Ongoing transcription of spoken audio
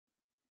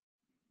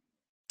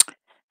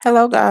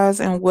Hello,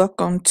 guys, and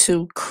welcome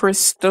to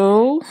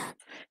Crystal.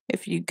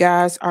 If you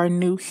guys are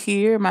new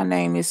here, my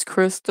name is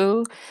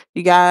Crystal.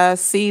 You guys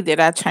see that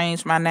I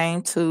changed my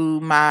name to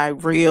my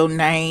real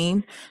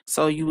name,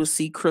 so you will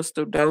see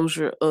Crystal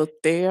Dozier up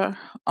there.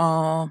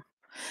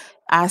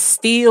 I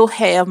still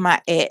have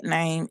my ad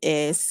name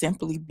as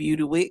Simply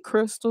Beauty with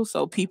Crystal,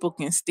 so people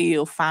can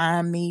still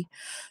find me.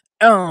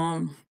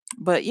 um,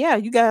 but yeah,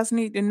 you guys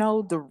need to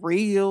know the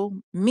real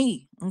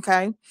me.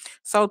 Okay.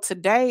 So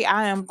today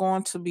I am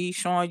going to be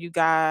showing you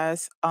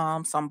guys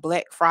some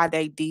Black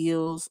Friday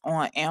deals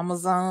on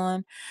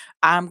Amazon.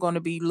 I'm going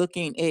to be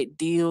looking at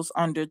deals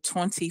under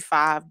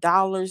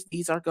 $25.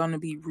 These are going to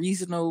be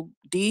reasonable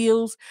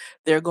deals.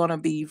 They're going to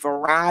be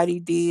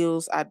variety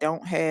deals. I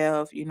don't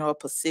have, a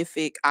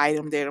specific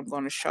item that I'm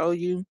going to show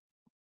you.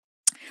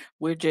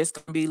 We're just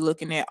going to be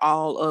looking at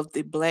all of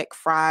the Black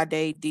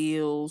Friday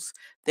deals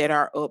that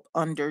are up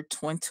under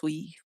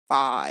 $25.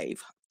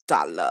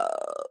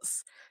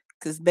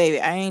 Cause baby,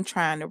 I ain't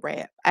trying to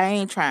rap. I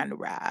ain't trying to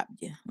rob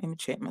you. Let me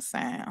check my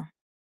sound.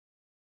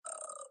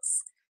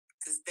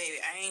 Cause baby,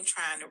 I ain't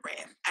trying to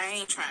rap. I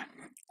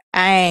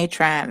ain't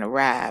trying to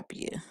rob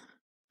you.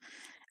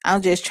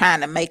 I'm just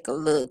trying to make a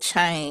little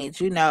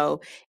change.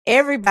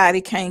 Everybody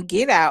can't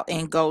get out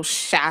and go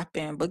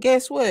shopping, but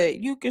guess what?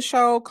 You can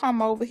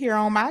come over here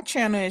on my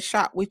channel and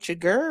shop with your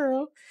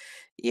girl.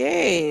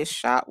 Yeah,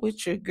 shop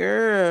with your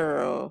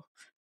girl.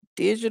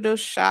 Digital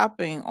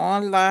shopping,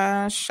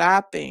 online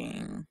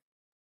shopping.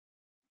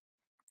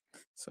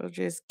 So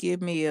just give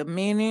me a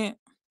minute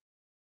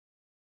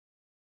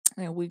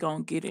and we're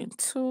going to get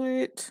into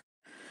it.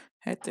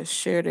 Had to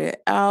share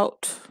that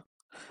out.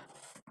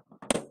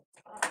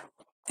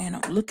 And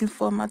I'm looking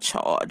for my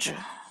charger.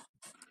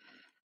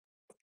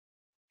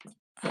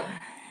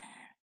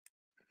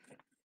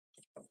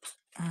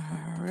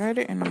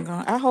 Alrighty, and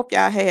I hope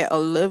y'all had a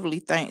lovely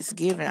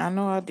Thanksgiving. I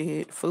know I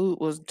did. Food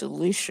was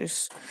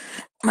delicious.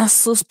 My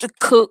sister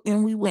cooked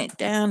and we went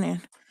down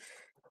and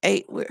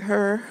ate with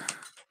her.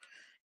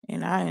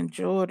 And I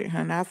enjoyed it.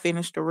 And I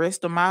finished the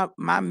rest of my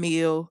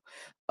meal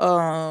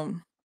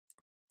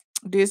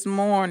this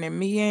morning,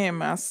 me and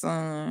my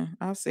son.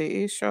 I said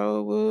it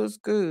sure was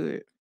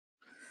good.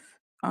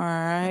 All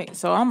right,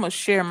 so I'm gonna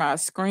share my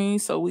screen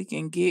so we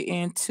can get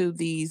into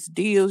these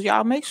deals.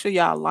 Y'all make sure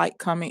y'all like,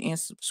 comment, and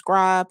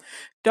subscribe.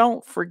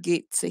 Don't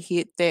forget to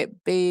hit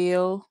that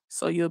bell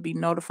so you'll be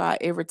notified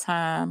every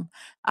time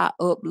I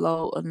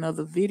upload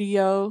another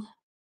video.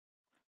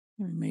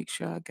 Let me make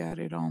sure I got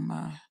it on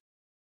my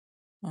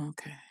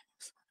okay.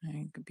 So I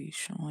ain't gonna be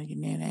showing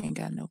you that. I ain't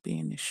got no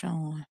business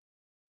showing.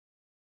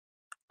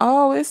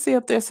 Oh, it's see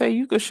up there say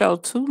you could show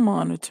two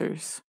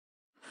monitors.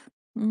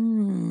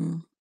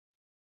 Mm.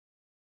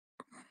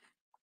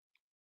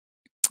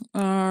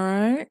 All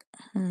right.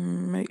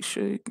 Make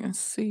sure you can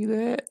see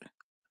that.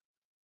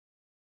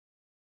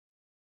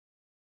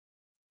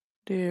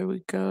 There we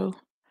go.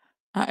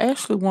 I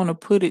actually want to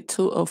put it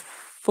to a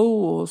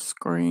full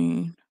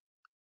screen.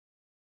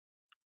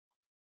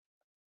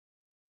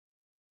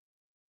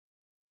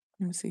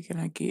 Let me see, can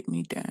I get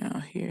me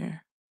down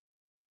here?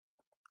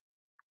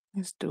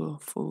 Let's do a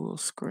full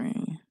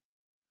screen.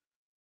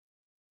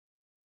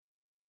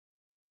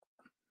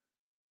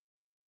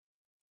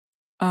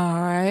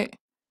 All right.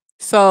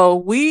 So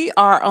we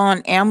are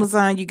on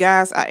Amazon, you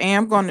guys. I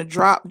am going to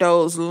drop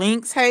those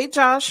links. Hey,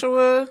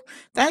 Joshua.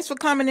 Thanks for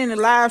coming in the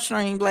live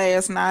stream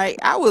last night.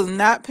 I was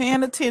not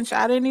paying attention.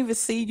 I didn't even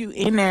see you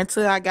in there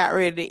until I got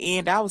ready to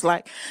end. I was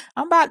like,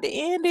 I'm about to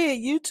end it.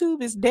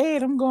 YouTube is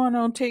dead. I'm going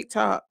on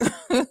TikTok.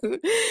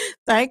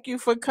 Thank you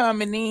for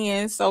coming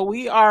in. So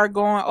we are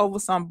going over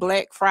some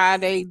Black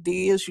Friday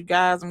deals, you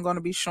guys. I'm going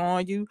to be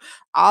showing you.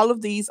 All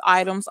of these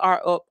items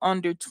are up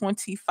under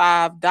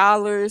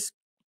 $25.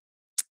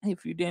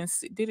 If you didn't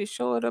see, did it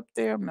show it up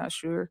there? I'm not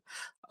sure.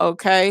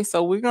 Okay,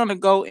 so we're gonna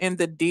go in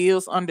the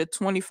deals under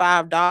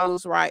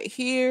 $25 right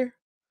here,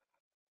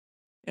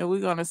 and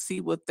we're gonna see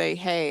what they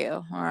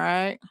have. All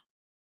right.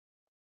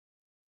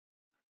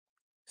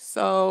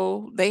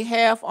 So they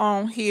have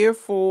on here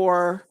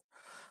for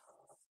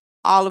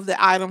all of the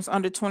items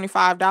under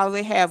 $25.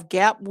 They have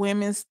Gap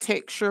Women's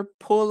Texture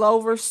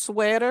Pullover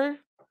Sweater.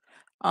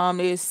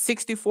 It's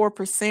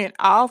 64%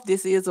 off.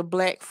 This is a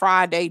Black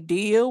Friday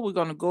deal. We're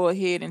gonna go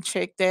ahead and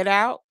check that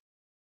out.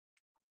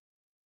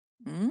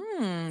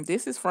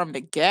 This is from the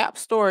Gap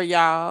store,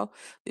 y'all.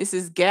 This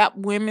is Gap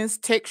Women's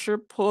Texture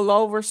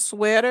Pullover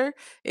Sweater.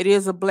 It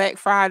is a Black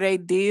Friday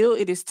deal.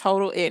 It is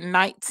total at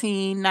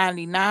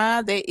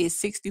 $19.99. That is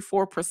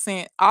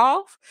 64%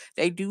 off.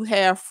 They do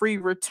have free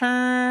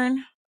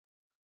return.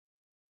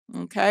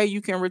 Okay,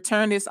 you can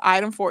return this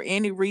item for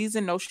any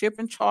reason, no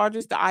shipping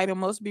charges. The item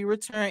must be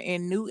returned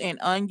in new and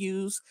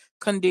unused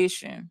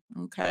condition.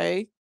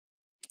 Okay,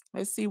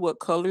 let's see what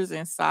colors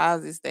and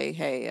sizes they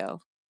have.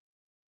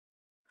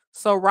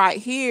 So right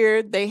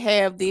here, they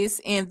have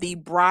this in the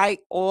bright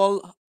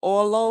like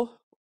aloe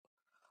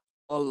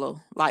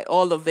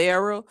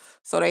vera.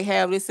 So they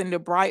have this in the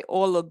bright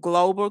oil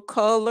global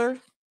color.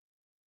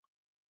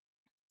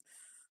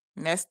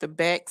 And that's the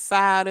back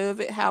side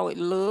of it, how it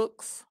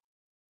looks.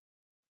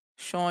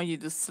 Showing you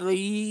the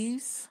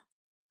sleeves.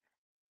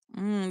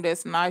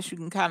 That's nice. You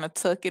can kind of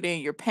tuck it in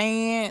your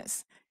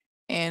pants.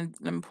 And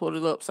let me pull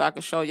it up so I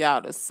can show y'all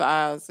the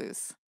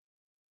sizes.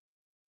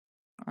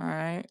 All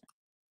right.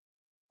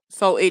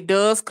 So it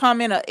does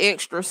come in a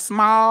extra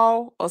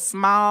small,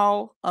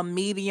 a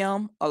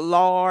medium, a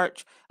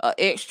large, a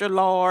extra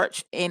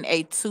large, and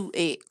a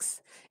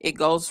 2X. It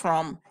goes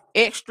from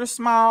extra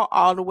small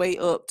all the way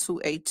up to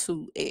a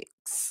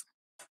 2X.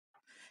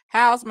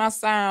 How's my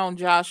sound,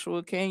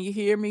 Joshua? Can you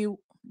hear me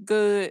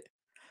good?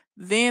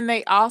 Then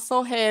they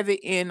also have it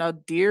in a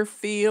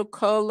Deerfield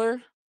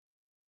color.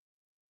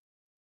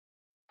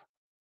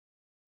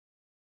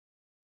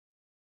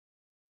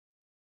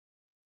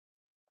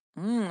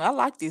 I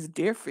like this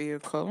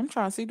Deerfield color. I'm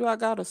trying to see, do I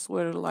got a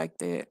sweater like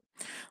that?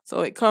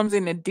 So it comes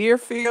in the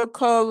Deerfield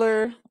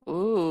color.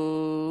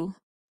 Ooh.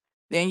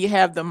 Then you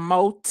have the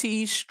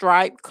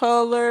multi-stripe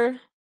color.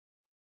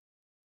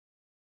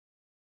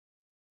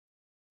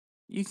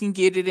 You can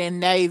get it in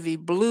navy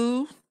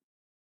blue.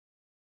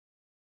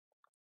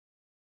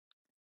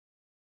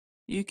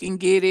 You can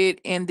get it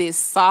in this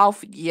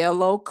soft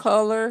yellow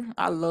color.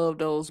 I love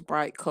those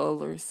bright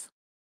colors.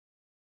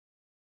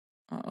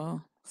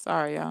 Uh-oh.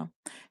 Sorry, y'all.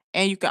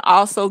 And you can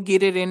also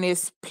get it in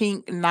this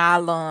pink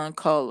nylon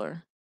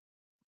color.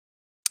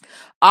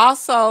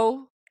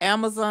 Also,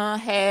 Amazon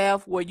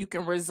have where you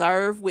can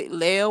reserve with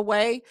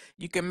layaway.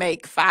 You can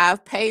make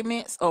 5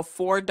 payments of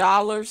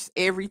 $4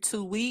 every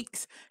 2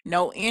 weeks.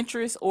 No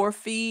interest or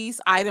fees.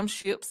 Item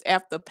ships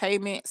after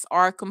payments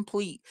are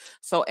complete.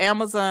 So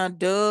Amazon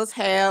does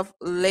have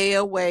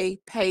layaway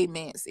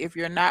payments. If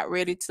you're not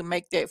ready to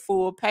make that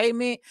full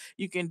payment,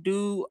 you can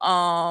do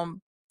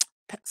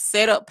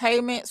set up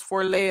payments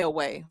for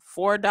layaway.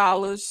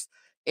 $4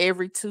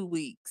 every 2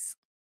 weeks.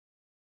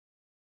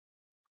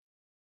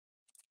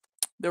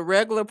 The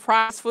regular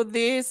price for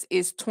this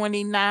is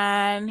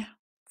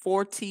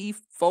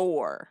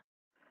 $29.44.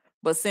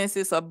 But since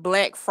it's a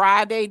Black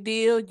Friday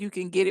deal, you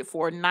can get it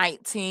for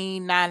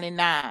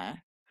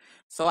 $19.99.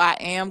 So I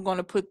am going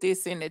to put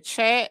this in the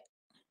chat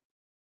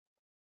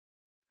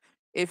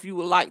if you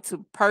would like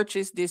to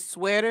purchase this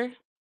sweater.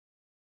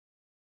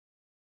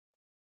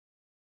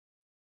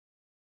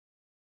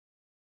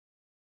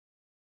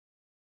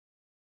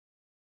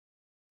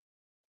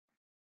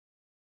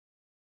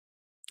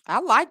 I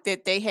like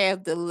that they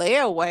have the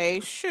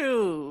layaway.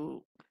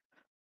 Shoot.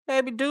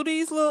 Baby, do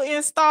these little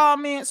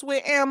installments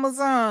with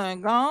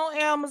Amazon. Go on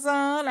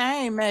Amazon. I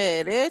ain't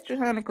mad at you,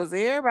 honey, because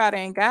everybody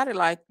ain't got it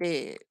like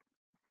that.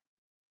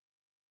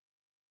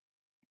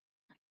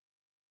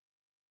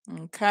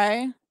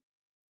 Okay.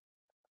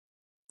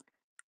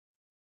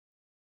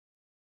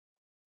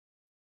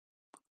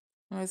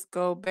 Let's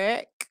go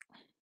back.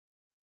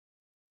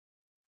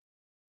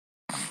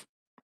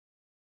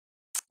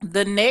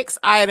 The next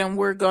item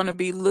we're going to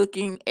be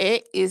looking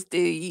at is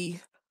the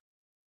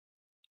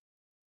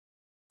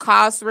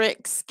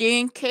Cosrx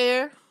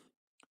skincare.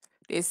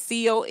 It's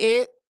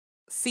RX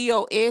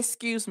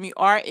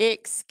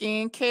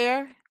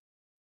skincare.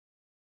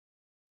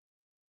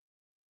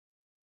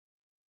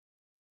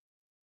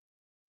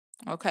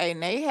 Okay,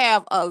 and they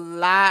have a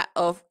lot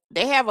of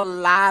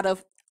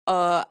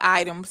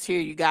items here,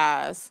 you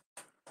guys.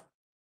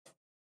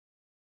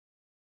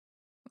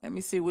 Let me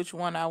see which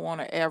one I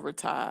want to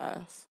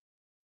advertise.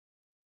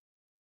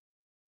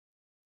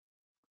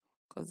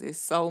 Because there's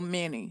so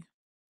many.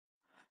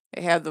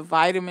 They have the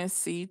vitamin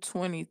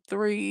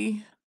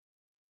C23,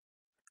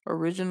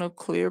 original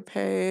clear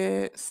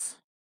pads.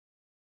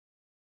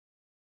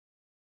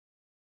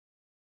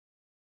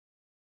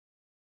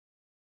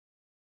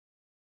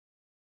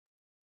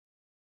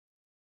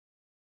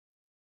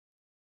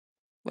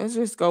 Let's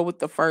just go with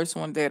the first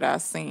one that I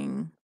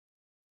seen.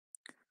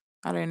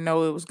 I didn't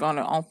know it was going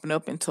to open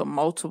up into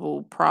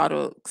multiple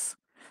products.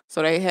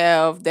 So they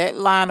have that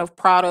line of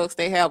products.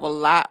 They have a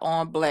lot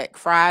on Black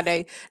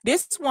Friday.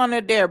 This is one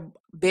of their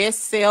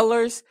best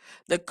sellers,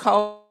 the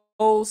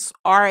Coles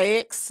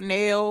RX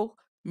Snail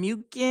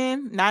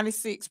Mucin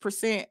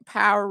 96%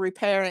 power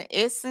repairing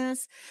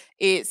essence.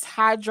 It's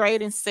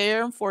hydrating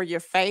serum for your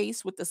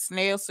face with the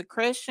snail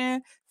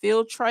secretion,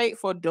 filtrate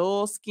for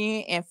dull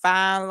skin and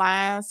fine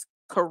lines,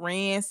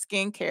 Korean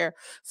skincare.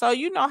 So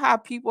you know how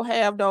people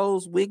have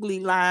those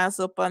wiggly lines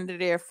up under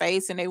their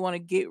face and they want to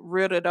get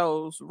rid of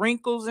those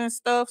wrinkles and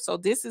stuff. So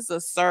this is a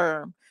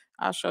serum.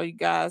 I'll show you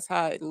guys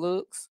how it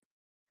looks.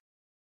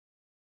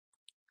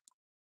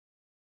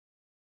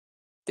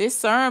 This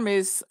serum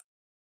is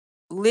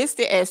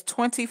listed as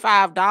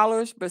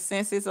 $25, but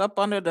since it's up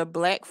under the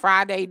Black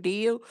Friday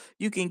deal,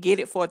 you can get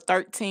it for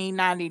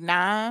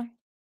 $13.99.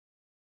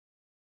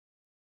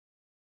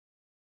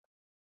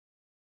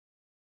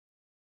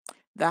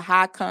 The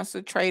high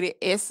concentrated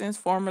essence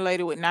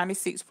formulated with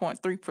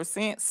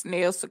 96.3%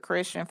 snail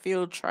secretion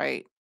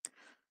filtrate.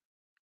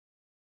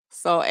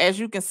 So as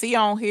you can see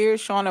on here,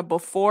 showing a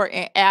before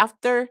and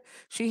after,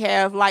 she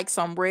have like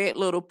some red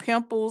little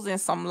pimples and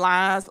some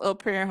lines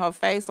up here in her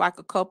face, like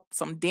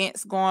some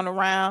dents going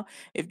around.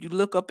 If you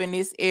look up in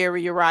this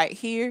area right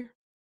here,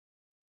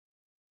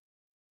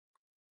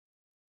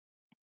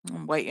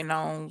 I'm waiting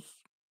on.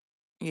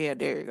 Yeah,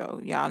 there you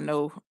go. Y'all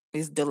know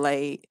it's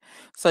delayed.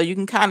 So you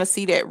can kind of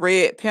see that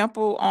red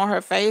pimple on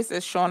her face.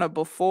 It's showing her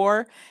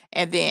before.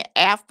 And then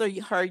after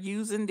her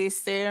using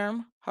this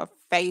serum, her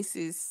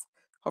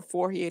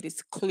forehead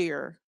is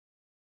clear.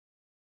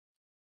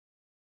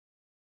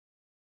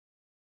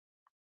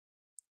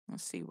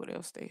 Let's see what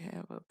else they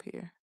have up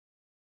here.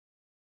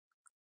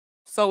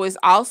 So it's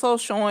also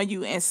showing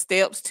you in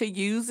steps to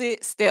use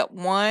it. Step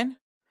one,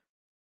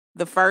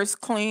 the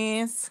first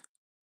cleanse.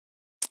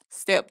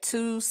 Step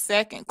two,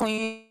 second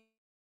cleanse.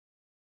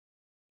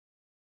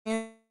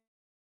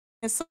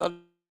 So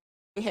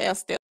they have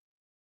step.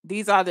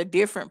 These are the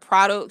different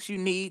products you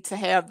need to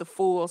have the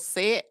full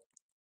set.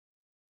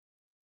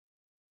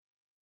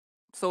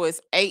 So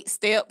it's 8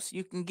 steps.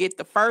 You can get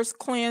the first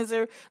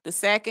cleanser, the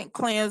second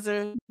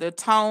cleanser, the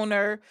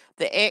toner,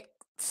 the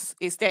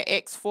is that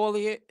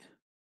exfoliate?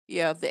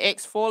 Yeah, the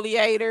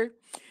exfoliator.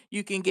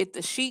 You can get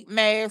the sheet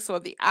mask or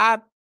the eye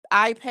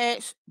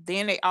patch.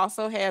 Then they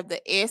also have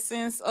the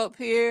essence up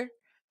here.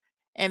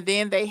 And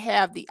then they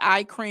have the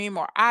eye cream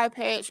or eye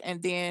patch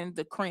and then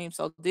the cream.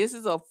 So this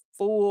is a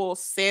full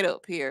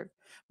setup here.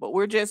 But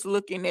we're just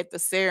looking at the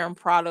serum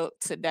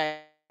product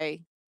today.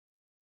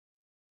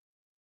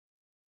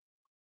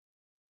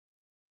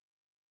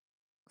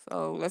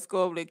 So let's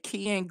go over the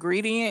key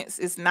ingredients.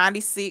 It's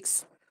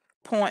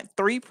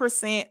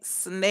 96.3%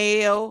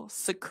 snail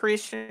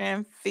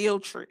secretion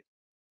filtrate.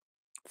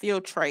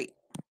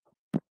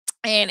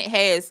 And it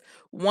has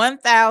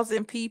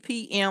 1000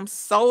 ppm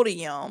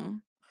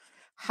sodium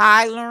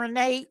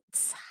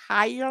hyaluronates.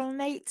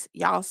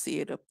 Y'all see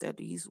it up there,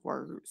 these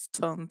words,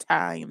 tongue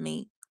tying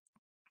me.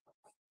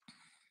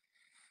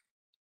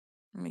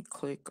 Let me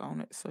click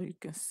on it so you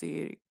can see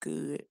it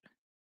good.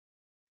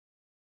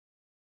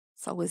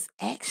 So it's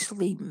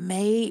actually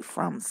made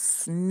from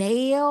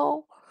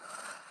snail.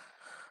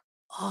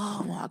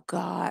 Oh my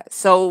God.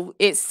 So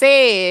it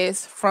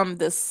says from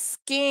the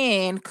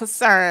skin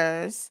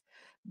concerns,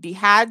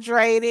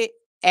 dehydrated,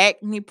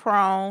 acne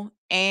prone,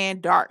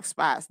 and dark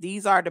spots.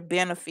 These are the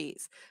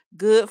benefits.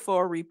 Good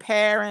for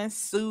repairing,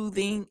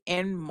 soothing,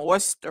 and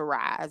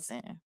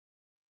moisturizing.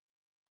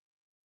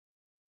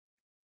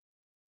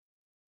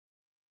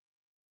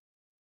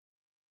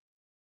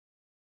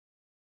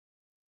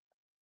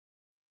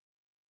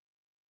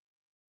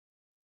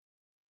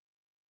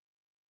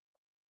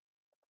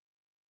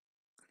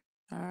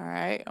 All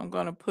right. I'm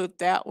going to put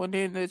that one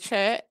in the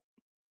chat.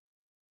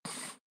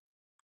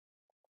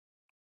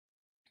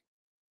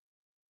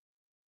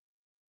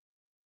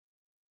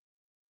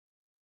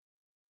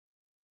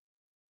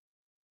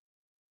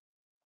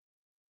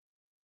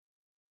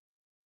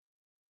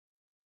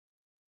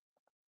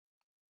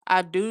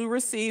 I do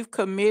receive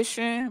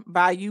commission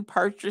by you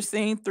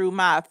purchasing through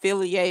my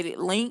affiliated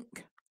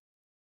link.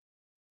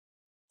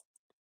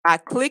 By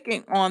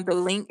clicking on the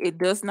link, it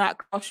does not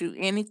cost you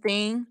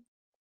anything.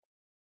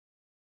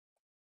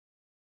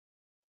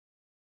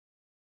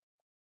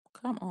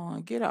 Come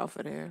on, get off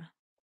of there.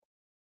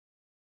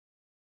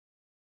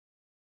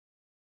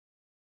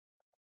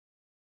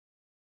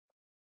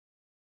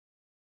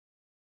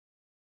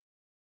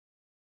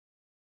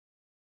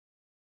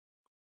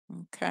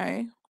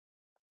 Okay.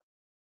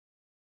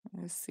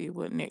 Let's see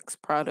what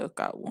next product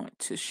I want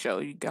to show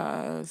you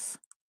guys.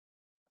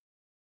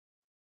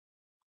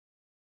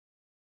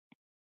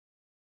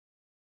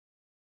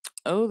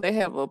 Oh, they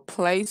have a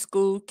play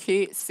school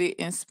kit, sit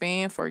and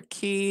span for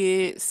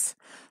kids,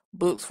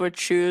 books for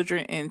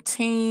children and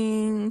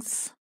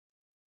teens.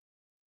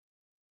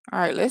 All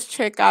right, let's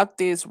check out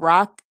this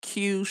Rock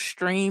Q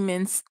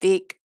streaming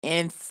stick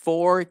in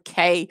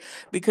 4K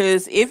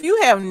because if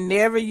you have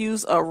never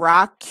used a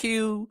Rock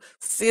Q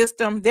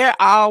system, they're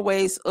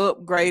always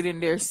upgrading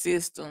their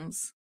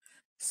systems.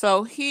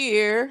 So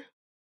here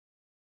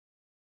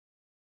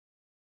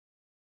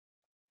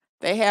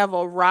they have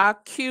a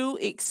Rock Q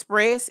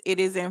Express.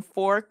 It is in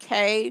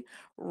 4K.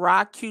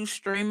 Rock Q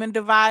streaming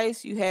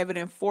device. You have it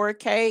in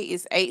 4K.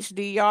 It's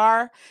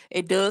HDR.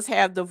 It does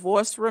have the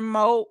voice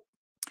remote.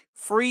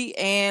 Free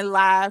and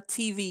live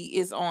TV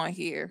is on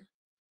here.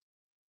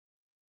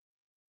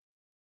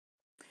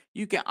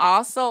 You can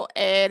also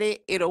add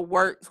it. It'll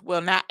work. Well,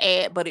 not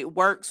add, but it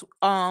works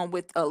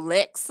with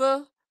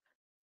Alexa.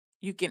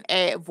 You can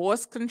add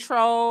voice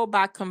control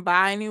by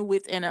combining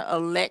with an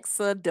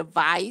Alexa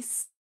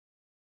device.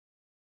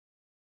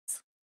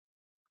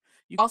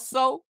 You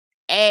also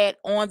add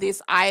on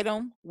this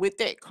item with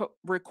that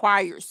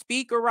required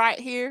speaker right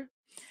here.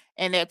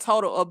 And that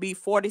total will be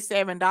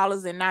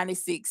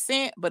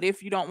 $47.96. But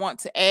if you don't want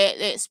to add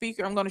that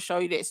speaker, I'm going to show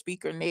you that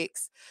speaker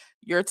next.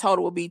 Your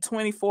total will be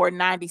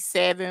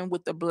 $24.97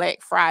 with the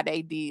Black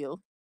Friday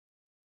deal.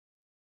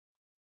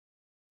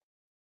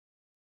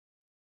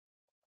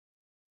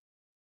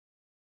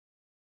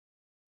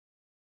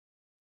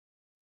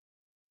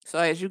 So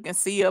as you can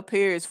see up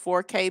here, it's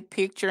 4K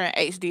picture and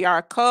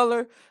HDR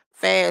color,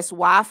 fast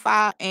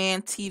Wi-Fi,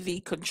 and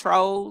TV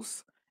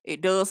controls.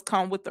 It does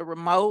come with a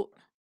remote.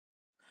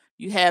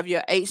 You have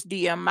your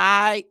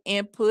HDMI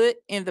input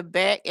in the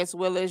back as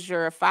well as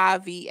your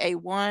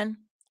 5VA1.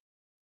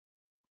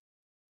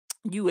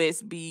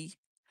 USB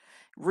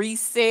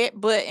reset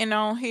button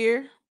on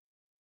here.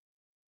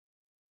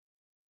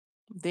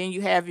 Then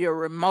you have your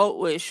remote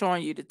where it's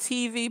showing you the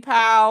TV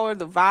power,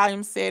 the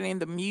volume setting,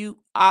 the mute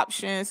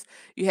options.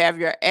 You have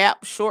your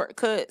app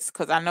shortcuts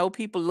because I know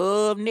people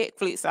love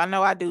Netflix. I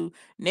know I do.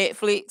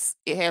 Netflix,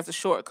 it has a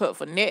shortcut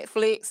for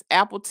Netflix,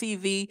 Apple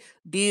TV,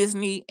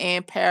 Disney,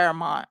 and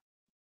Paramount.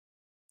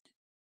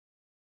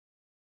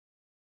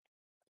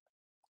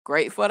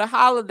 Great for the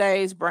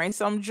holidays. Bring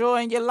some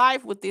joy in your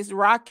life with this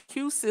Rock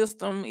Q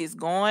system. It's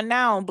going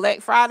now on Black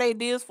Friday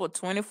deals for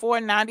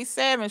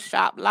 $24.97.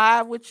 Shop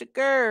live with your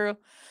girl.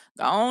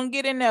 Go on,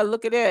 get in there.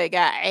 Look at that. It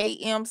got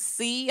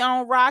AMC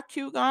on Rock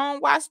Q. Go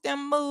on, watch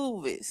them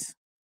movies.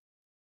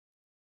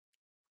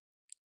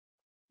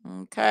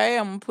 Okay,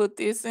 I'm gonna put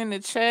this in the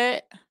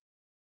chat.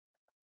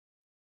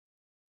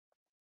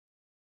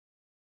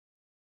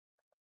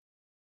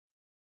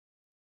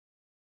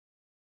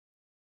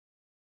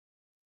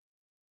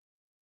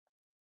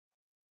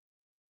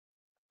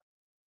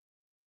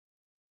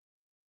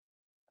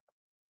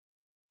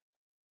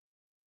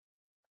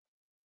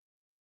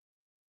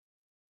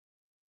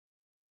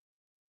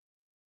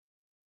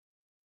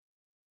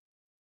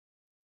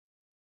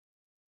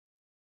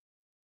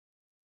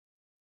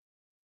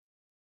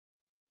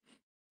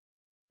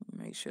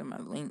 Make sure my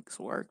link's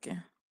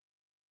working.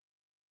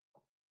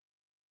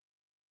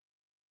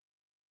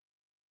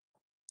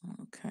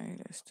 Okay,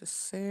 that's the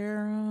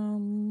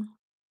serum.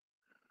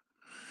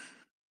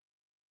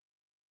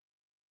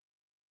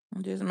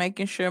 I'm just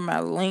making sure my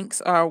links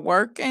are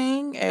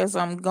working as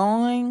I'm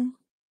going.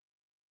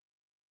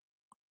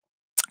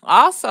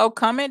 Also,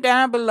 comment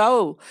down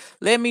below.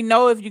 Let me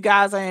know if you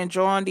guys are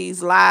enjoying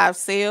these live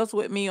sales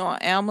with me on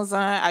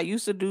Amazon. I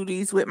used to do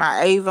these with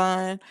my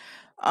Avon.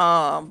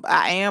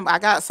 I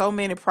got so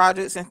many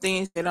projects and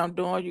things that I'm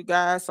doing, you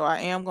guys. So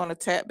I am gonna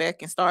tap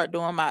back and start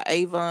doing my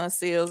Avon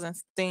sales and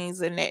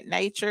things in that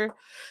nature.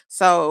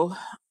 So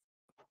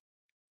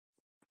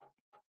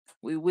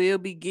we will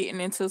be getting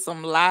into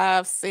some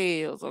live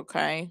sales,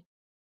 okay?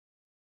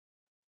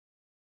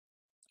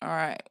 All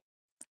right.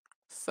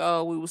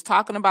 So we was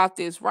talking about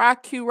this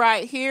rock Q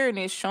right here, and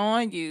it's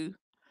showing you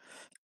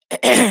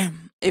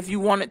if you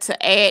wanted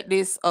to add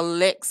this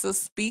Alexa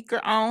speaker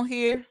on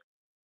here,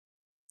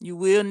 you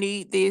will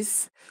need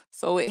this.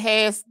 So it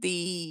has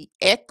the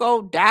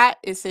Echo Dot.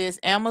 It says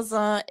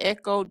Amazon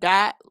Echo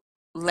Dot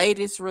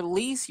latest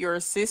release, your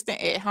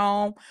assistant at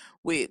home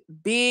with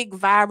big,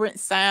 vibrant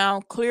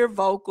sound, clear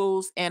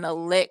vocals, and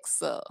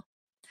Alexa.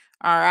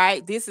 All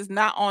right. This is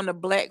not on the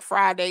Black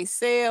Friday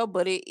sale,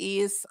 but it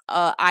is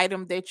an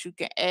item that you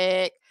can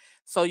add.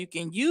 So you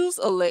can use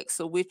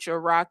Alexa with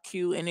your Rock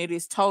Q, and it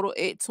is total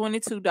at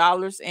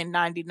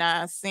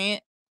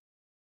 $22.99.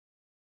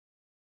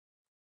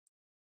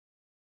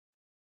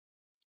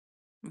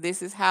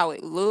 This is how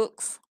it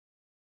looks.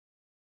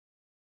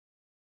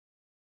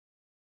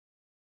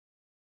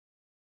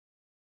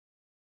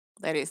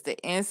 That is the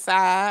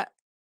inside.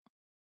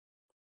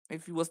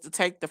 If you was to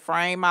take the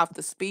frame off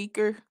the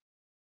speaker,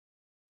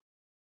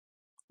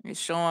 it's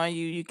showing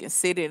you you can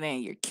sit it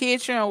in your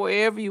kitchen or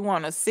wherever you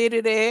want to sit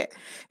it at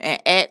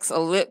and ask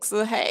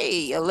Alexa,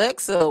 hey,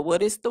 Alexa,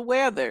 what is the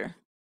weather?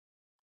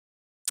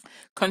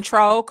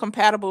 Control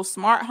compatible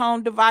smart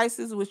home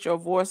devices with your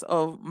voice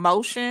of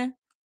motion.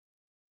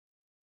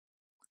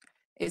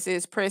 It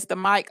says press the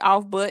mic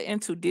off button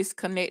to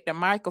disconnect the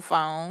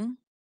microphone.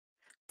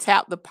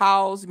 Tap the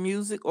pause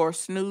music or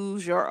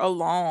snooze your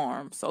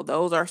alarm. So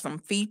those are some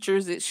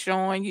features it's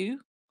showing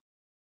you.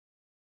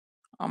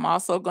 I'm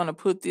also going to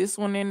put this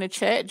one in the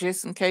chat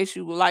just in case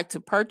you would like to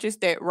purchase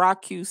that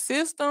Rock Q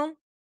system.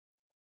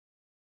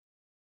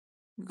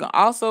 You can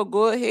also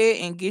go ahead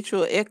and get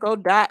your Echo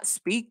Dot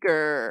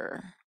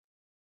speaker.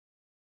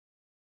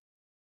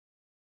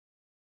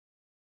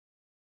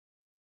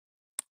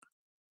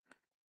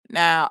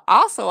 Now,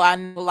 also, I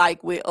know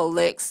like with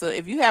Alexa,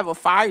 if you have a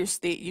Fire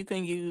Stick, you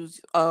can use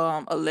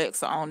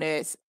Alexa on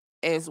that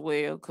as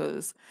well.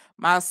 Cause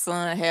my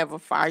son have a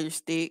Fire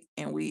Stick,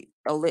 and we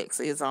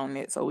Alexa is on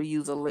it, so we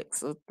use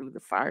Alexa through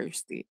the Fire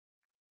Stick.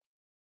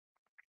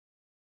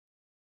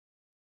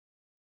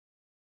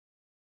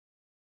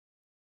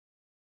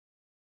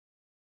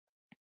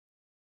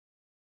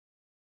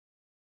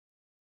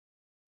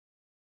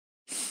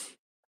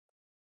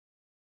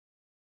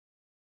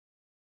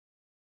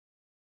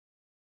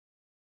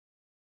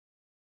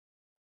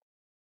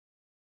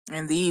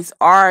 And these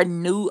are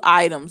new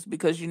items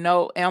because you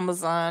know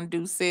Amazon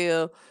do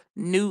sell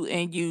new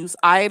and used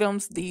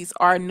items. These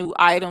are new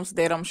items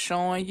that I'm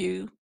showing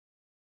you.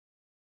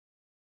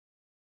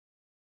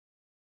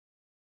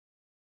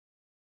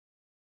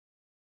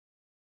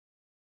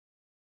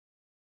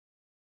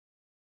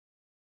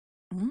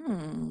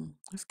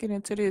 Let's get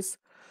into this.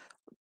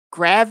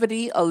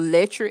 Gravity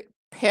electric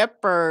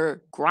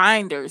pepper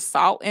grinder,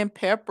 salt and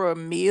pepper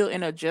meal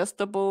and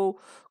adjustable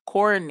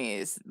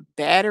cornice,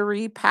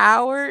 battery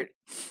powered.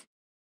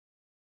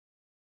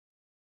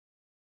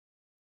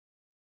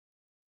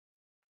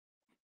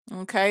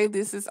 Okay,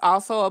 this is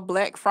also a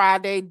Black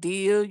Friday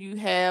deal. You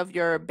have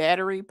your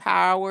battery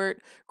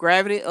powered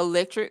gravity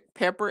electric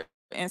pepper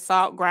and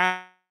salt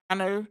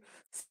grinder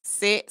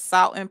set,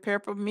 salt and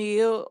pepper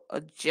mill,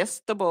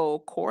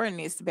 adjustable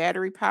cordless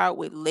battery powered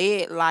with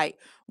LED light,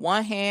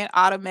 one hand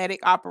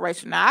automatic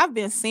operation. Now I've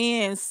been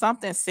seeing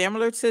something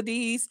similar to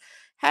these.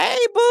 Hey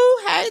boo,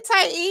 hey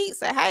Tay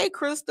Eats, hey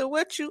Crystal,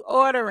 what you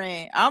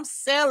ordering? I'm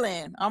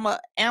selling. I'm a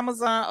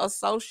Amazon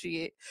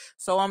associate.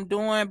 So I'm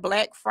doing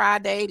Black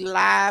Friday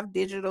live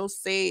digital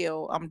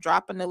sale. I'm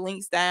dropping the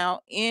links down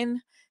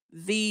in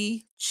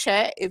the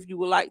chat. If you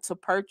would like to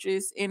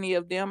purchase any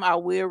of them, I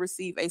will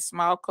receive a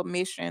small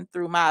commission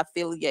through my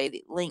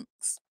affiliated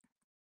links.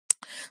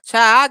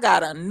 Child, I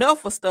got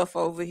enough of stuff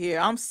over here.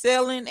 I'm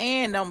selling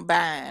and I'm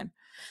buying.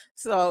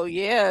 So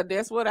yeah,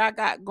 that's what I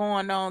got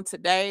going on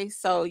today.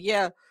 So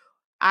yeah,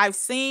 I've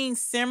seen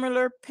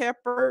similar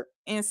pepper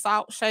and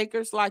salt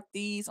shakers like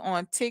these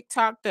on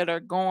TikTok that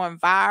are going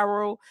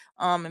viral.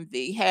 And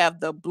they have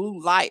the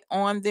blue light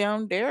on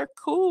them. They're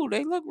cool.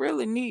 They look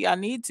really neat. I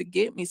need to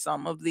get me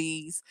some of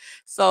these.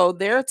 So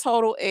they're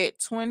total at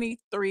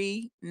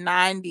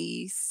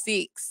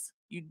 23.96.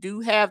 You do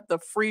have the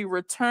free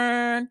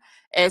return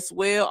as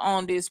well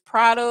on this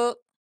product.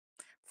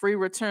 Free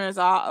returns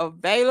are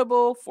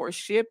available for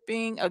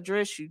shipping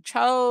address you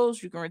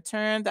chose. You can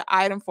return the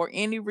item for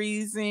any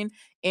reason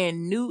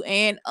in new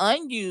and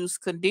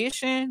unused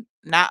condition.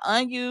 Not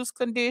unused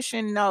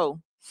condition,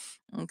 no.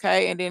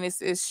 Okay, and then it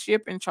says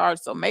shipping charge.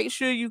 So make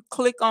sure you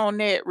click on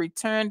that,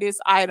 return this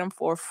item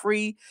for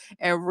free,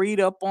 and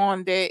read up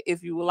on that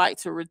if you would like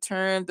to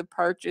return the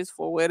purchase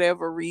for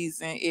whatever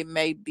reason it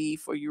may be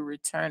for you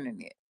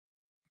returning it.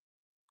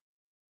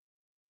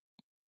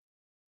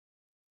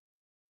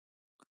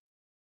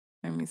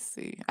 Let me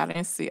see. I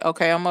didn't see.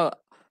 Okay, I'm gonna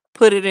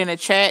put it in the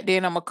chat.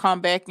 Then I'm gonna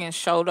come back and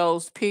show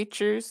those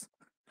pictures.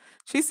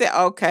 She said,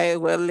 "Okay,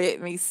 well,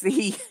 let me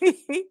see."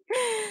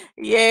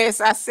 Yes,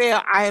 I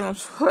sell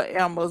items for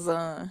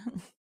Amazon.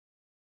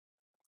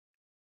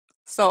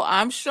 So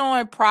I'm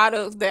showing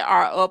products that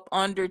are up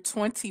under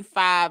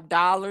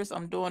 $25.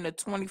 I'm doing a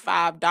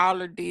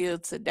 $25 deal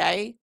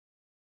today.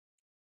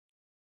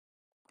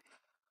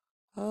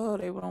 Oh,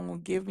 they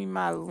won't give me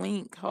my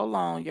link. Hold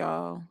on,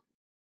 y'all.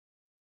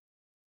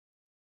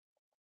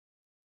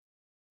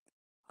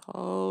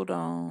 Hold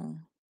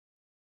on.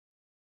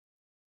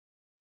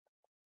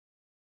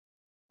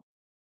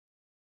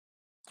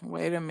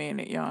 Wait a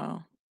minute,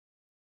 y'all.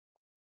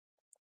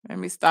 Let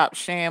me stop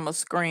sharing my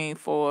screen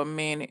for a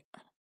minute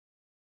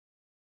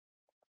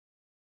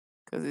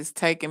because it's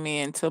taking me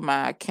into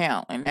my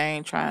account and I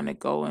ain't trying to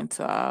go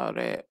into all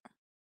that.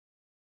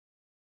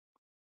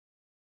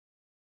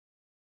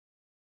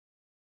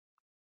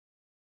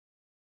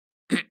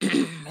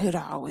 It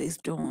always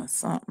doing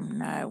something.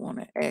 Now I want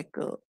to act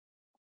up.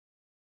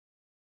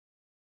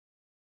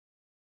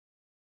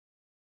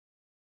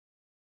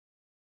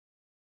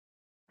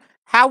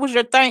 How was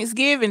your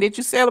Thanksgiving? Did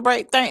you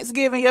celebrate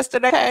Thanksgiving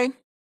yesterday?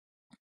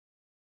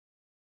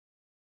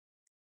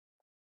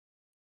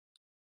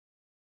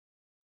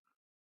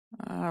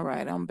 All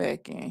right, I'm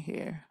back in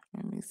here.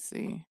 Let me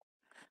see.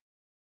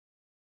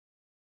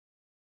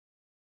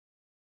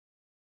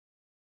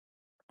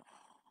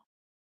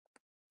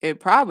 It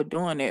probably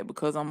doing that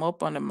because I'm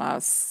up under my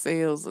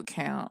sales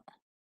account.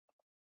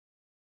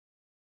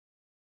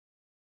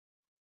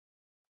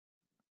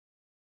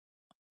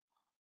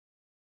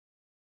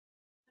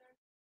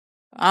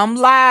 I'm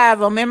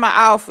live. I'm in my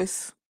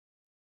office.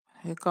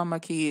 Here come my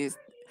kids.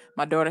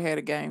 My daughter had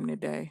a game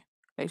today.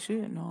 They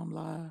should know I'm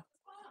live.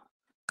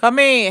 Come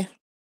in.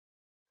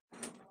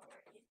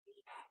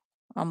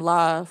 I'm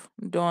live.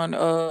 I'm doing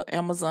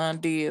Amazon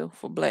deal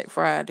for Black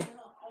Friday.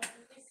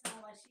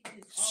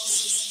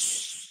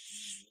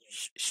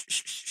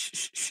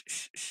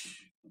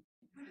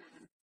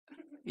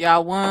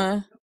 Y'all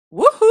won.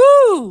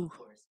 Woohoo!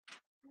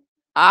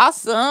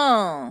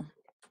 Awesome.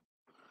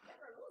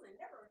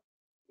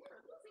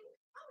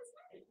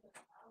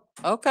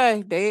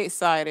 Okay, they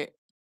excited.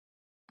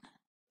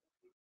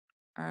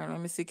 All right, let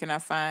me see. Can I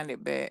find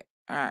it back?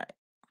 All right.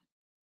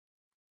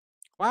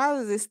 Why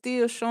is it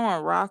still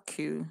showing Rock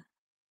Q?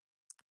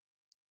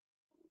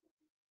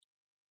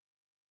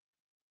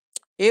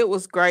 It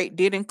was great.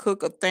 Didn't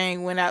cook a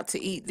thing. Went out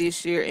to eat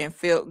this year and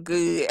felt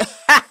good.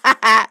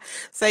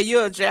 So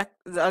you're a jack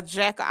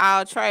of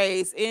all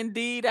trades.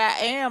 Indeed, I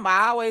am.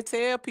 I always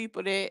tell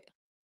people that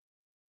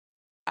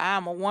I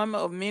am a woman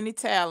of many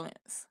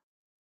talents.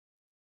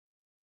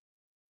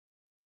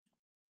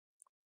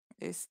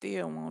 It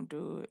still won't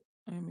do it.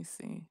 Let me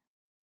see.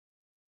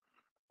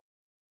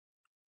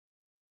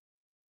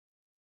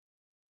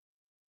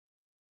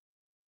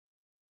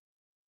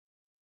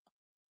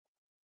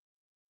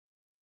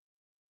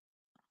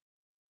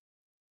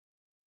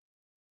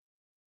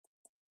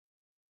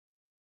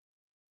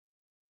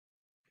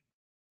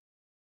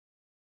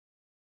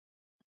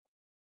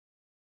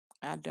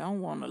 I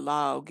don't want to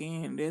log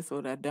in. That's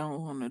what I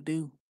don't want to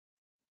do.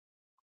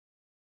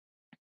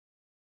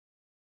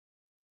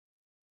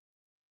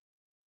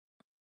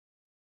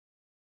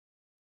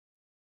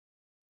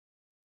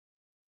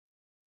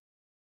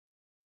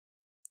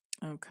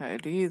 Okay,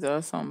 these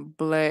are some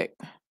black.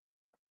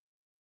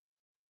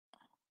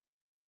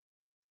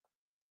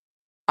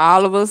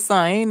 All of a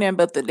sudden, ain't nothing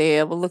but the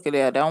devil. Look at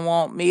that. Don't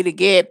want me to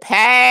get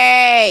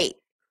paid.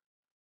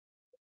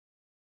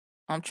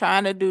 I'm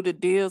trying to do the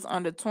deals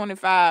under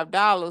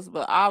 $25,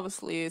 but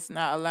obviously it's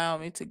not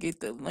allowing me to get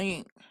the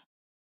link.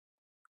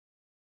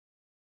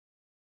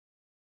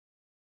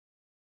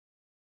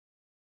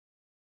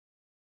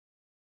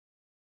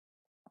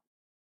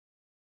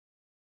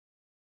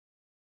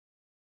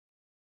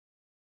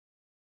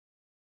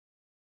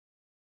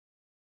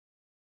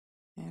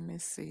 Let me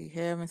see.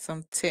 Having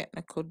some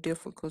technical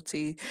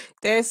difficulty.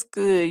 That's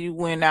good. You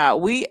went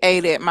out. We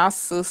ate at my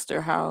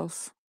sister's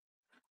house.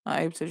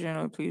 Able to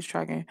generally please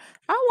track in.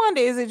 I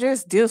wonder, is it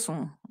just this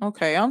one?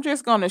 Okay, I'm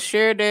just gonna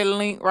share that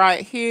link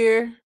right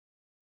here.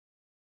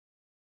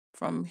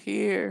 From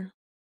here.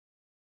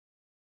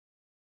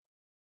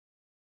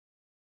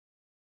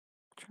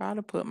 Try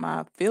to put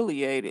my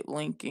affiliated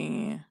link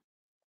in.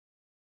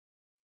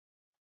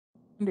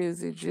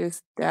 Is it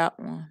just that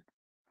one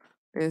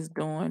that's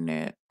doing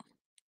that?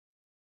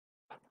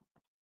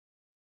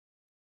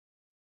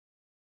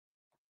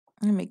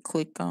 Let me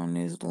click on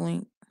this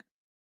link.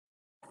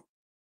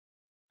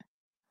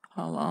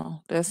 Hold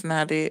on. That's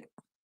not it.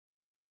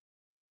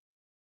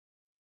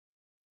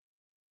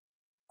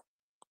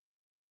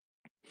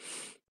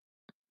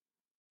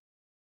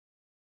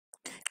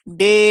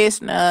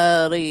 That's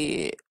not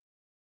it.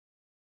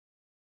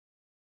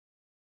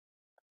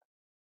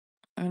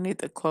 I need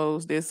to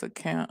close this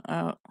account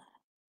out.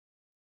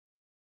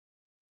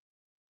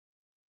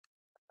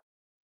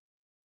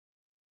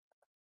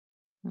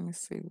 Let me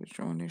see which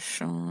one is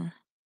showing.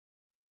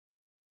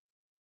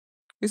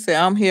 You said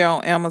I'm here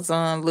on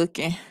Amazon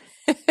looking.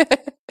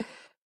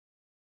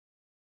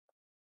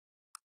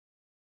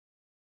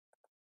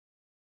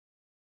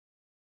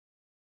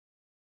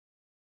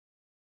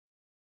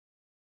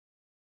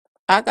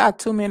 I got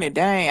too many.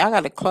 Dang, I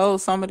got to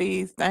close some of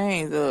these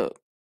things up.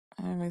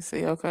 Let me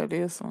see. Okay,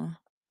 this one.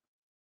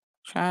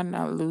 Trying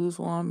not to lose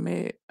one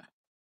minute.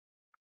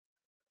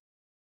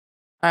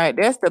 All right,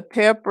 that's the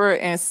pepper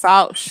and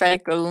salt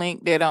shaker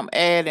link that I'm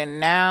adding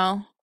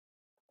now.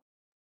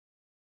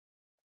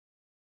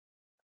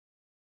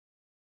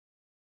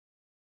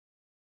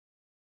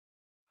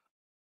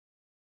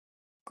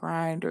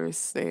 Grinder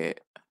set.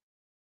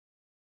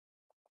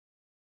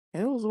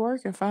 It was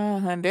working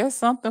fine, honey. That's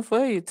something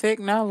for you.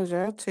 Technology,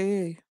 I tell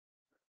you.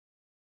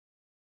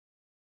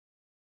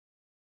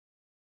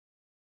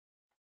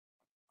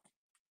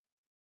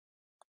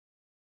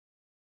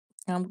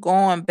 I'm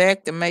going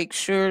back to make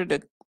sure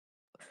the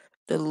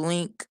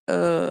link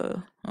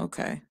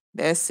okay.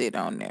 That's it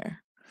on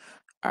there.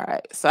 All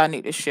right. So I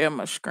need to share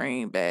my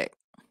screen back.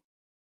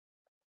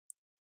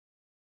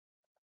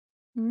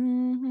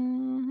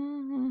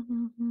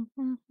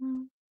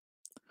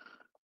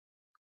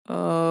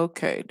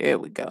 Okay, there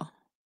we go.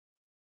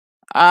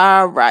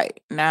 All right.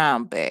 Now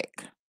I'm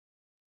back.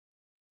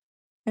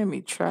 Let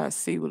me try to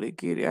see what it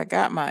get. I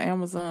got my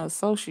Amazon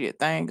associate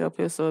thing up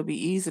here, so it'd be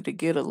easy to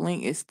get a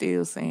link. It's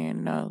still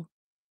saying no.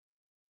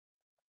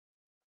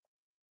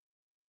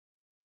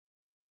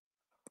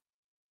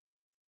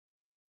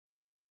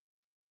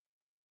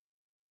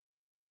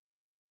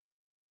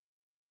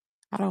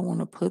 I don't want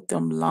to put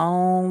them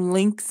long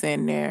links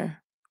in there.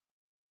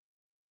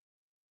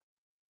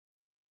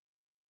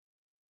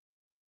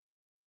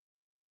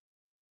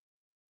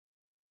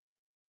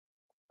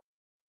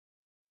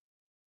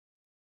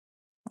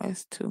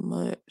 That's too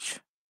much.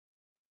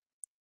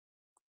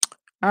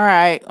 All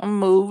right, I'm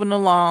moving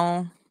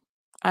along.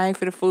 I ain't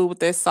for the food with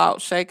that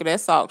salt shaker. That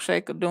salt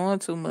shaker doing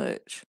too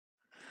much.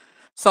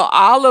 So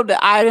all of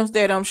the items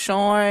that I'm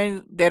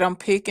showing, that I'm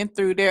picking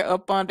through there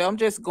up under, I'm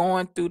just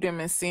going through them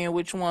and seeing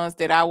which ones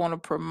that I want to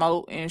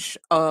promote and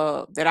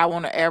that I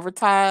want to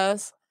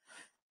advertise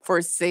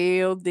for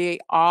sale. They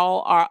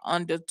all are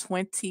under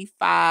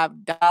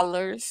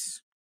 $25.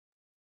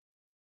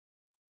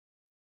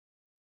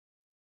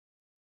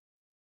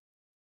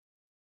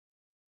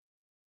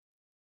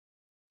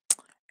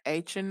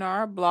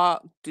 H&R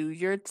Block, do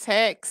your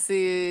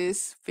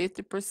taxes,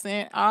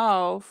 50%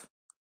 off.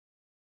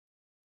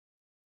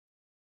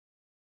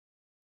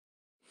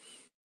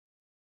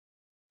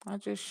 I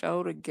just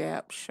showed a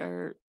Gap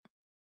shirt.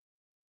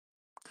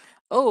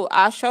 Oh,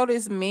 I showed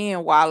this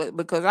men wallet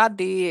because I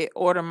did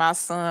order my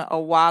son a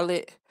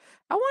wallet.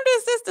 I wonder,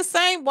 is this the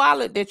same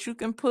wallet that you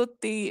can put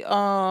the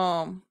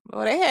well,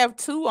 they have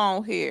two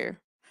on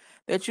here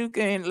that you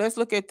can. Let's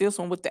look at this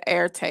one with the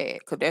air tag,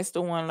 because that's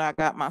the one that I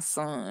got my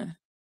son.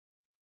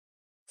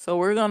 So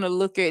we're gonna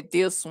look at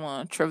this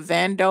one,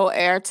 Travando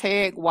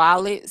AirTag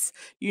wallets.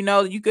 You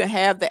know, you can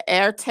have the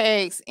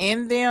AirTags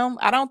in them.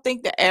 I don't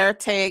think the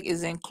AirTag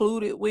is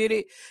included with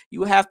it.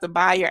 You have to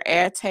buy your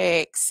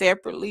AirTag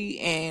separately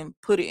and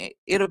put it.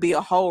 It'll be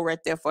a hole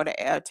right there for the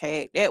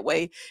AirTag. That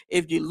way,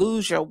 if you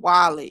lose your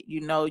wallet,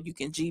 you know you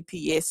can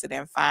GPS it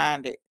and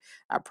find it.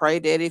 I pray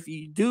that if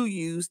you do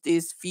use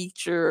this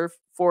feature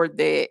for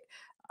that,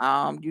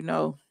 you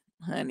know,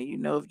 Honey, you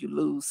know, if you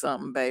lose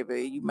something,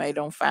 baby, you may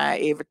don't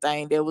find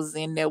everything that was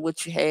in there,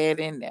 what you had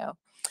in there.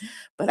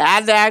 But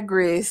I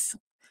digress.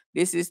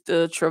 This is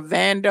the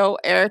Travando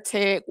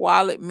AirTag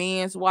wallet,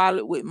 men's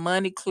wallet with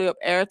money clip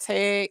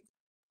AirTag.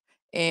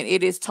 And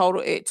it is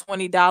total at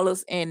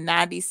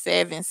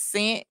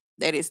 $20.97.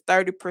 That is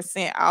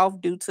 30%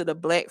 off due to the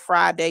Black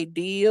Friday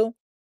deal.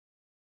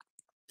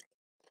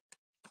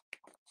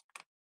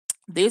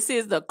 This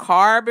is the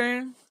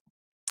carbon.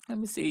 Let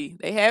me see.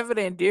 They have it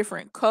in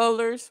different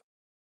colors.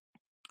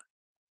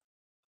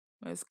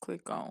 Let's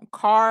click on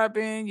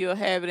carbon. You'll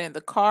have it in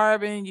the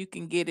carbon. You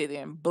can get it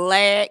in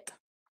black.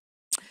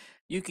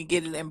 You can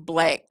get it in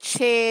black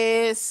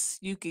chest.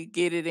 You can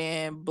get it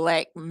in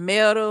black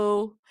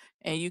metal.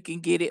 And you can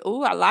get it.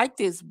 Oh, I like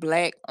this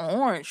black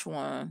orange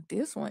one.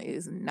 This one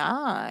is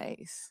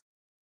nice.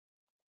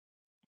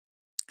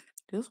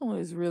 This one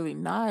is really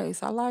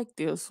nice. I like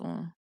this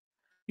one.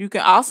 You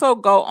can also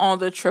go on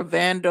the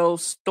Travando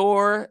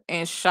store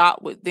and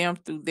shop with them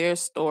through their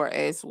store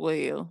as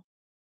well.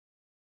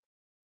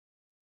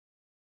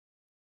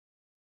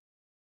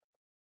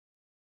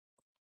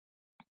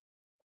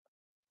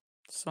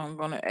 So I'm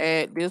going to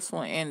add this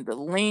one in the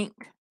link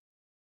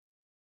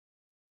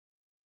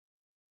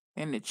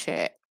in the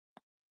chat.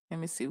 Let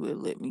me see what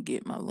let me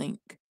get my link.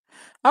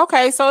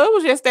 Okay, so it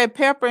was just that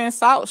pepper and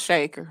salt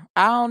shaker.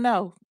 I don't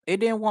know. It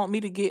didn't want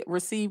me to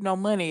receive no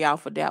money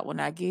off of that one,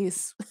 I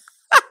guess.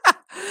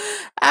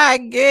 I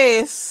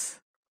guess.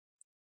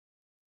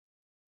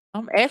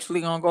 I'm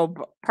actually gonna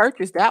go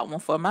purchase that one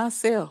for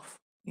myself.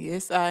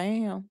 Yes, I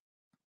am.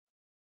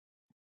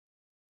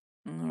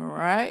 All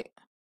right.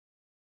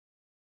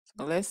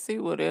 So let's see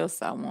what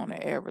else I want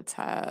to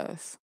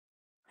advertise.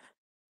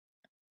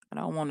 I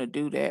don't want to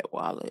do that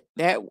wallet.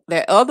 That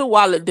other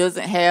wallet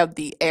doesn't have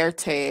the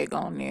AirTag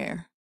on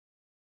there.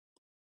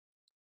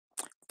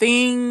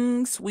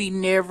 Things we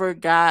never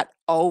got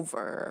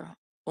over.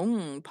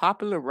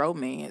 Popular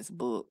romance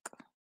book.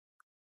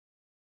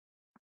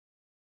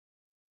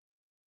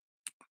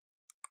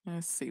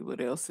 Let's see what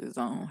else is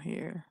on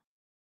here.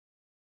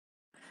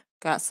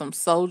 Got some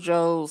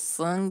Sojo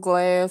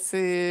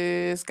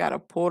sunglasses. Got a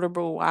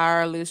portable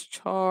wireless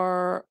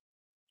charger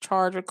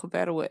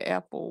compatible with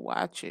Apple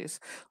Watches.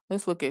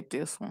 Let's look at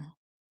this one.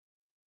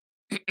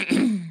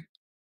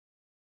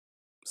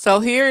 So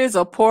here is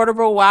a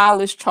portable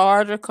wireless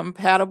charger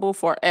compatible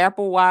for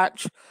Apple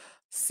Watch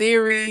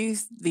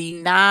series, the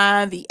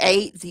 9, the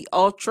 8, the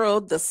Ultra,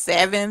 the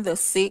 7, the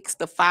 6,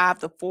 the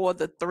 5, the 4,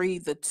 the 3,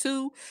 the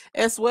 2,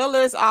 as well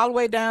as all the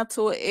way down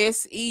to a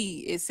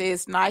SE. It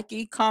says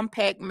Nike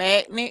Compact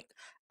Magnet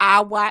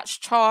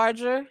iWatch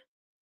charger.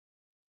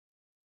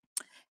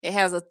 It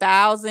has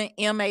 1,000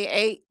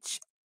 mAh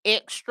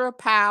extra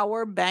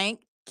power bank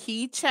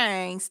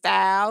keychain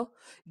style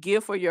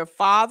gift for your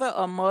father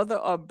or mother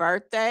or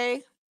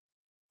birthday.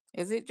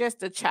 Is it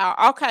just a child?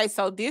 Okay,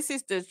 so this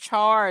is the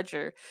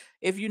charger.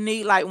 If you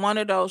need like one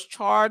of those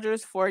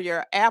chargers for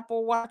your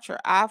Apple Watch or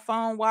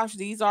iPhone Watch,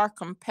 these are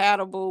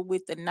compatible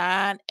with the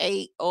 9,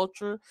 8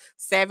 Ultra,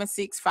 7,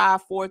 6,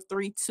 5, 4,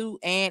 3, 2,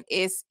 and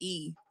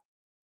SE.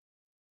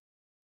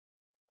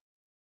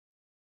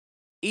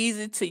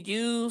 Easy to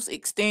use,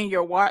 extend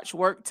your watch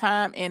work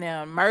time in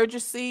an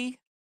emergency.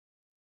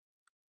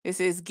 It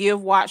says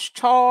give watch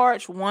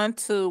charge 1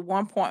 to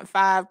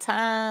 1.5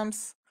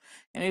 times.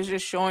 And it's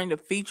just showing the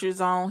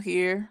features on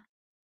here.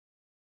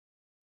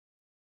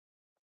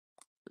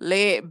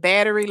 LED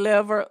battery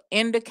level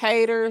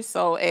indicator.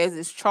 So as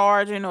it's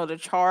charging or the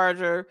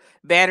charger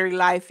battery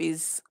life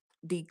is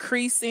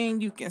decreasing,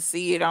 you can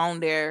see it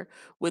on there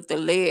with the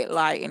LED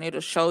light and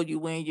it'll show you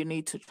when you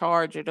need to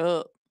charge it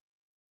up.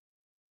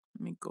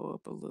 Let me go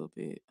up a little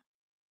bit.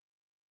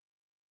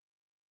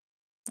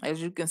 As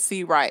you can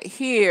see right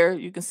here,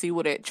 you can see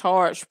with that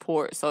charge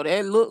port. So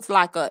that looks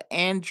like an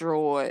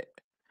Android.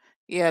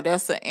 Yeah,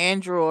 that's an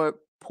Android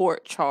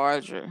port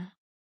charger.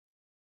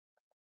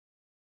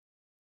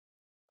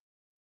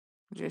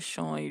 Just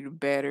showing you the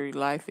battery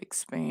life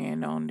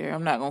expand on there.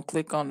 I'm not going to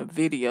click on the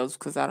videos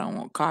because I don't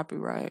want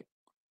copyright.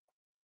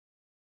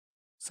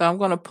 So I'm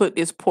going to put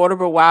this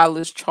portable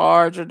wireless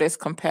charger that's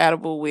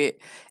compatible with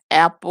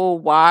Apple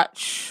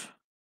Watch.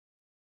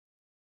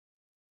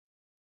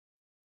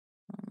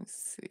 Let me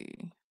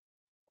see.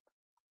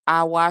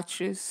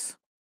 iWatches.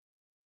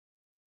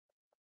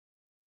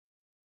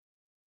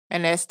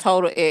 And that's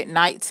total at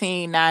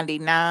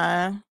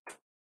 $19.99.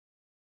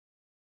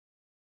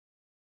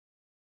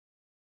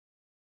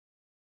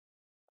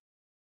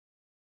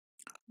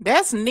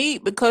 That's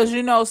neat because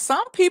you know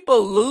some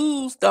people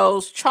lose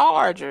those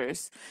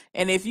chargers.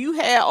 And if you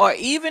have or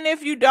even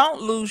if you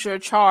don't lose your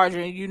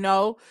charger, you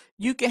know,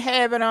 you can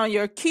have it on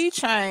your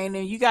keychain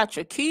and you got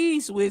your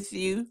keys with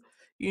you,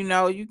 you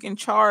know, you can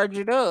charge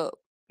it up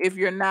if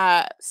you're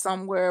not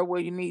somewhere where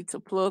you need to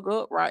plug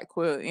up right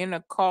quick in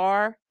a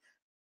car.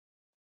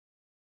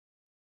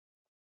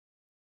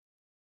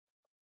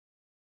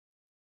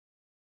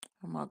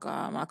 Oh my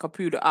God, my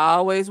computer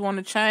always want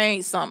to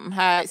change something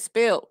how it's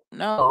spelled.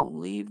 No,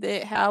 leave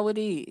that how it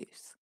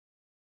is.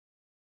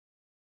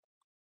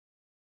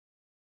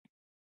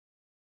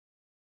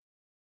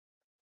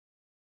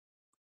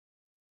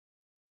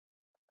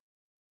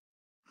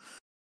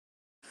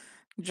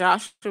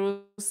 Joshua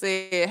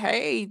said,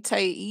 "Hey,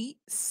 Tay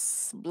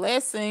Eats,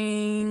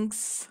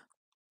 blessings."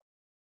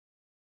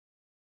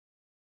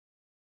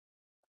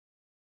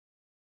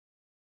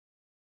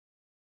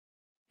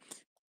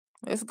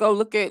 Let's go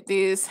look at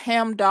this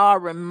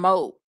Hamdar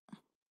remote.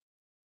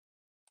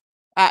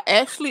 I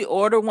actually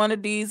ordered one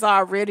of these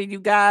already, you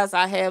guys.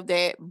 I have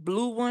that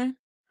blue one.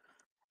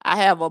 I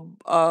have a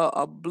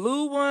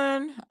blue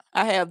one.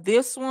 I have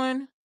this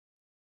one,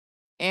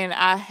 and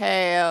I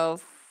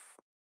have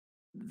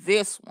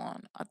this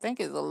one. I think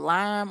it's a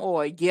lime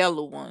or a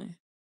yellow one.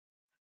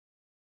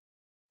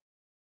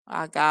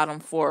 I got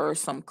them for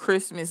some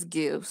Christmas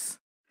gifts.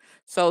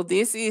 So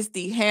this is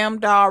the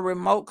Hamdar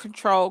remote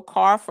control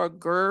car for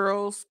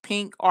girls,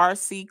 pink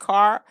RC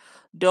car,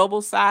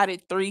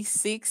 double-sided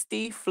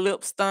 360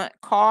 flip stunt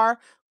car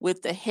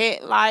with the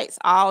headlights,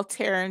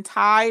 all-terrain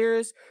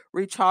tires,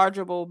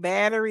 rechargeable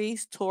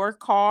batteries, tour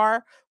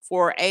car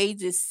for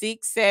ages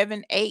 6,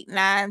 7, 8,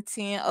 9,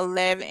 10,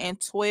 11, and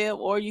 12,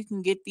 or you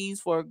can get these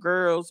for a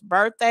girl's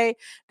birthday.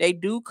 They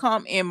do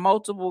come in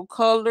multiple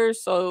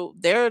colors, so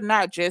they're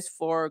not just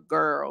for a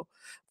girl.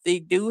 They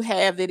do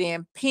have it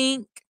in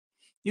pink.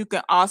 You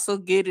can also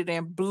get it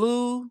in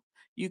blue.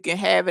 You can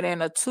have it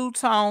in a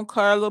two-tone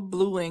color,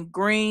 blue and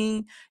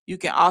green. You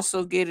can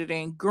also get it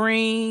in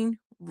green,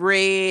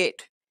 red,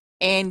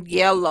 and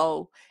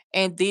yellow.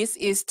 And this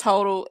is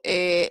total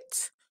at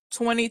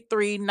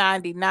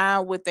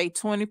 $23.99 with a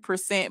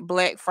 20%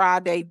 Black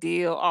Friday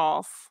deal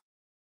off.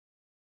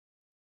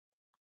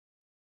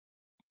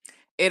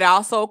 It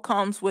also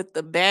comes with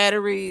the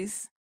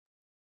batteries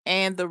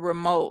and the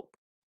remote.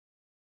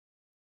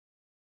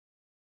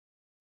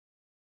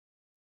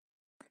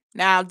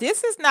 Now,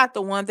 this is not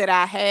the one that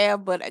I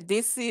have, but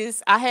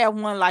I have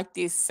one like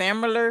this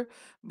similar,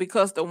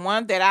 because the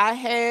one that I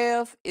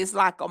have is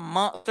like a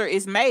monster.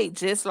 It's made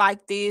just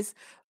like this,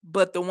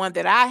 but the one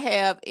that I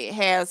have, it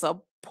has a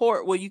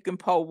port where you can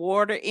pour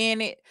water in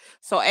it.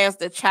 So as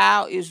the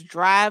child is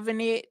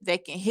driving it, they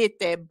can hit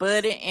that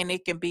button and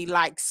it can be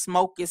like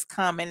smoke is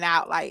coming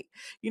out. Like,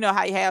 you know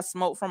how you have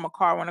smoke from a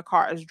car when a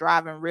car is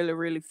driving really,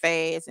 really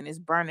fast and it's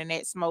burning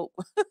that smoke.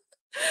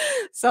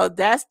 So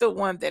that's the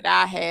one that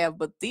I have,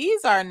 but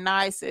these are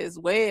nice as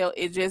well.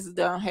 It just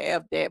don't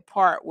have that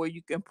part where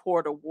you can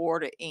pour the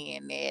water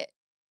in it.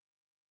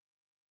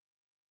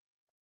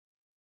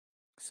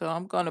 So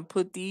I'm gonna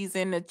put these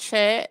in the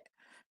chat.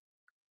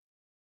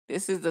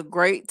 This is a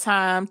great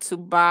time to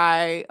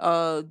buy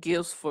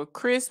gifts for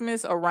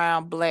Christmas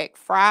around Black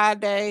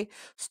Friday.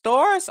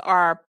 Stores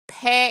are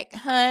packed,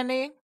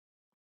 honey.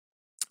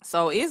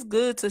 So it's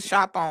good to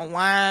shop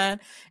online,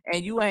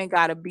 and you ain't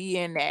got to be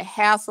in that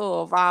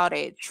hassle of all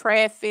that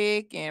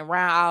traffic and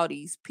around all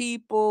these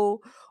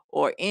people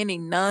or any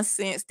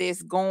nonsense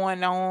that's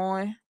going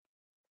on.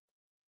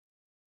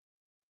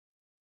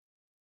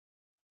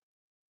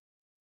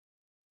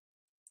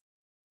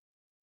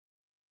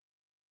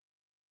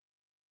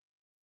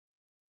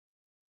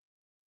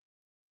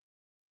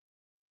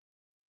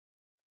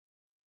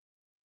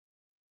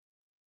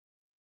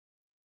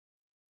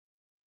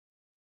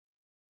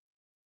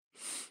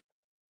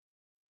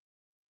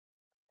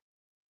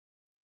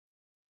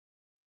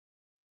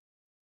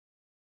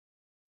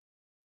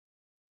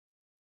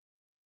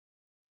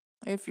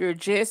 If you're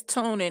just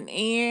tuning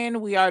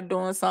in, we are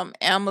doing some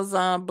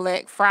Amazon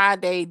Black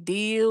Friday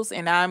deals,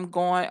 and I'm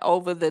going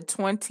over the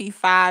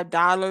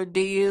 $25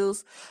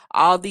 deals.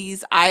 All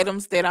these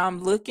items that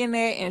I'm looking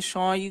at and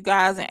showing you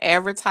guys and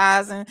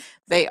advertising,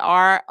 they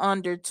are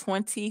under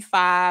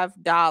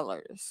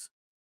 $25.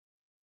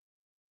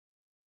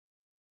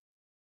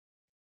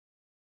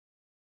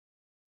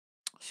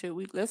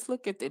 Let's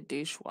look at the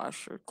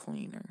dishwasher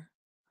cleaner.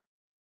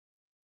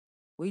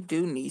 We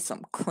do need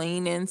some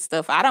cleaning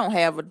stuff. I don't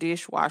have a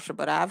dishwasher,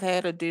 but I've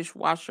had a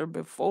dishwasher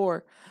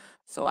before.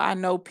 So I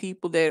know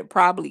people that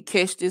probably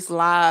catch this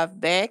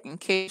live back and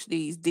catch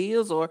these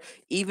deals, or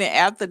even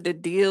after the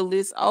deal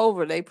is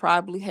over, they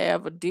probably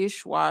have a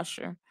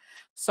dishwasher.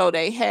 So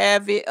they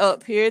have it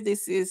up here.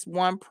 This is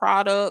one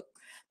product.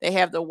 They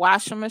have the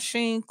washing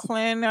machine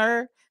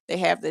cleaner, they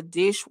have the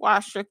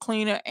dishwasher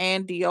cleaner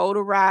and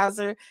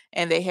deodorizer,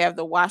 and they have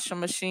the washing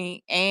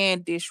machine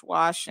and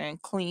dishwashing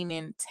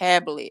cleaning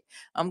tablet.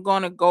 I'm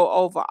going to go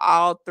over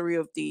all three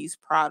of these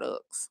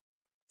products.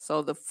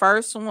 So the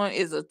first one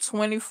is a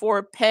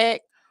 24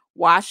 pack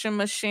washing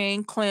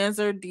machine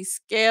cleanser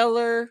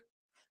descaler,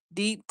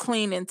 deep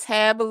cleaning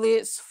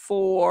tablets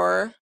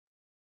for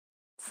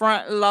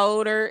front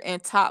loader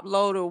and top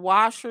loader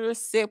washer,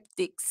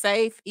 septic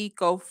safe,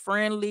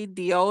 eco-friendly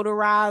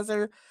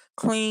deodorizer,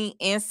 clean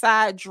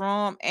inside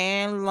drum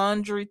and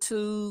laundry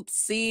tube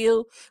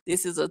seal.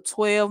 This is a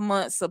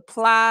 12-month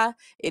supply.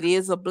 It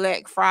is a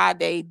Black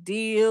Friday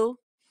deal.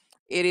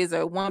 It is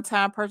a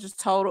one-time purchase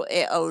total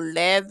at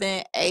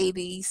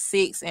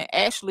 $11.86. And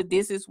actually,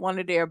 this is one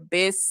of their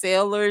best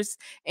sellers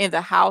in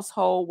the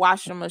household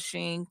washing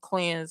machine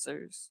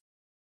cleansers.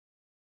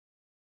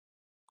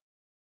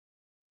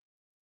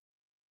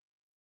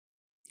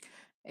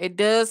 It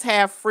does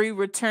have free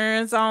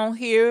returns on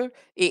here.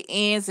 It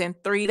ends in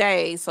 3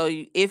 days. So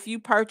if you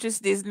purchase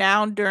this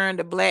now during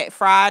the Black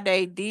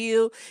Friday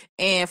deal,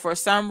 and for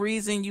some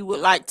reason you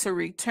would like to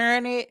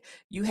return it,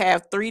 you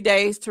have 3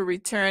 days to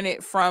return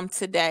it from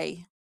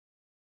today.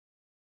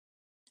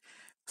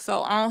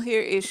 So on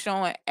here it's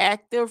showing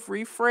active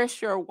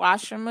refresh your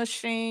washing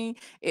machine.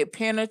 It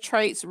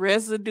penetrates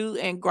residue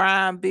and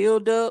grime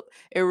buildup.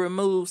 It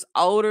removes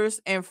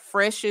odors and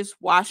freshes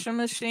washing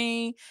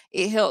machine.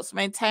 It helps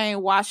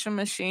maintain washing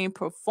machine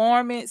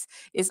performance.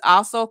 It's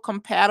also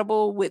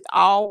compatible with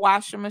all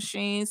washing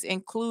machines,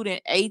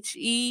 including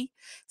HE,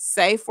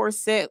 safe for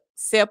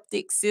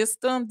septic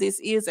system.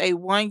 This is a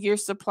 1 year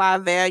supply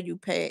value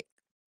pack.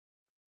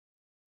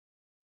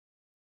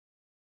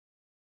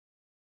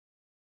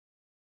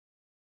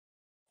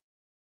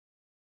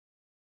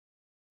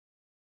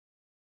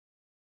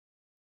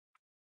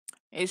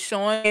 It's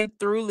showing you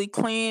thoroughly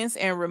cleanse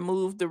and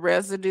remove the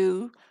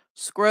residue,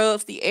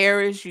 scrubs the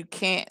areas you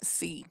can't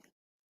see,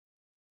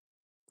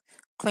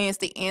 cleans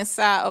the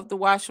inside of the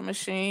washing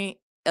machine,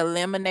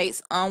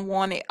 eliminates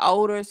unwanted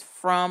odors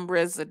from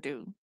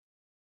residue.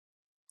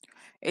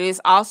 It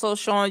is also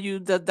showing you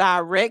the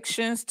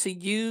directions to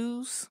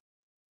use.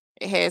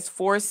 It has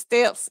 4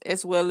 steps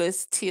as well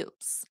as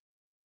tips.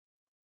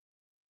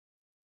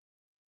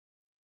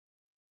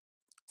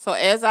 So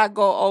as I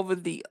go over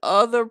the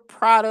other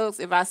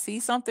products, if I see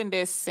something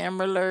that's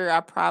similar,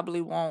 I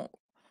probably won't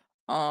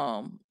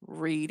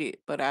read it,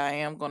 but I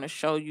am going to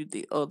show you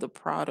the other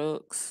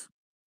products.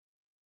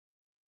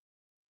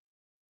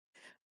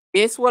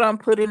 It's what I'm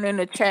putting in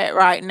the chat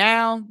right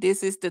now.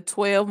 This is the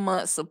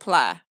 12-month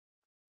supply.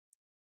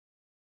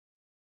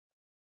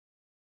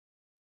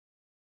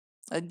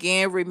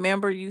 Again,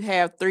 remember you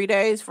have 3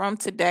 days from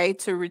today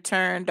to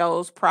return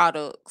those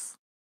products.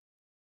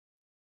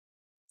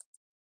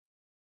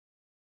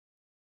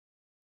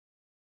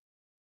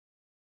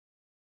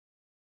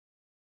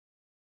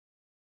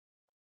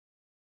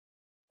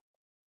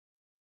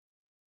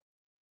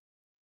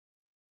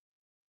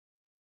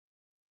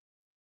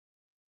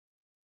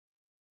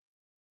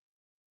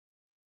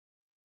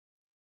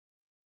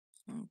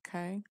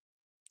 Okay.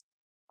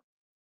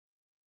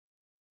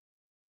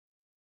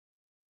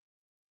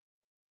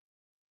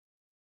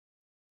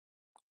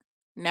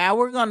 Now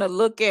we're going to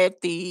look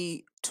at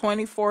the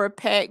 24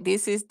 pack.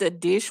 This is the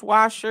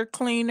dishwasher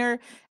cleaner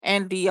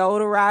and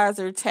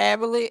deodorizer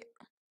tablet.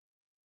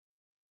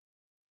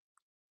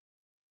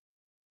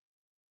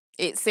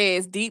 It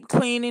says deep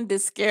cleaning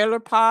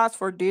descaler pods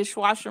for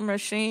dishwasher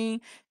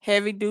machine,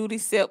 heavy duty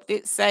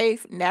septic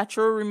safe,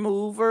 natural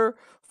remover.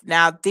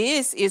 Now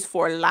this is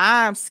for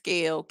lime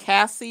scale,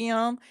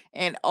 calcium,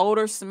 and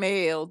odor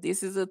smell.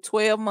 This is a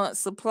 12-month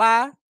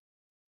supply.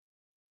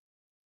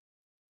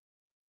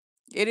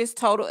 It is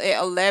total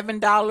at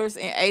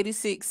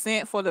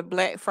 $11.86 for the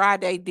Black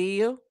Friday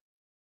deal.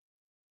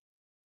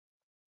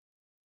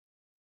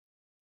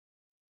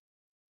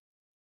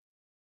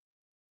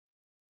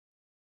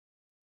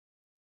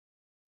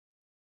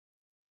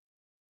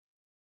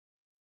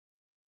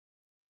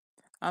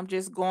 I'm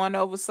just going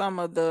over some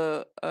of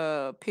the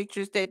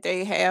pictures that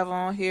they have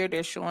on here.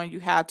 They're showing you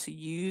how to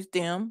use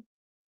them.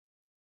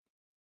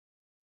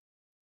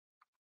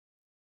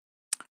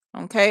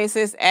 Okay, it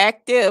says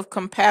active,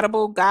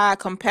 compatible guide,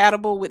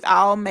 compatible with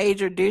all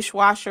major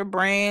dishwasher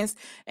brands,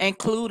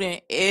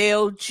 including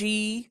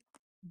LG,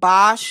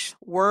 Bosch,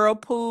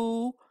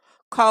 Whirlpool,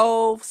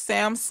 Cove,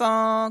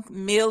 Samsung,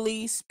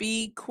 Millie,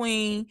 Speed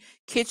Queen,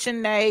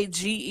 KitchenAid,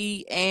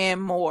 GE,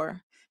 and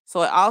more.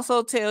 So it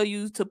also tells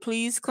you to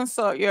please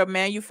consult your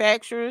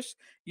manufacturer's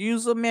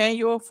user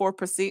manual for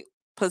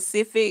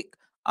specific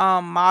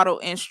model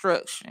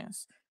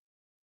instructions.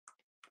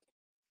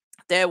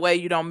 That way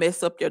you don't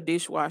mess up your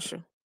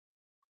dishwasher.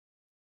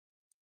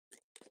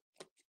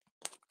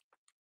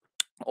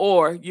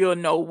 Or you'll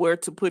know where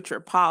to put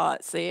your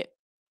pods at.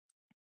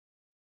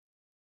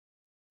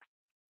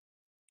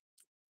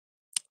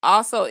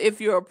 Also,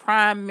 if you're a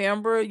Prime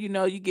member,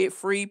 you get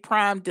free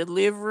Prime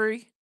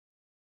delivery.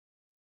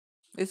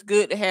 It's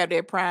good to have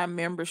that Prime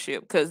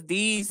membership because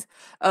these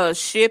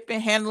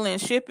handling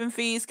shipping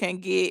fees can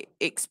get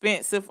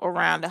expensive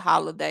around the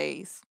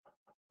holidays.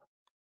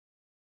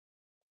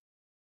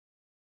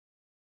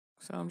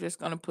 So I'm just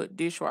gonna put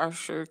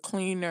dishwasher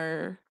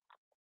cleaner.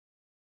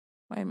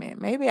 Wait a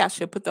minute, maybe I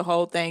should put the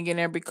whole thing in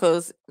there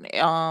because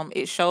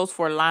it shows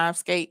for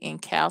limescape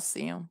and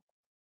calcium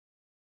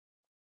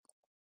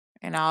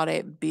and all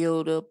that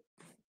buildup.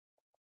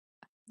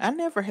 I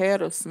never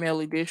had a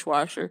smelly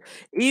dishwasher.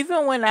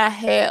 Even when I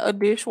had a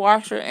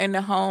dishwasher in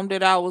the home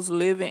that I was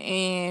living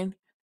in,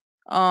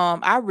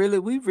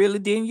 we really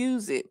didn't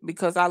use it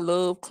because I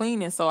love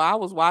cleaning. So I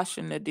was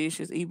washing the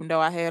dishes even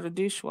though I had a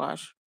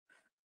dishwasher.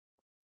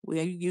 We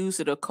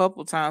used it a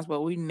couple times,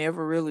 but we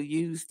never really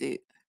used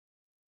it.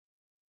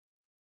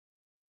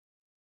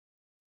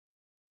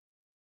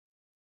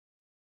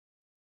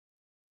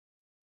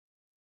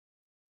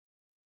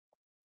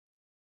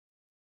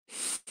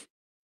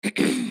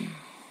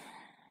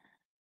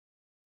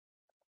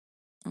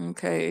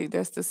 Okay,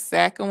 that's the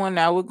second one.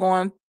 Now we're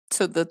going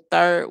to the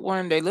third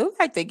one. They look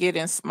like they're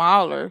getting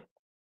smaller.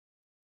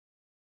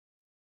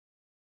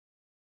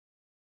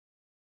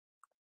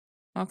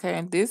 Okay,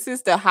 and this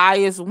is the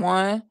highest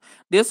one.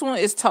 This one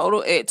is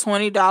total at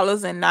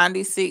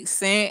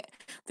 $20.96.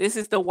 This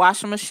is the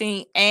washing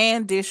machine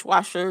and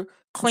dishwasher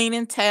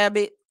cleaning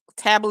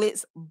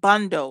tablets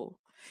bundle.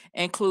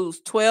 Includes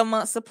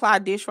 12-month supply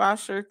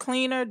dishwasher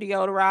cleaner,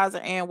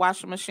 deodorizer, and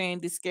washing machine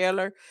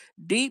descaler.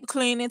 Deep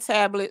cleaning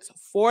tablets,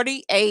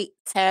 48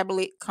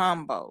 tablet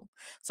combo.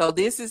 So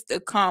this is the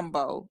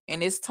combo,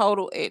 and it's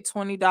total at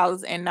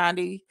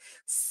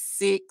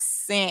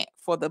 $20.96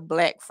 for the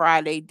Black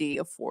Friday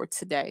deal for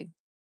today.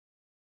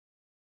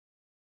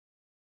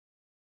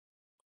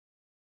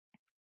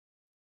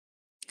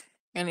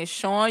 And it's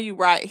showing you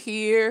right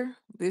here.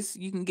 This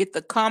you can get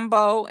the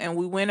combo, and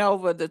we went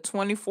over the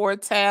 24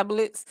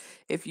 tablets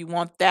if you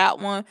want that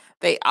one.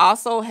 They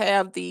also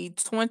have the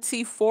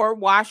 24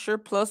 washer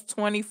plus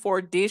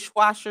 24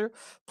 dishwasher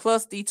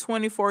plus the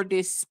 24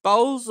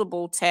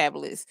 disposable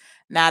tablets.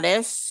 Now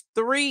that's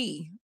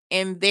three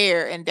in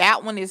there, and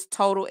that one is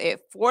total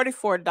at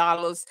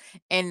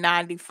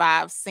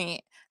 $44.95.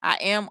 I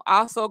am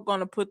also going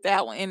to put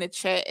that one in the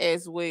chat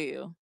as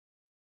well.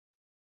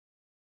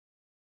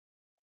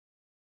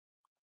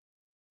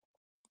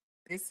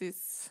 This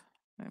is,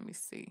 let me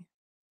see.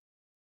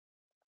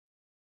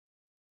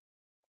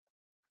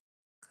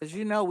 Cause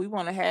you know we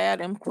want to have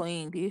them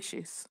clean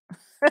dishes.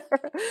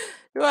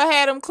 You want to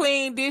have them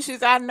clean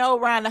dishes. I know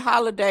around the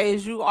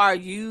holidays you are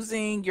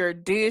using your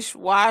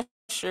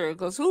dishwasher.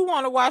 Cause who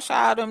want to wash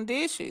all them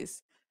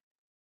dishes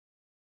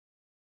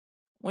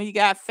when you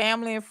got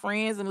family and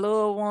friends and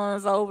loved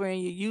ones over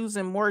and you're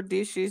using more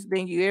dishes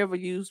than you ever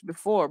used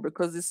before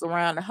because it's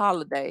around the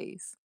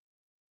holidays.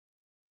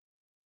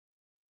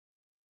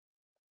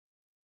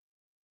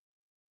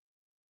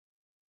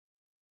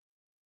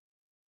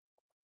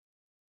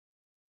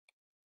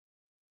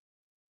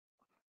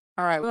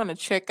 All right, we're gonna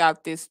check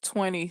out this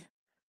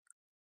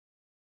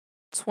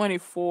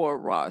 2024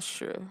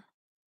 washer.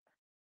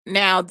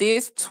 Now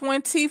this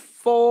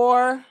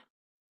 24.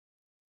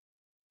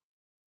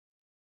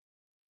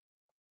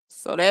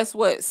 So that's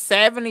what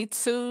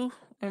 72.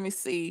 Let me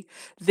see.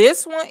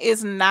 This one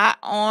is not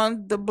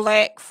on the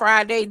Black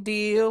Friday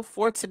deal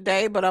for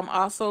today, but I'm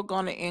also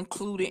going to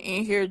include it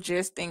in here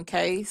just in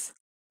case.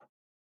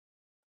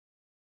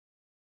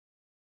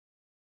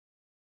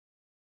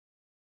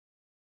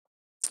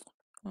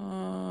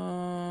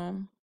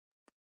 Um,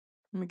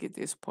 Let me get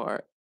this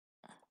part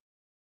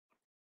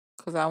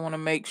because I want to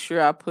make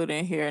sure I put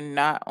in here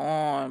not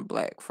on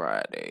Black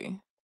Friday.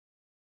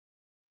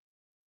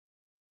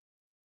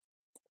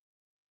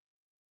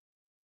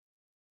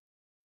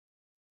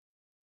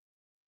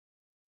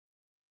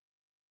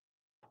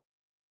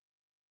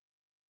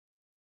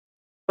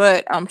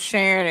 But I'm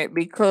sharing it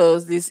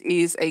because this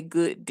is a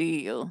good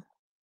deal.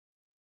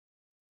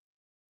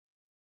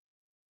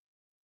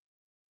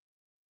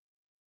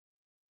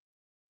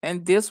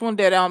 And this one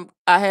that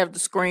I have the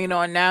screen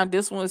on now,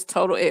 this one is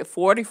total at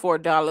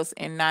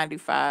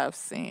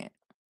 $44.95.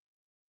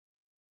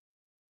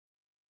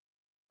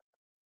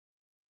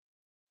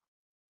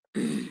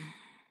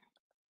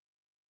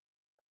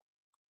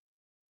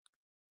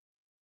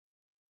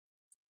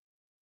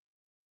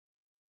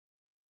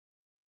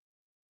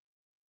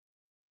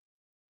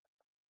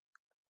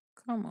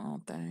 Come on,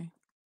 thing.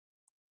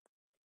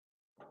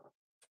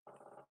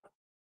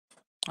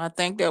 I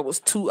think there was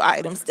two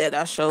items that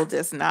I showed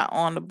that's not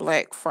on the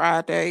Black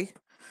Friday.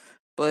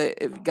 But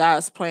if you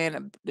guys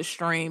playing the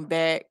stream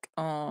back,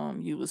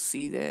 you will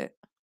see that.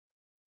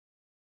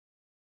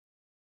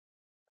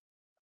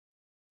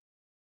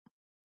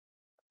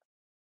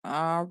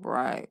 All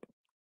right.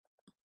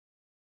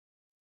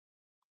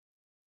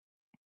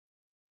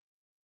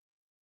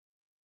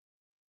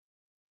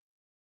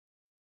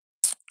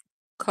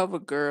 Cover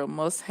girl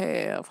must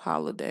have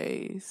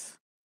holidays.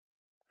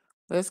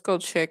 Let's go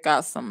check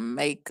out some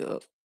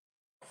makeup.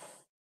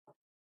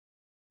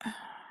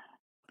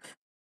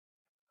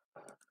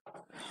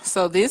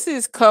 So this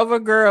is Cover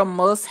Girl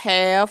must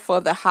have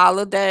for the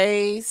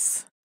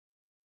holidays.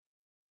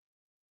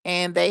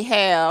 And they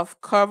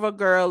have Cover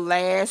Girl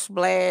Lash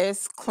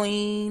Blast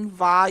Clean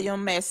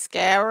Volume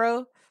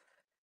Mascara.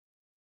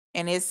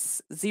 And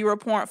it's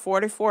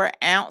 0.44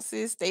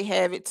 ounces. They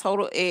have it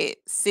total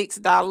at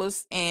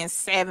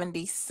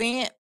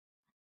 $6.70.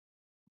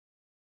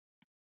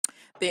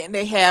 Then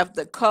they have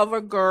the Cover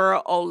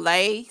Girl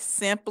Olay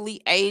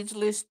Simply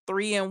Ageless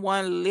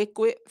 3-in-1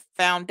 Liquid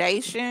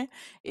Foundation.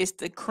 It's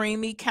the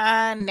creamy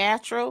kind,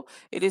 natural.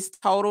 It is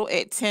total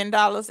at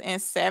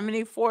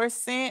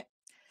 $10.74.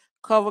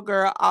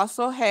 CoverGirl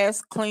also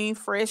has Clean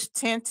Fresh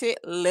Tinted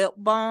Lip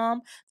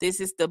Balm. This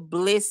is the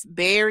Bliss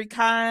Berry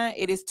kind.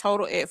 It is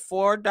total at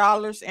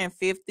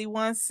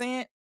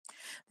 $4.51.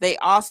 They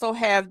also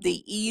have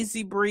the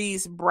Easy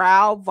Breeze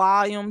Brow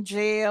Volume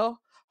Gel.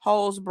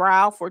 Holds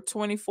brow for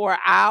 24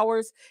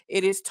 hours.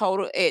 It is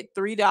total at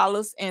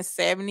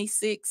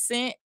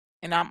 $3.76.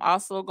 And I'm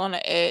also going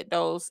to add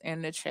those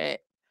in the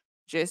chat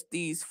just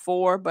these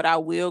 4, but I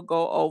will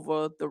go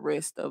over the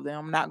rest of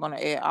them. I'm not going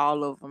to add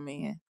all of them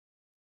in.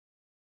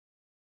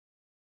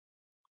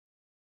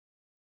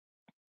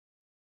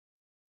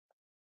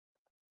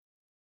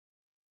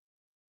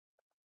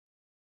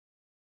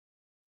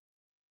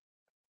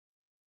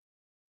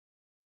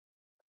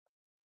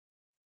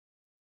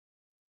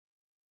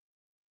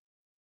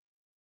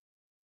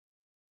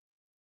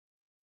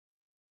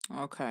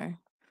 Okay.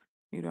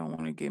 You don't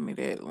want to give me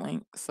that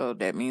link. So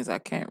that means I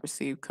can't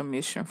receive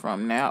commission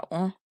from that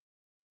one.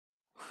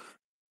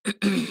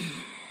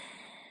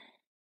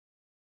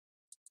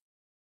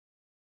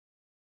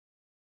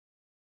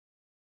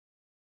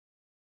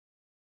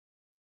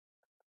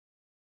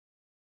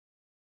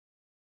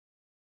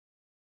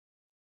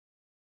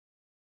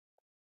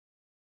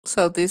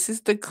 So this is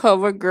the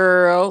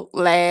CoverGirl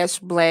Lash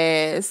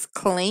Blast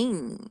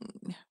Clean.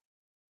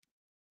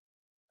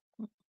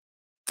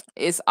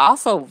 It's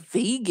also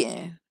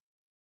vegan.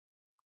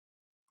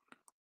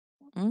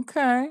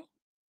 Okay.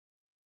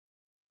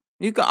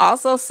 You can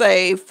also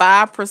save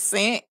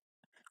 5%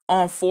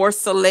 on 4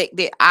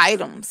 selected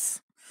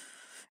items.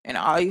 And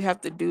all you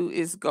have to do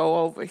is go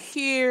over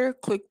here,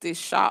 click this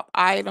shop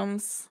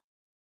items.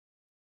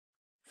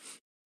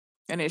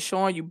 And it's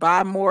showing you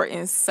buy more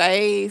and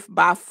save.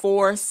 Buy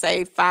 4,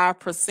 save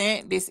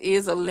 5%. This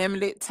is a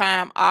limited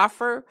time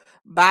offer.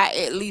 Buy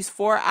at least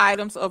 4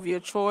 items of your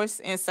choice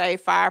and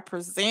save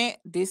 5%.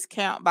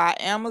 Discount by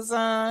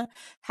Amazon.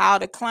 How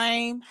to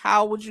claim?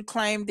 How would you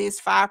claim this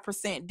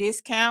 5%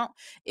 discount?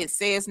 It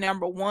says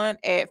number 1,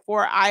 add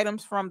 4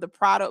 items from the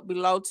product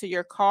below to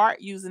your cart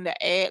using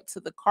the add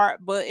to the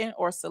cart button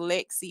or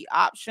select see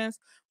options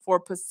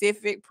for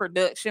specific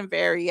production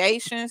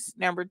variations.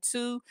 Number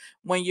 2,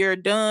 when you're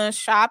done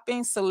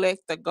shopping,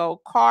 select the go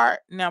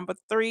cart. Number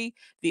 3,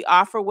 the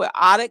offer will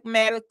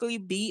automatically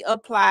be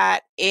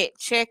applied at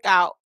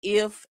checkout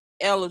if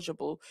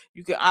eligible.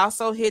 You can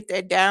also hit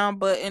that down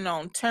button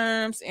on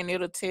terms and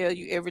it'll tell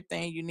you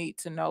everything you need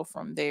to know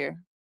from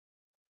there.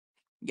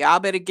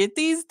 Y'all better get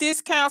these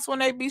discounts when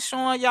they be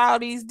showing y'all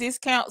these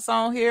discounts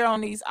on here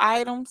on these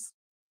items.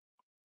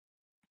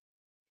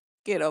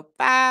 Get a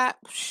 5.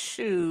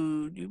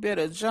 Shoot, you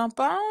better jump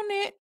on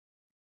it.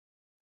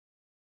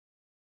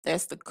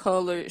 That's the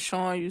color it's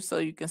showing you so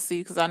you can see.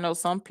 Because I know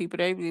some people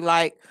they be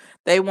like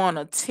they want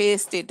to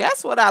test it.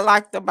 That's what I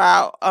liked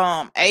about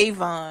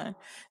Avon.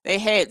 They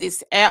had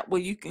this app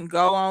where you can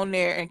go on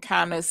there and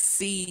kind of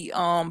see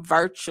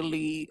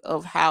virtually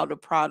of how the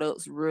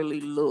products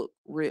really look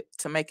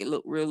to make it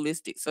look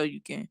realistic so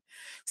you can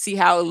see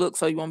how it looks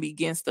so you won't be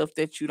getting stuff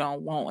that you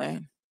don't want.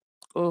 And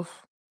oh,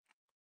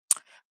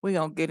 we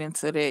gonna get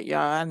into that,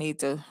 y'all. I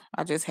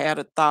just had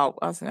a thought.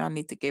 I said I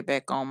need to get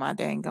back on my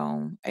dang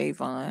on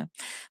Avon.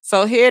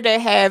 So here they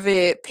have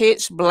it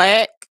pitch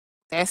black.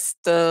 That's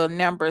the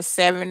number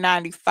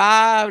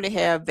 795. They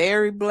have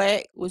very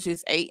black, which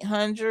is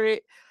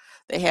 800.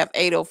 They have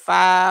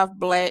 805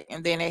 black,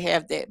 and then they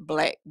have that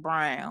black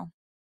brown.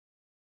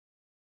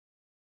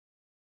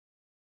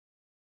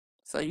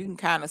 So you can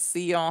kind of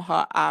see on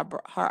her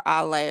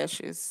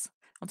eyelashes.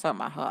 I'm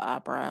talking about her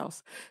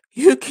eyebrows.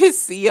 You can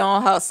see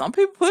on her. Some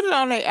people put it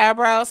on their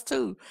eyebrows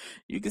too.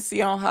 You can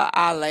see on her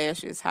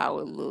eyelashes how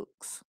it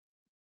looks.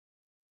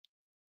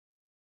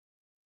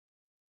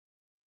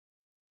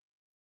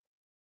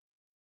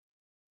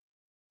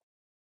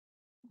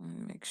 Let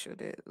me make sure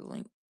that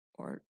link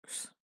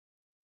works.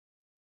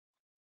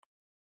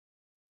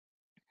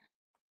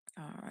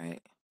 All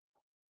right.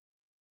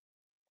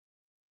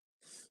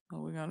 So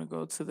we're gonna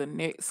go to the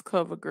next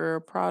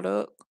CoverGirl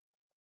product.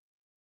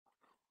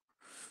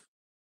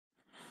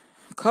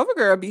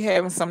 CoverGirl be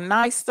having some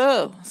nice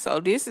stuff. So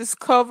this is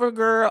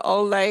CoverGirl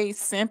Olay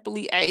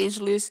Simply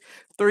Ageless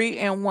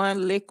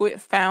 3-in-1 Liquid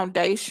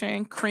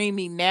Foundation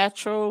Creamy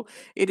Natural.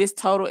 It is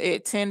total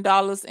at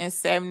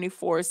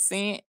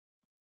 $10.74.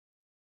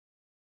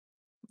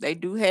 They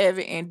do have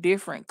it in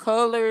different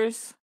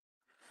colors.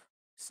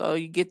 So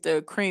you get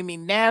the creamy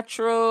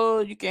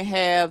natural. You can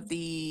have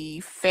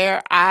the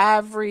fair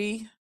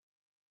ivory.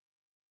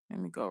 Let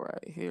me go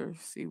right here,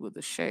 see what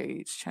the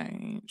shades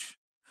change.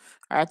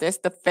 All right, that's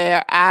the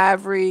fair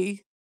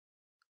ivory.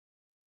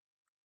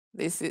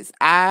 This is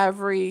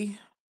ivory.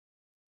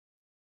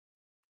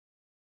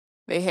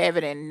 They have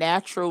it in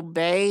natural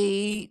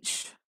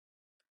beige,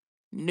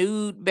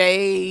 nude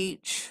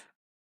beige,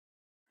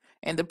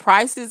 and the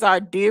prices are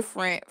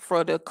different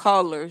for the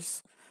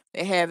colors.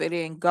 They have it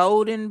in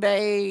golden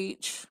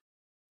beige,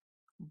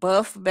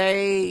 buff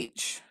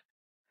beige,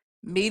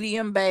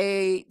 medium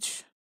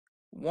beige,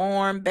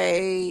 warm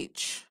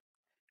beige,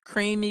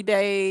 creamy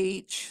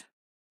beige,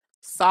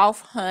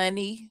 soft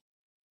honey,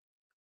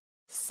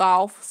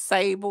 soft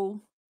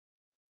sable,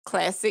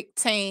 classic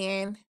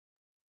tan,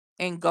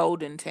 and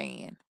golden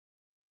tan.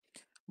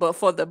 But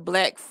for the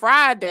Black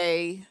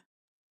Friday,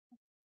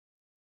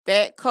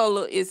 that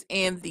color is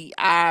in the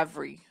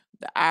ivory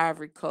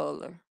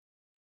color.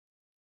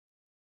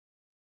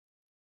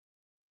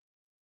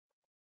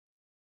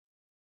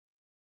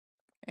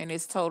 And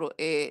it's total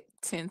at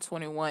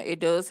 1021. It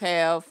does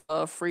have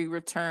a free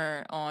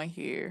return on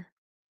here.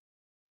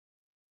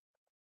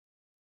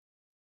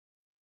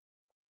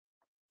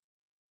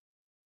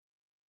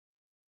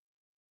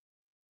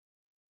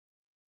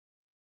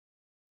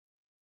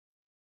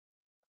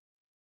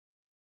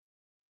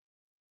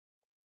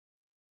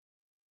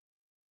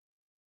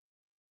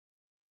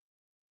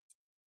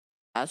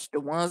 Gosh, the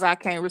ones I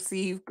can't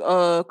receive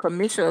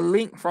commission a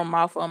link from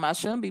off of 'em, I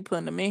shouldn't be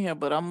putting them in here,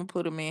 but I'm gonna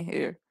put them in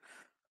here.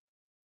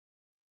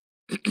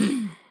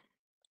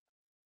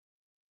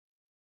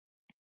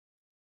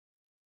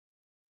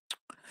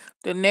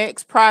 The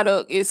next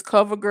product is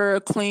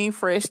CoverGirl Clean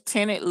Fresh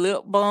Tinted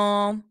Lip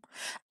Balm.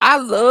 I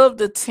love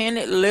the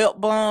tinted lip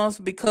balms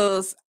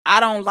because I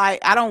don't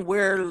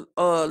wear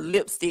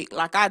lipstick.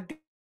 Like I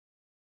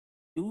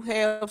do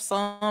have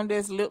some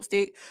that's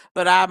lipstick,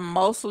 but I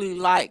mostly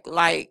like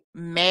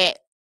matte,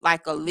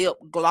 like a lip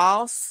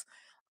gloss.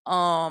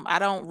 I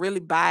don't really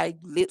buy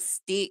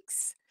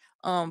lipsticks.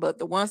 But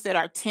the ones that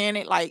are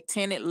tinted, like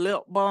tinted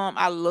lip balm,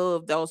 I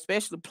love those.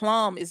 Especially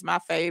plum is my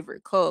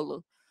favorite color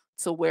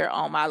to wear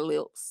on my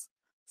lips.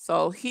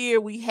 So here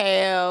we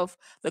have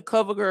the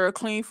CoverGirl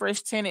Clean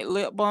Fresh Tinted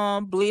Lip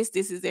Balm Bliss.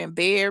 This is in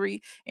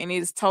berry and it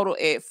is total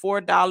at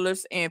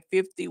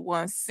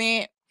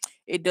 $4.51.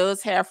 It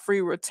does have free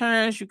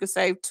returns. You can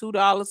save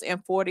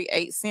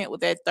 $2.48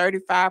 with that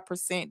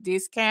 35%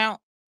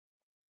 discount.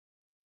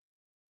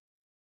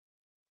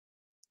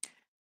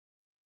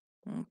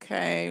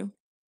 Okay.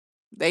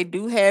 They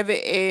do have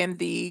it in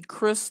the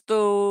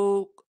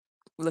crystal.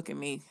 Look at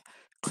me.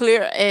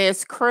 Clear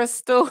as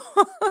crystal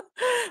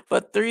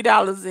for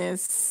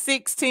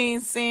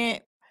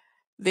 $3.16.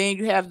 Then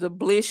you have the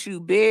Bliss You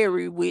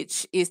Berry,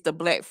 which is the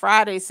Black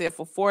Friday set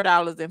for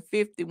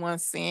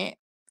 $4.51.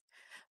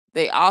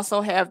 They also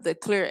have the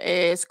Clear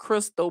as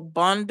Crystal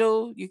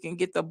bundle. You can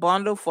get the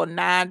bundle for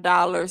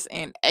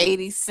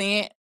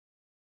 $9.80.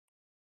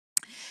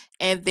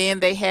 And then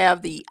they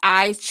have the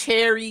Eye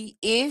Cherry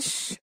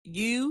Ish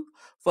You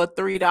for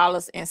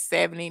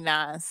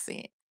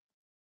 $3.79.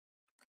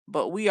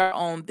 But we are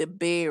on the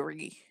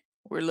berry.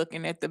 We're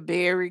looking at the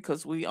berry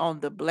because we on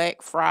the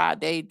Black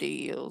Friday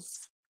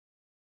deals.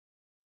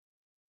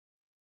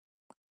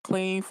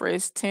 Clean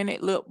Fresh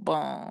Tinted Lip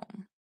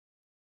Balm.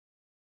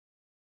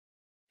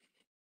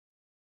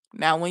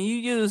 Now, when you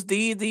use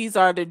these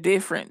are the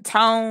different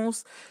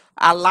tones.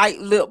 I like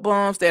lip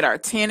balms that are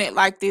tinted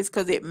like this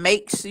because it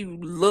makes you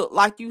look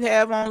like you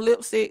have on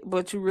lipstick,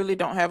 but you really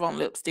don't have on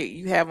lipstick.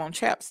 You have on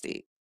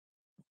chapstick.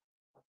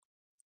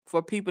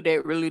 For people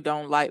that really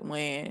don't like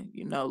wearing,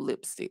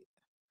 lipstick.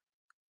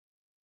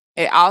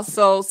 It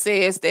also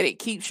says that it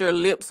keeps your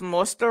lips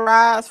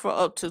moisturized for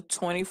up to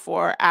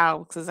 24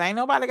 hours. Cause ain't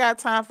nobody got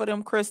time for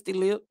them crusty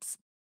lips.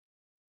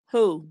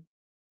 Who?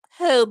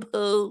 Who,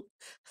 boo?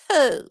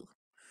 Who?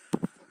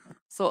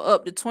 So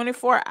up to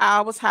 24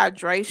 hours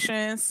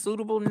hydration,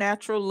 suitable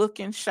natural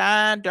look and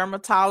shine,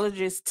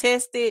 dermatologist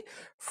tested,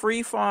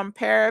 free from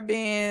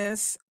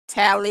parabens,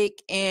 talc,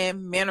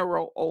 and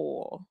mineral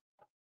oil.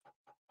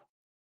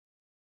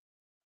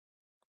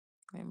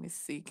 Let me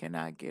see. Can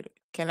I get it?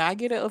 Can I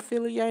get an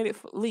affiliated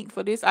link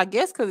for this? I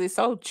guess because it's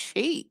so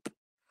cheap.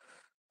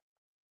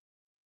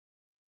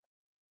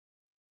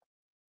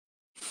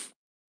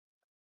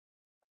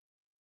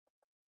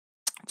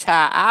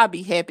 Child, I'll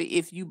be happy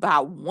if you buy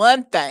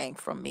one thing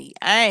from me.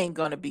 I ain't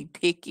gonna be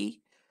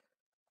picky.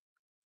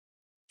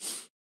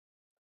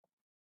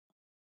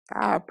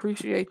 I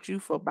appreciate you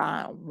for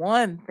buying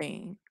one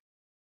thing.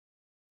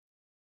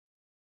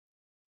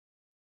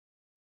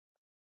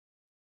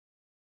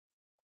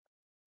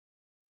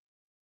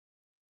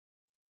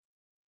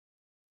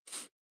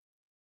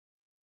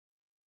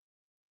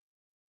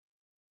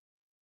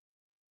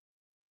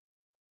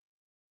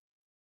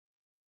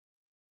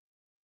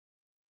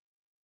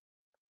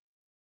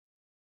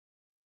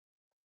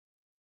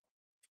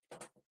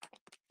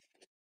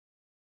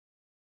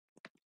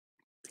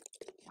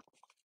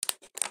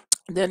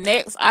 The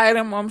next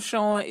item I'm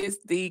showing is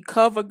the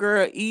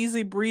CoverGirl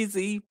Easy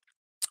Breezy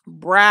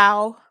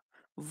Brow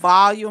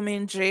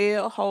Voluming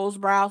Gel. Holds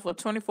brow for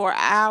 24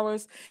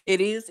 hours.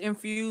 It is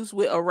infused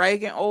with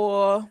oregano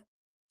oil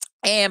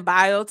and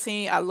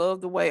biotin. I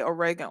love the way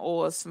oregano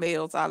oil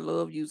smells. I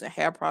love using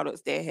hair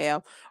products that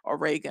have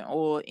oregano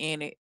oil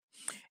in it.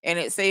 And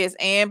it says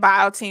and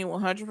biotin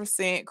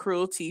 100%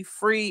 cruelty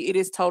free. It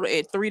is total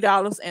at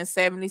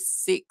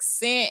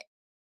 $3.76.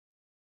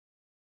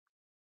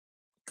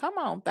 Come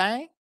on,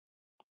 thing.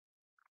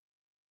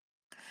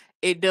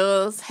 It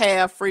does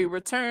have free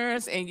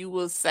returns, and you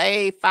will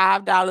save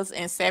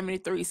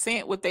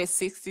 $5.73 with a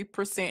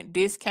 60%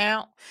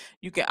 discount.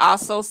 You can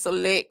also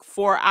select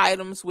 4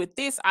 items with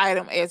this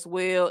item as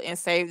well and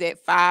save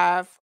that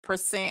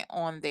 5%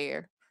 on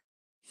there.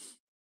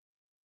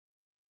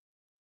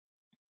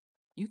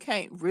 You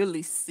can't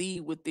really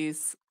see with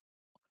this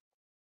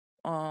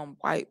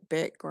white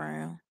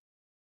background.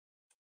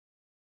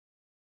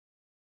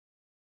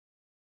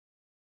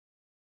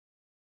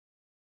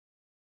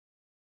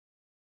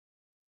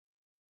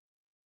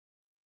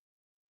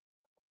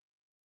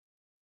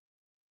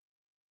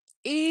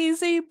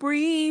 Easy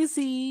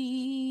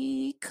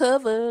breezy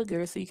cover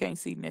girl. So you can't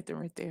see nothing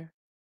right there.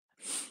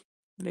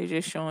 They're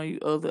just showing you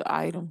other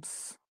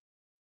items.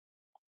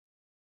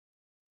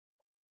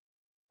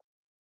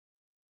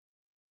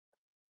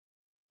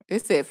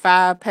 It said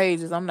 5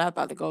 pages. I'm not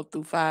about to go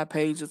through 5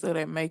 pages of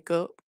that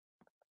makeup.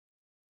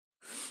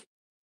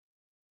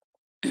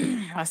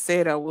 I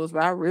said I was,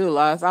 but I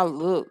realized I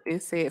looked.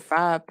 It said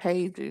 5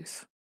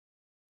 pages.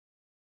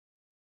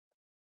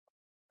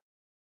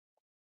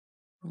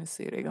 Let's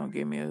see. They're gonna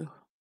give me a.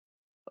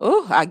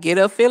 Oh, I get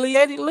an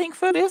affiliated link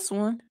for this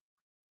one.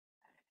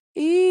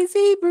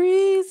 Easy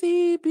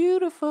breezy,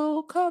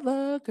 beautiful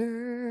cover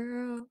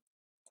girl.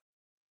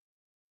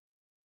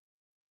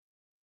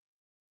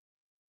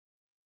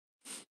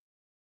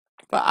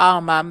 For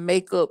all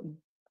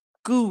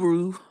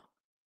guru,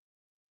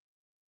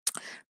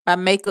 my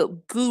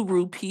makeup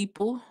guru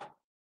people.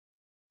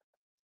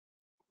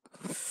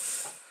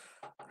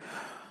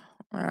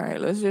 All right,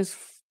 let's just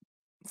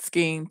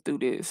scheme through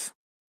this.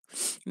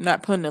 I'm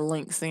not putting the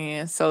links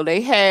in. So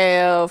they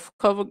have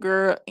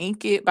CoverGirl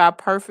Ink It by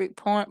Perfect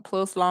Point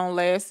plus long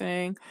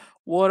lasting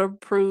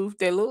waterproof.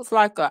 That looks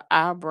like an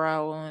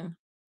eyebrow one.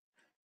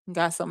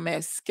 Got some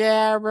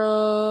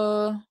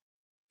mascara.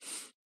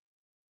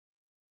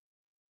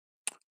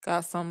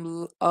 Got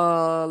some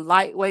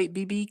lightweight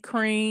BB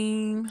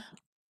cream,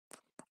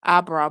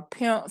 eyebrow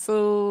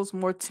pencils,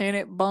 more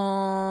tinted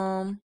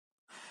balm.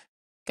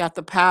 Got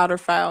the powder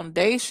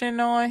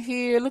foundation on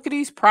here. Look at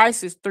these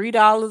prices: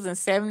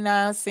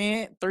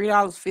 $3.79,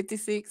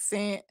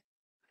 $3.56.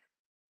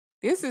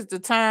 This is the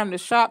time to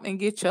shop and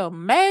get your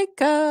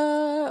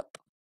makeup.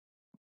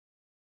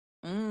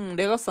 There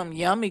goes some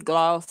yummy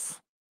gloss.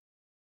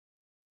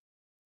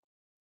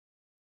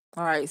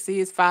 All right, see,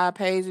 it's 5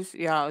 pages.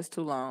 Y'all, it's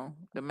too long.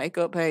 The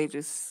makeup page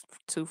is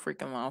too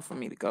freaking long for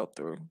me to go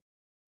through.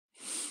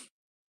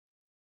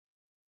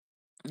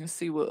 Let's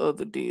see what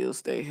other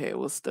deals they had.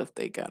 What stuff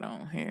they got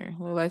on here.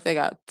 Look like they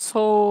got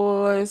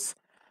toys.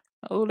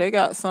 Oh, they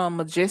got some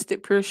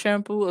Majestic Pure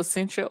Shampoo,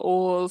 essential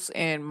oils,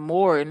 and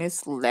more. And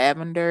it's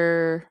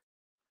lavender,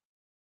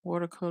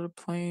 watercolor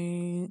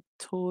plain,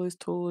 toys,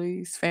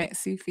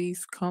 fancy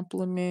feast,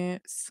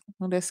 compliments.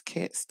 Oh, that's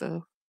cat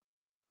stuff.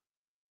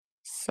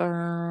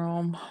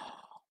 Serum.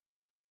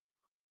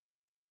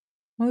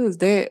 What is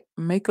that?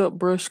 Makeup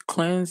brush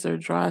cleanser,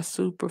 dry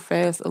super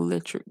fast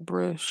electric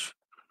brush.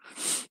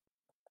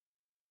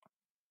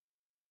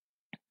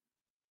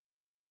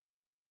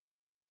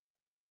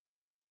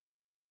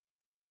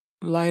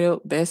 Light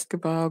up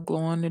basketball,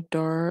 glow in the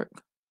dark.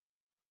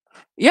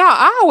 Yeah,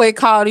 I always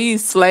call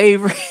these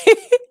slavery.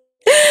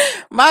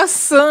 My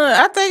son,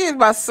 I think it's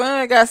my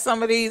son got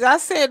some of these. I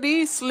said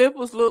these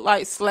slippers look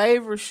like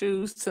slavery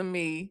shoes to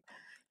me.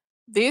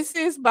 This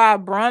is by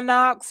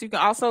Brunox. You can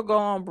also go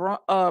on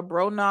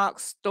Brunox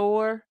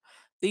store.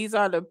 These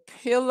are the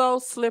pillow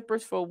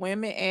slippers for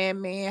women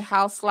and men,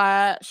 house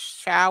slide,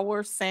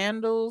 shower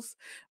sandals.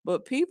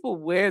 But people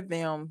wear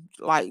them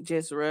like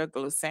just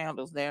regular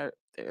sandals.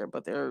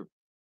 But they're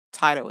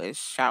titled as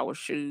shower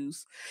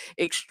shoes.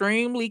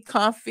 Extremely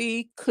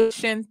comfy,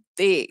 cushion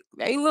thick.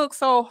 They look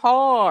so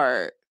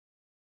hard.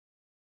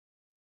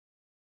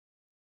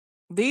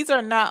 These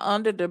are not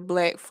under the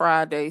Black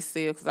Friday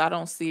sale because I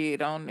don't see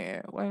it on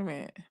there. Wait a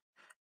minute.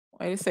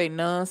 Wait, it say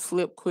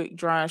non-slip quick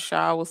dry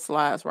shower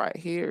slides right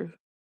here.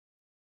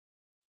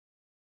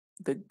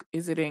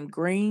 Is it in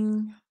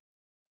green?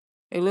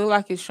 It look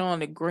like it's showing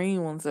the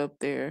green ones up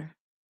there.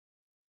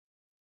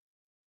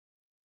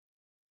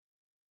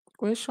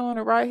 We're showing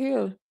it right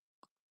here.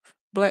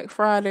 Black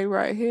Friday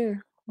right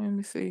here. Let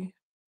me see.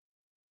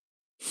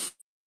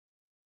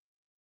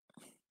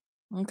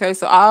 Okay,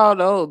 so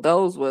all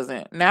those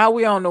wasn't. Now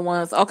we on the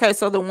ones. Okay,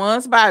 so the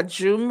ones by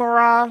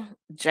Joomra,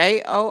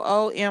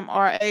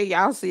 Joomra.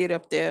 Y'all see it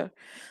up there.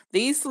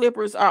 These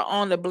slippers are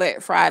on the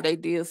Black Friday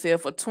deal sale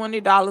for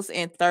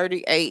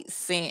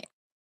 $20.38.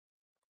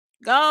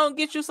 Go on,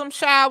 get you some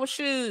shower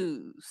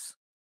shoes.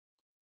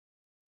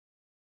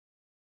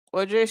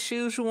 Or just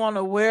shoes you want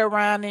to wear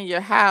around in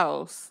your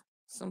house.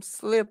 Some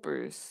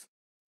slippers.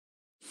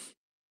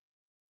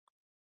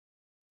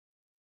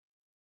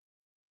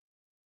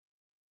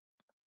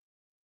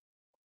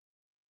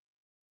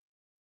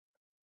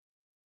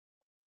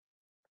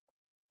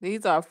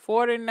 These are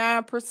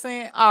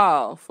 49%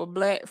 off for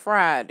Black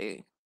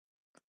Friday.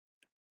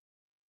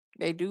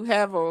 They do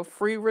have a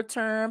free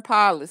return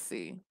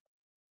policy.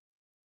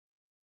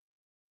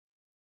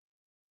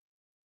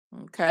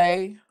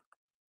 Okay.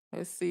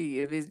 Let's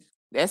see if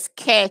that's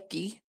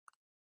khaki.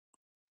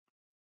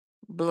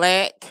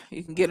 Black.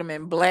 You can get them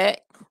in black.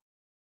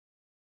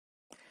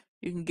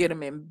 You can get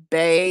them in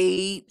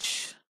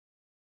beige.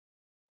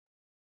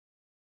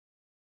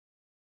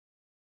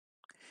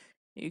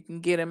 You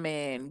can get them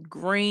in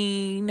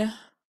green.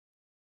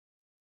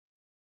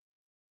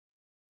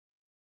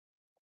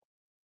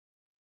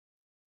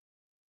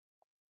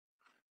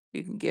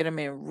 You can get them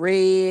in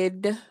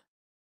red.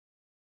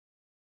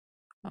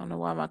 I don't know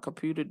why my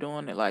computer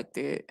doing it like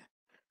that.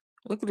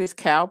 Look at this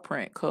cow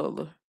print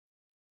color.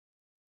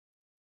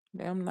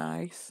 Damn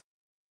nice.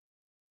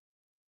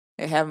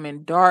 They have them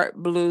in dark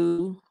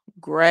blue,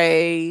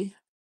 gray,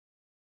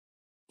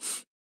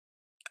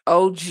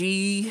 OG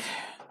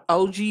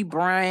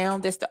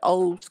brown. That's the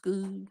old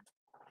school.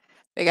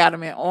 They got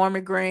them in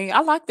army green.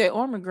 I like that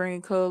army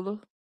green color.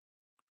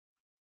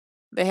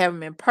 They have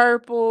them in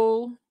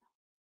purple,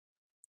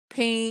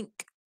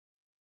 pink,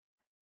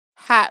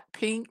 hot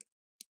pink.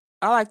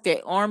 I like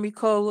that army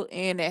color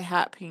and that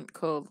hot pink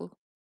color.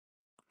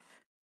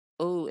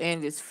 Oh,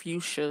 and this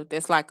fuchsia.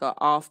 That's like a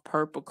off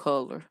purple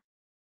color.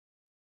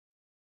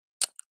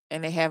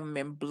 And they have them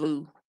in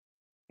blue.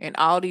 And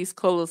all these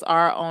colors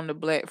are on the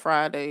Black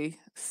Friday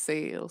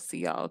sale. See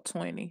y'all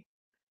 20.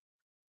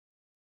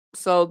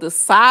 So the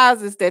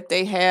sizes that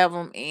they have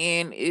them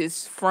in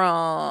is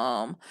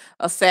from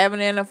a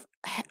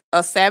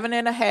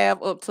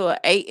 7.5 up to a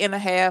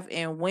 8.5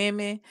 in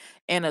women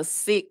and a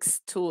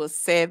 6 to a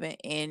 7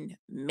 in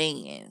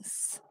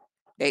men's.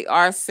 They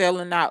are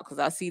selling out because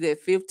I see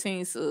that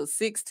 15 to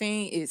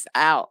 16 is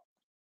out.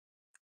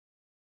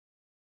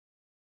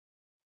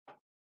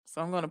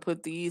 So I'm gonna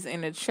put these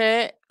in the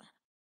chat.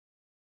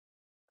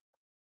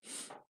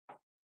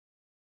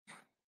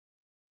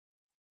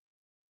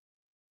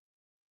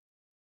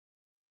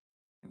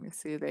 Let me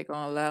see if they're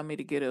gonna allow me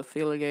to get an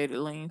affiliated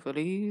link for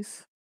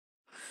these.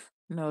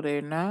 No,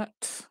 they're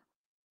not.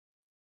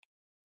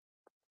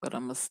 But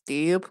I'm gonna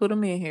still put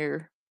them in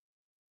here.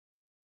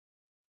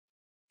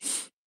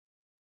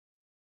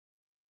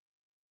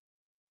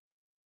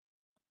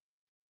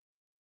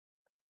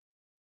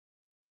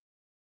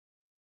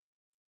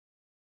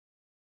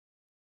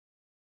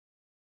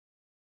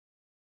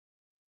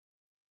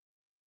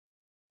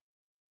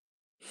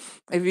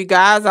 If you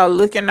guys are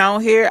looking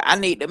on here, I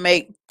need to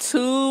make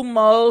 2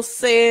 more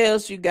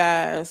sales, you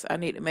guys. I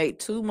need to make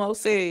 2 more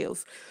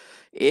sales.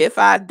 If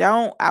I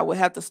don't, I will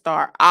have to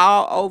start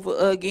all over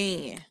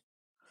again.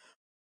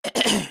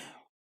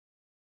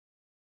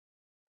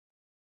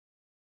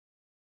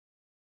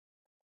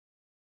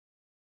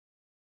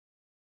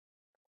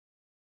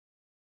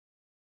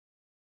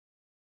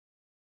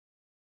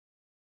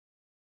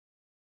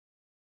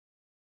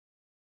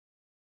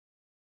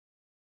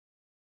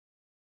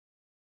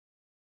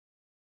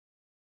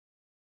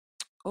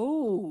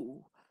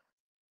 Oh,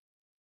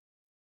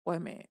 wait a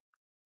minute.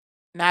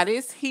 Now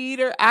this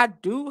heater, I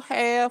do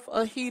have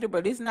a heater,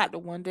 but it's not the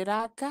one that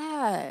I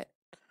got.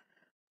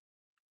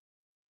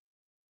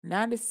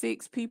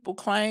 96 people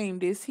claim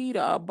this heater.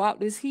 I bought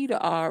this heater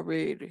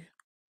already.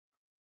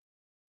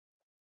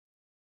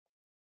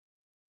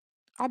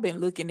 I've been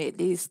looking at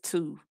this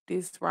too.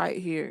 This right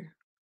here.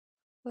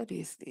 What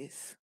is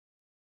this?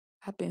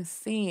 I've been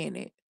seeing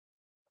it.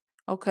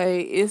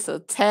 Okay, it's a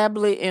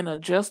tablet and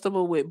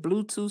adjustable with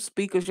Bluetooth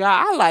speakers. Y'all,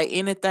 I like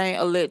anything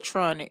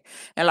electronic.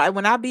 And like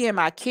when I be in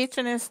my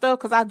kitchen and stuff,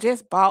 because I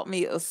just bought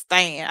me a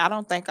stand. I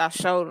don't think I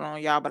showed it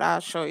on y'all, but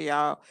I'll show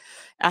y'all.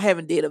 I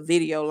haven't did a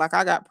video. Like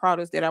I got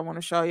products that I want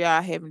to show y'all.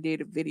 I haven't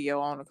did a video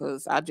on it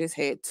because I just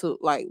had took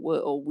like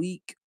what a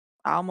week,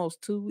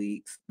 almost 2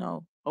 weeks.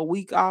 No, a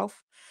week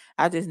off.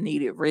 I just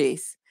needed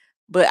rest.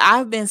 But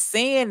I've been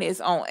seeing this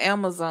on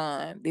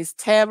Amazon, this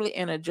tablet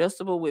and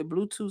adjustable with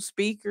Bluetooth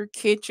speaker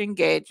kitchen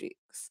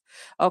gadgets.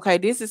 Okay,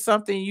 this is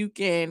something you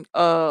can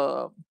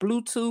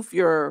Bluetooth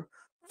your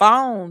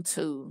phone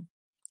to.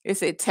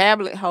 It's a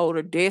tablet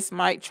holder, desk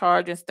mic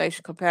charging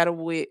station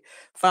compatible with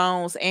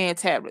phones and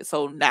tablets.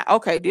 So now,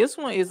 okay, this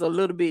one is a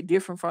little bit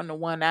different from the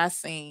one I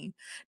seen.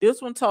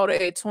 This one total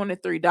at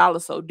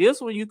 $23. So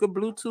this one you could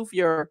Bluetooth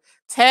your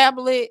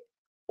tablet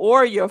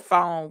or your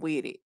phone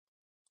with it.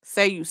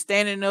 Say you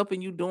standing up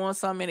and you doing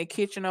something in the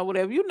kitchen or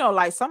whatever,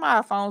 like some of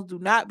our phones do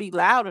not be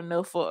loud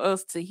enough for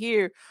us to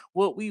hear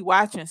what we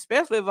watching,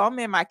 especially if I'm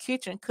in my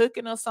kitchen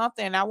cooking or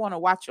something and I want to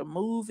watch a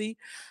movie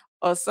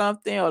or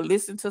something or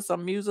listen to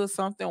some music or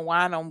something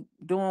while I'm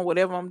doing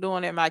whatever I'm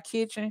doing in my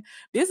kitchen.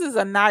 This is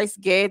a nice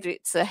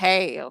gadget to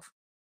have.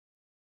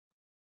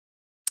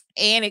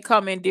 And it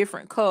come in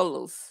different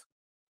colors.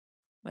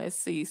 Let's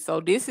see.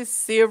 So this is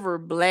silver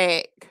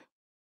black.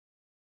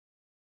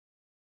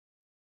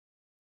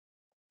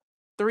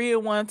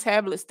 3-in-1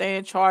 tablet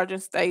stand charging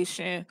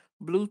station,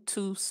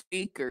 Bluetooth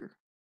speaker.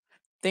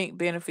 Think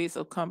benefits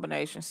of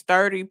combination.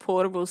 Sturdy,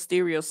 portable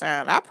stereo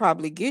sound. I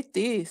probably get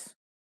this.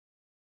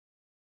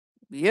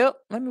 Yep.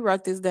 Let me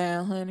write this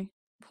down, honey.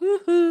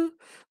 Woo-hoo.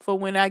 For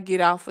when I get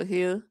off of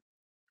here.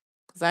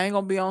 Because I ain't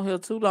going to be on here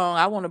too long.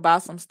 I want to buy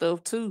some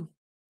stuff too.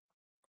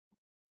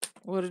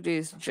 What is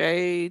this?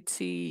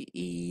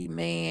 JTE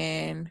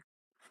Man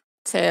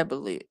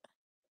tablet.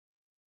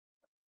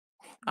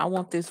 I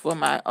want this for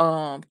my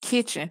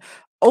kitchen.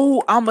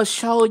 Oh, I'ma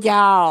show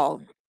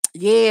y'all.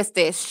 Yes,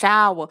 that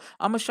shower.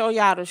 I'ma show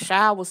y'all the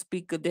shower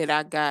speaker that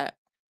I got.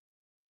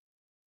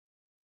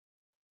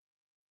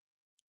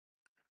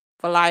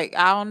 For like,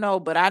 I don't know,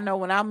 but I know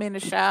when I'm in the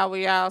shower,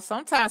 y'all,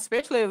 sometimes,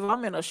 especially if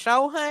I'm in a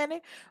show,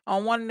 honey,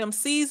 on one of them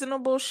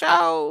seasonable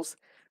shows,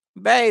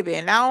 baby,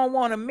 and I don't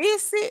want to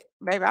miss it,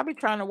 baby. I be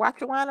trying to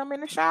watch it while I'm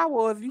in the shower.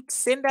 Or if you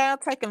sitting down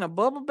taking a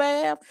bubble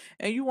bath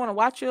and you want to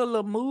watch your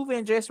little movie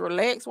and just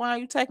relax while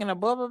you taking a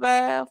bubble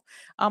bath,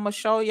 I'm gonna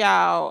show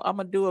y'all. I'm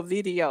gonna do a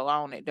video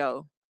on it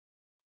though,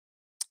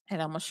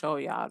 and I'm gonna show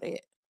y'all that.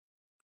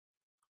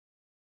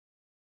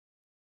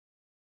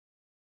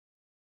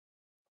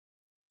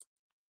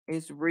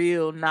 It's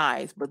real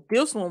nice. But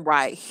this one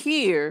right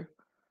here,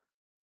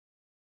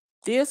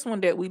 this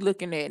one that we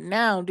looking at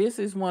now, this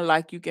is one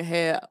like you can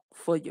have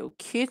for your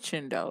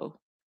kitchen though.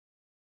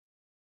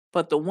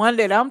 But the one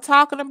that I'm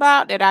talking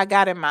about that I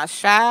got in my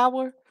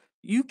shower,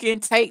 you can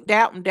take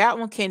that one. That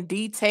one can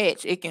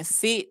detach. It can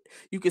sit.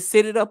 You can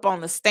sit it up on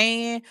the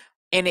stand,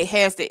 and it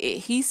has the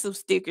adhesive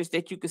stickers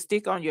that you can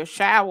stick on your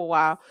shower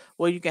wall,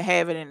 where you can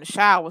have it in the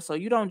shower. So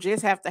you don't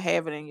just have to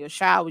have it in your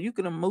shower. You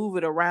can move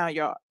it around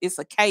your. It's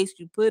a case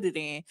you put it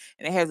in,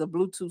 and it has a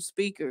Bluetooth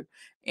speaker,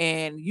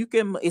 and you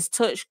can. It's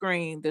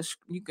touchscreen.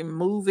 You can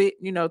move it.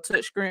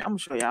 Touchscreen. I'm gonna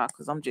show y'all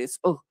because I'm just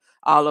all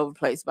over the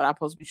place. But I'm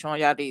supposed to be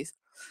showing y'all this.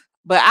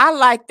 But I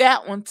like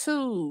that one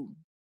too.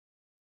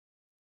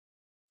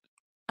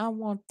 I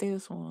want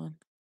this one.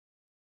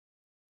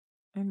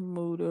 Let me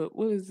move up.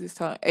 What is this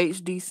talking?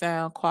 HD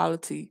sound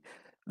quality.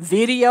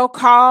 Video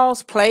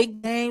calls, play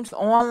games,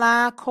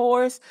 online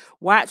course,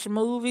 watch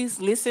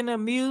movies, listen to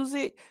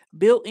music.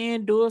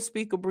 Built-in dual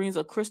speaker brings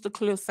a crystal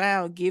clear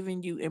sound,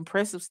 giving you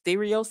impressive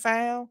stereo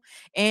sound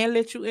and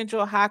let you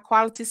enjoy high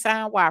quality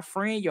sound while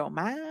freeing your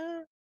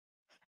mind.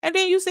 And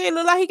then you say it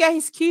look like he got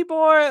his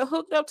keyboard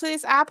hooked up to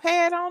his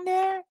iPad on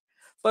there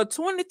for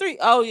 23.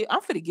 Oh yeah, I'm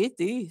finna get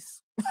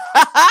this.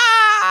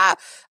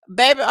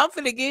 Baby, I'm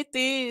finna get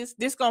this.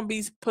 This gonna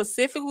be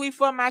specifically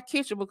for my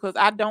kitchen because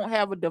I don't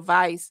have a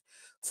device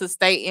to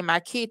stay in my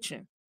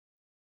kitchen.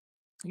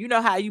 You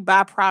know how you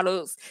buy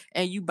products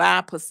and you buy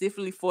 'em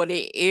specifically for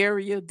that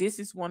area. This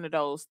is one of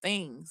those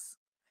things.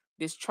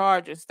 This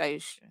charging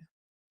station.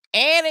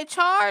 And it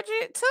charge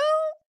it too.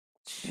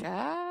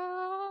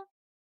 Child.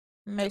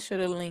 Make sure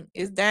the link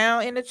is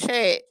down in the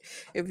chat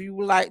if you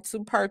would like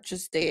to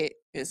purchase that.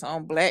 It's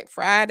on Black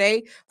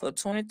Friday for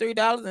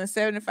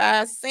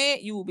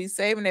 $23.75. You will be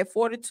saving at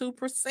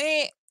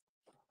 42%.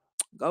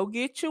 Go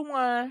get you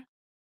one.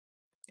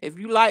 If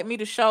you like me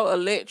to show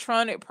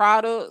electronic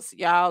products,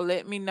 y'all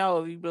let me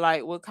know. If you be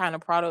like what kind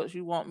of products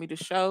you want me to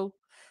show,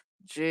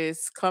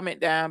 just comment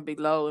down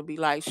below and be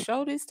like,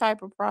 show this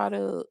type of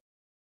product.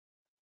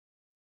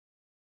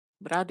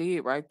 But I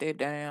did write that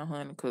down,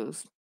 honey,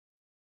 because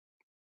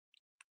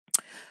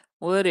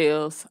what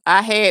else?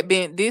 I had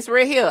been this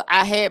right here.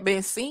 I had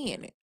been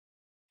seeing it.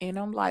 And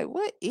I'm like,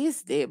 what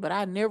is that? But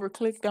I never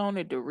clicked on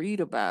it to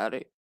read about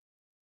it.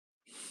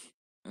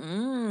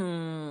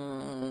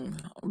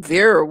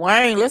 Vera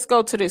Wayne. Let's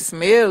go to the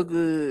smell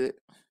good.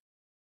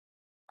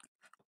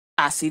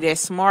 I see that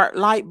smart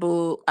light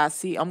bulb.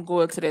 I'm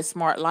going to that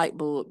smart light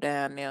bulb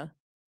down there.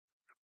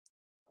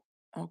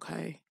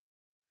 Okay.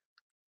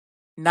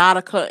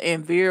 Nautica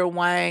and Vera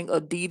Wang,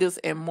 Adidas,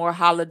 and more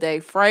holiday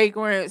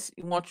fragrance.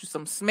 You want you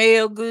some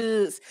smell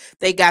goods?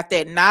 They got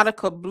that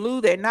Nautica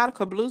blue. That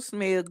Nautica blue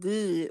smell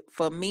good.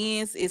 For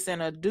men's, it's in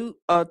a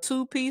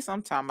two-piece.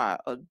 I'm talking about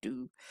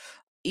do.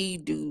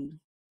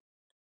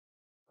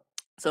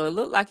 So it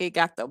looked like it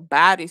got the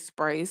body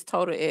spray. It's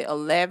total at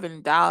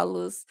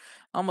 $11.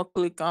 I'm gonna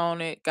click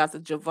on it. Got the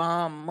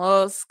Javon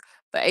Musk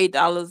for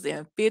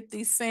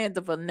 $8.50.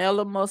 The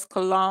vanilla musk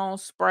cologne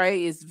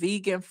spray is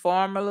vegan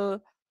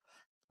formula.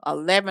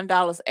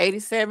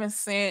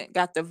 $11.87.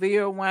 Got the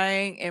Vera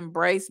Wang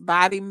Embrace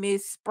Body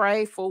Mist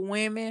Spray for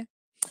women.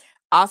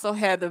 Also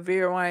have the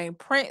Vera Wang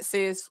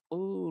Princess.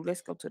 Ooh,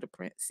 let's go to the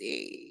Princess.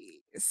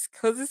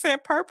 Because it's in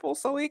purple,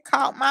 so it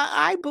caught my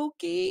eye,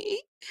 Bookie.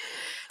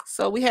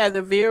 So we have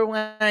the Vera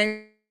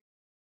Wang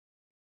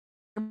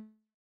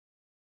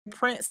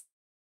Princess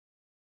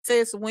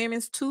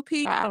Women's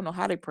two-piece. I don't know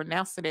how they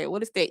pronounce it.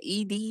 What is that?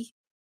 ED?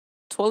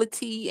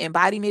 Toiletty and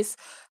body mist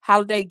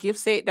holiday gift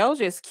set. Those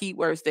just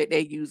keywords that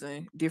they're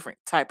using, different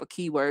type of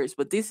keywords.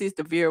 But this is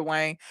the Vera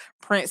Wang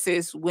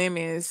Princess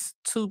Women's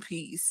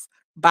two-piece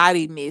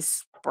body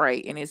mist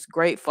spray, and it's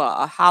great for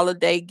a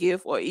holiday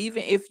gift or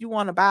even if you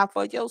want to buy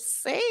for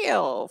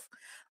yourself.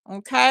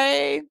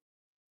 Okay.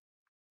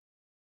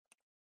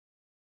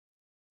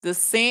 The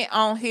scent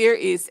on here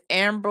is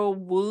amber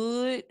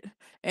wood,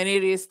 and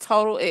it is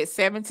total at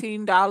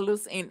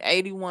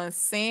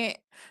 $17.81.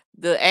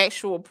 The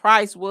actual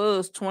price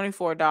was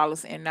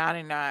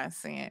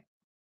 $24.99.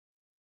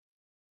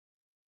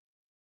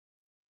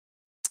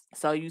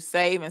 So you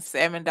saving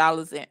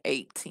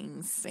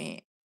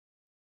 $7.18.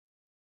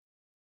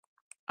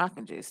 I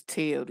can just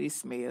tell this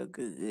smell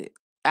good.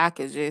 I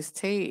can just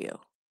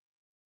tell.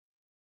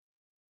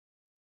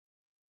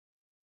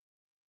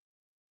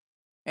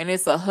 And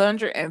it's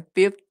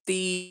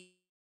 150.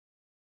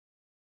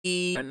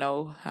 I don't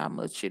know how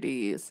much it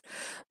is.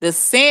 The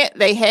scent,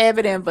 they have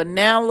it in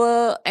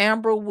vanilla,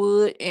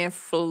 amberwood, and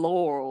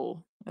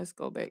floral. Let's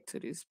go back to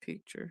this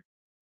picture.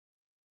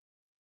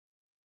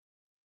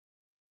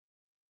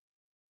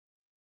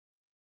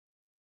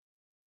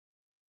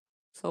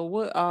 So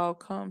what all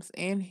comes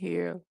in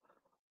here?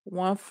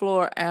 1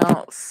 floor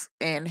ounce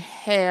and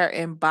hair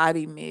and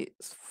body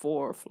mix,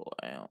 4 floor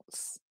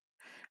ounce.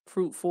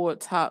 Fruit forward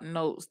top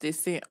notes. This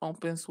scent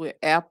opens with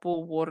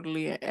apple,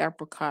 waterlily, and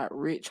apricot.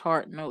 Rich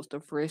heart notes. The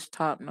fresh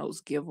top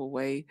notes give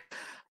away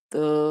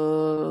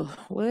the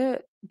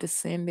what?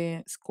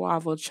 Descendants,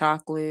 guava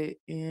chocolate,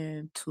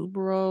 and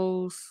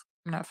tuberose.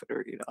 I'm not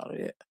gonna read all of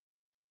that.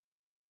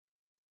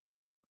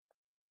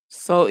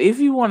 So if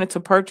you wanted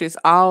to purchase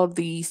all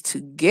these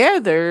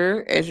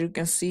together, as you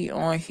can see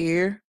on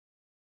here,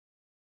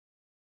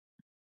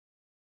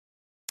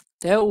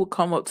 That will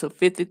come up to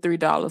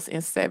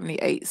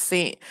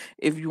 $53.78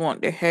 if you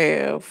want to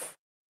have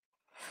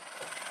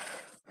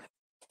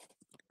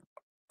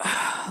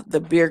the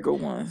bigger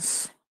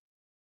ones,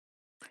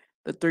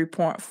 the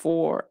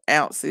 3.4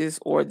 ounces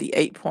or the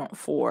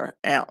 8.4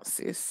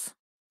 ounces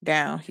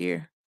down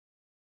here.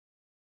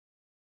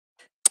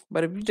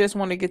 But if you just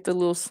want to get the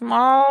little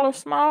smaller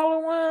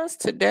ones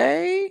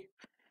today,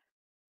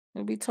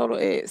 it'll be total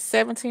at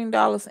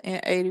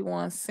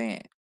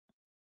 $17.81.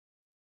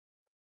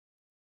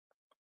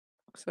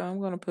 So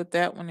I'm gonna put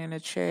that one in the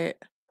chat.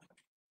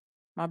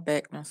 My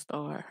back done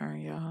started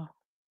hurting, y'all.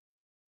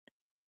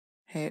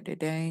 Had the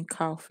dang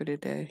coffee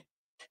today.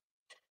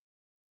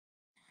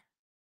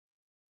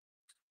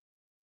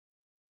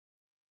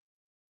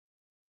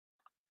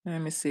 Let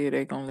me see if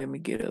they gonna let me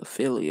get an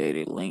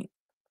affiliated link.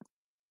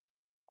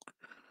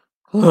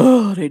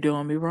 Oh, they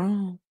doing me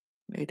wrong.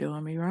 They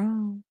doing me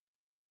wrong.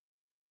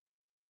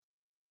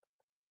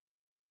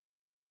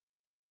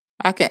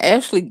 I can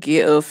actually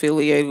get an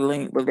affiliated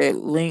link, but that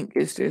link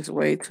is just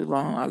way too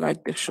long. I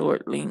like the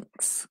short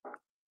links.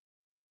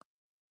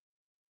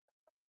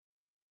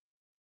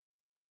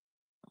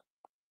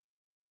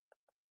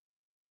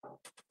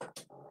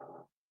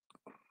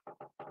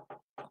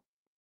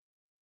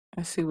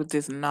 Let's see what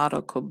this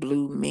nautical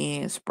blue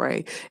men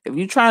spray. If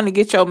you're trying to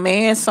get your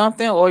man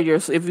something, or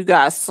if you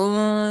got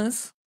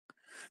sons,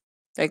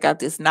 they got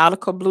this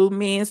nautical blue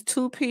men's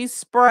 2-piece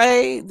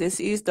spray. This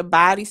is the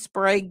body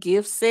spray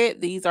gift set.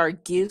 These are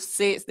gift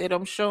sets that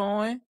I'm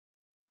showing.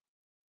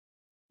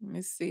 Let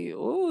me see.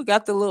 Oh,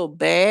 got the little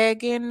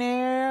bag in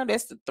there.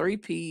 That's the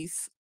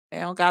 3-piece.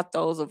 They don't got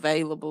those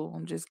available.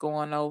 I'm just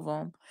going over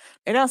them.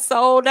 They done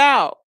sold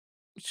out.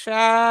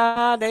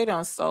 Child, they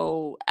done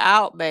sold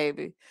out,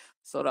 baby.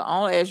 So the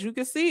only, as you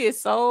can see,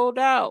 it's sold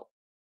out.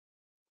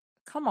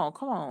 Come on,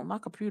 come on. My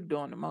computer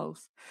doing the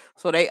most.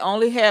 So they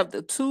only have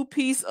the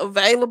 2-piece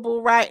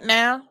available right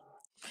now.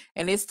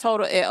 And it's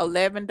total at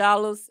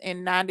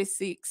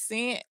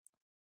 $11.96.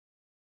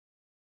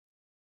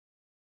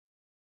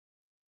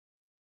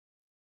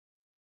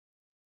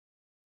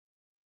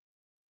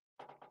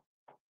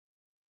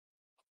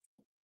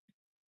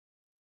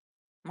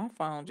 My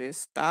phone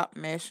just stopped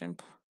meshing.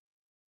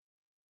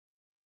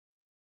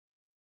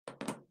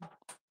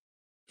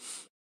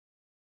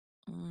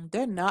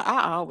 That not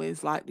I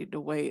always liked it the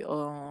way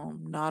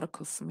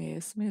Nautica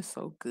smells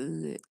so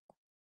good.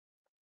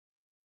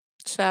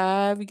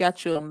 Child, you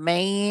got you a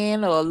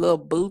man or a little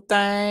boo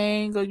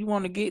thing, or you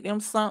want to get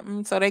them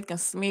something so they can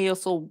smell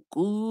so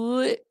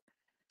good.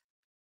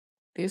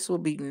 This will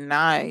be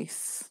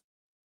nice.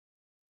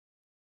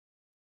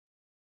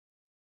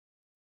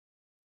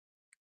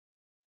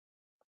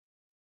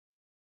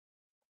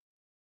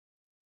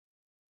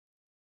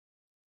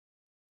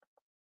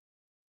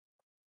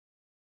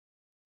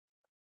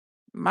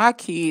 My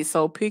kid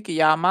so picky,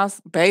 y'all. My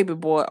baby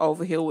boy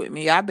over here with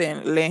me. I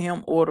been letting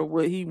him order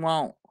what he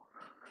want.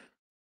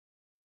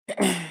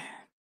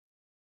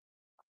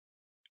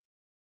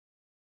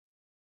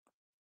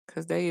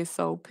 Cause they is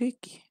so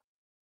picky.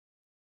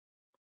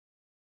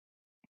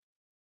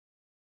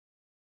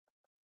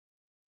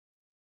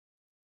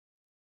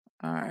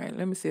 All right,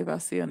 let me see if I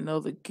see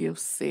another gift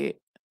set.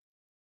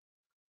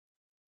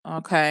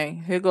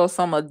 Okay, here goes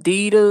some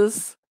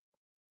Adidas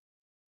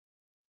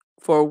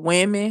for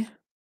women.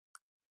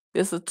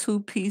 It's a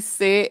 2-piece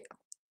set.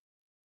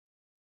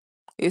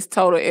 It's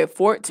total at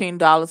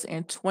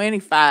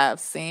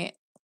 $14.25.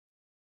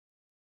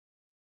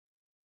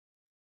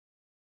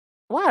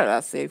 Why did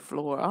I say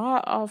fluid?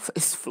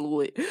 It's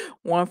fluid.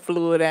 1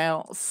 fluid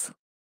ounce.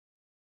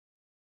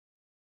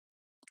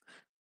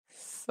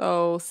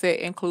 So set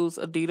includes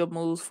Adidas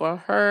moves for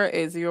her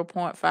at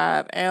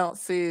 0.5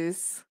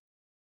 ounces.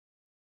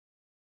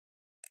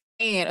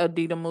 And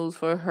Adidas moves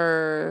for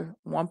her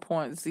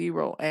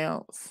 1.0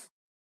 ounce.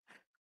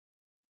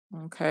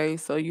 Okay,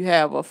 so you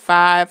have a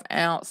 5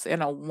 ounce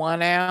and a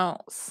 1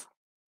 ounce.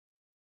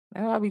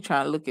 Now I'll be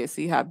trying to look at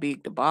see how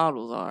big the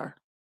bottles are.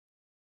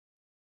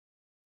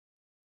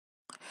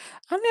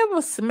 I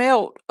never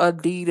smelled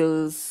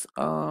Adidas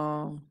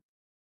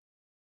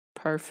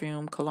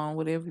perfume, cologne,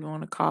 whatever you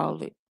want to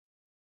call it.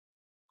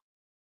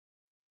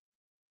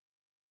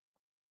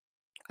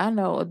 I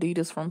know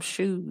Adidas from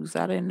shoes.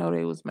 I didn't know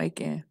they was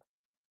making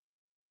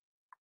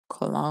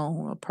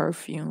cologne or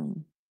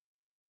perfume.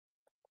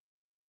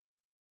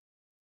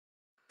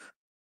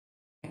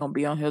 Ain't gonna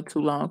be on here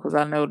too long because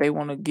I know they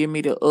want to give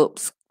me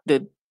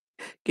give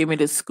me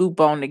the scoop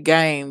on the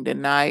game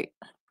tonight.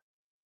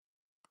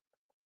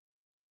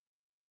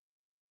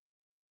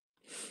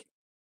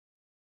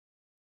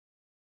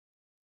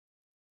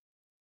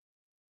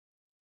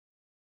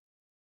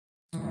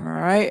 All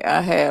right, I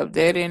have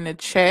that in the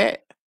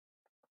chat.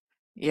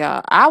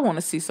 Yeah, I want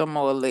to see some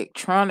more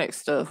electronic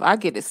stuff. I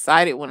get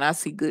excited when I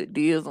see good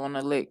deals on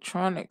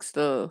electronic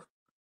stuff.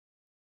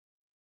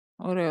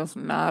 What else?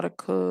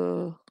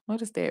 Nautica. What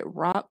is that?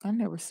 Rock? I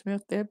never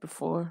smelled that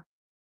before.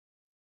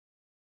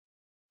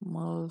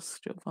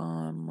 Musk,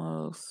 Javon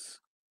Musk.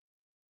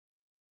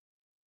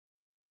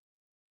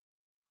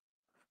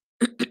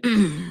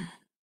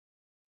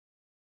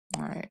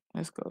 right,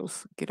 let's go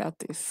get out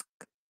this.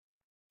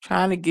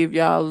 Trying to give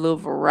y'all a little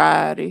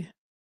variety.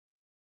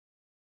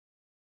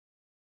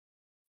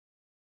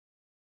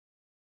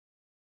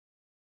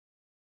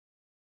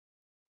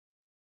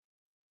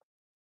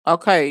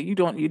 Okay, you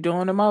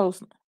doing the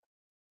most.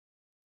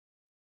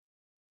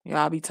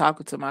 Yeah, I'll be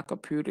talking to my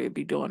computer. It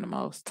be doing the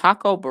most.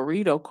 Taco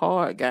burrito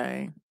card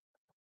game.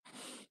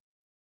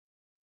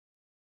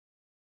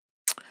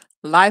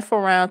 Life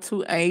around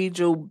two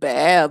angel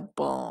bath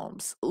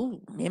bombs.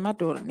 Ooh, me and my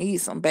daughter need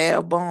some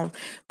bath bombs,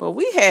 but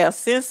we have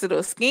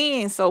sensitive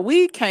skin, so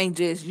we can't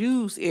just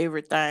use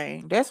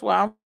everything. That's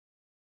why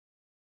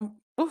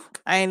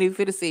I ain't even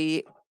finna see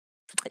it.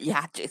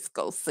 Y'all just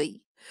go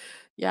see.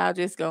 Y'all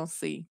just gonna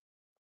see.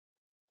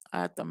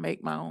 I have to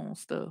make my own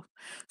stuff.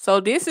 So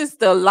this is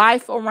the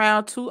Life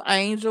Around Two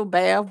Angel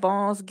Bath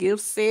Bombs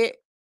gift set,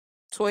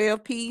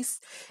 12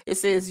 piece. It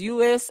says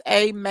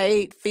USA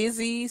made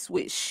fizzies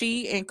with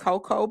shea and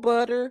cocoa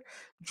butter,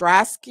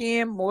 dry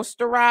skin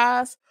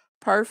moisturize,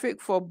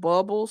 perfect for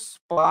bubble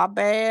spa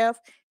bath,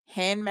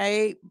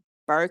 handmade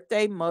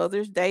birthday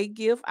Mother's Day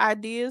gift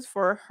ideas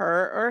for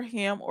her or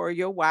him or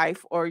your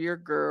wife or your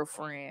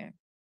girlfriend.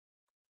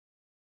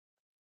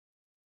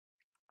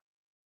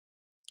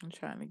 I'm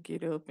trying to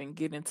get up and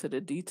get into the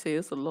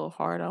details a little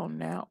hard on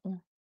that one.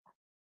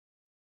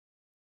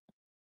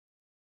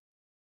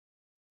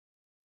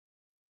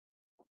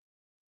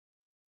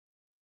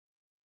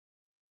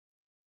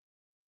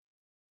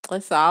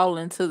 It's all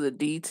into the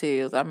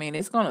details. I mean,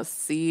 it's gonna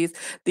see it.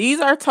 These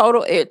are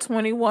total at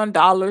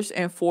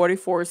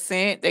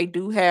 $21.44. They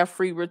do have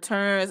free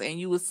returns, and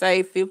you would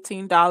save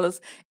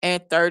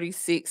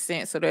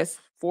 $15.36. So that's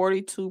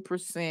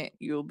 42%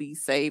 you'll be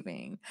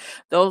saving.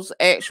 Those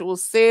actual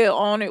sale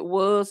on it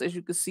was, as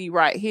you can see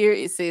right here,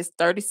 it says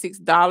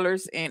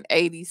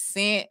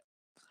 $36.80.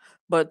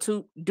 But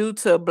due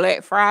to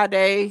Black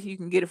Friday, you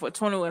can get it for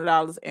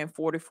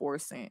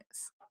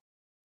 $21.44.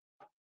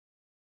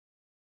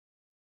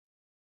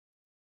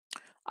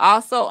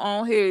 Also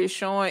on here is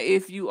showing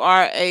if you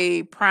are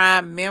a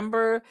Prime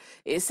member.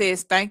 It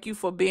says thank you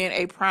for being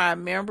a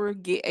Prime member.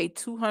 Get a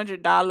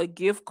 $200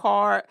 gift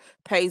card.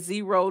 Pay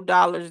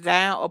 $0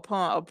 down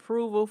upon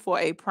approval for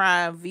a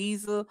Prime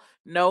Visa.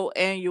 No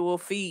annual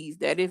fees.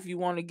 That if you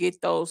want to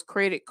get those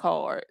credit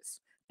cards.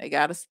 They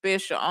got a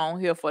special on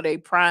here for their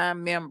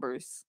Prime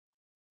members.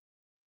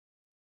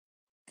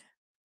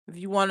 If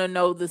you want to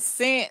know the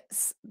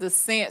scents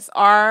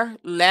are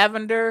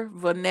lavender,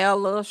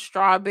 vanilla,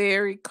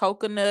 strawberry,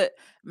 coconut,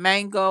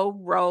 mango,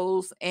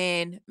 rose,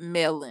 and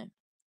melon.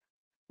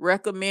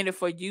 Recommended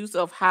for use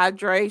of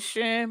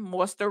hydration,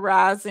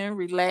 moisturizing,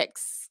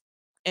 relaxing.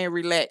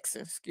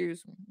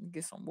 Excuse me. Let me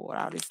get some more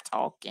out of this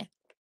talking.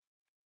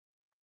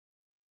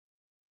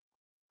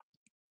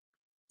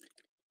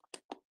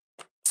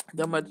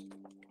 The ma-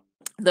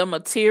 the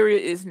material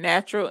is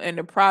natural and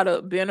the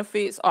product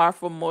benefits are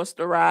for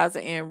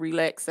moisturizing and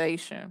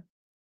relaxation.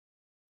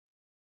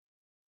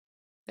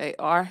 They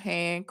are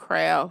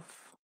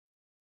handcraft.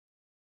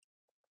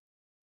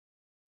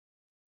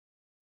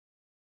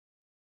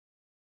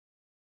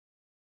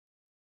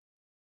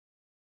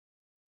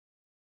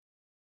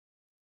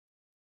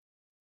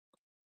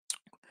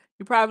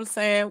 You're probably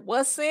saying,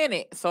 "What's in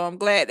it?" So I'm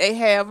glad they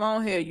have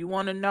on here. You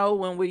want to know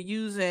when we're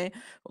using,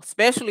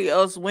 especially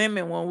us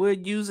women, when we're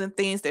using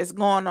things that's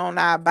going on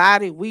our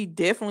body, we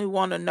definitely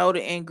want to know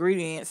the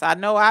ingredients. I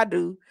know I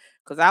do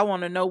because I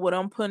want to know what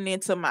I'm putting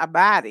into my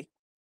body.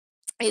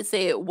 It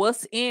said,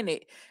 "What's in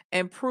it?"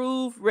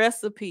 Improved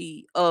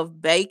recipe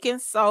of baking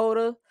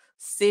soda,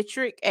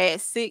 citric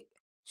acid,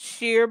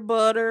 sheer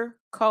butter,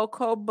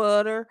 cocoa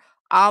butter,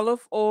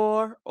 olive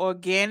oil,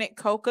 organic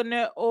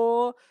coconut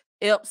oil,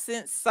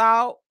 Epsom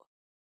salt,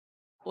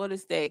 what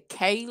is that?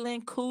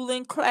 Kaolin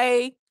cooling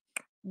clay,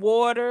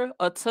 water,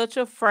 a touch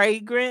of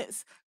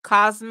fragrance,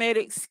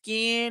 cosmetic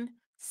skin,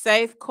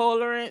 safe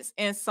colorants,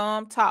 and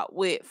some topped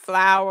with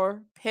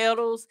flour,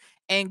 petals,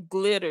 and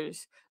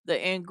glitters.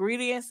 The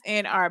ingredients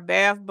in our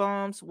bath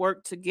bombs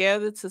work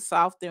together to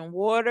soften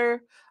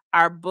water.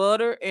 Our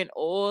butter and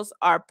oils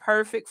are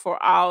perfect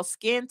for all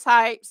skin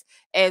types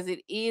as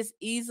it is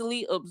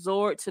easily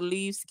absorbed to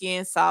leave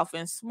skin soft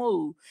and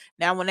smooth.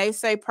 Now, when they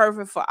say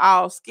perfect for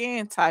all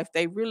skin types,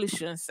 they really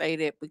shouldn't say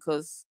that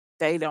because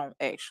they don't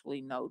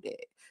actually know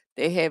that.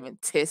 They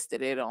haven't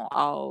tested it on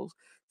all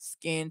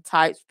skin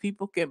types.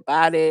 People can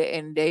buy that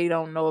and they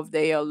don't know if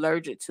they are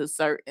allergic to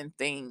certain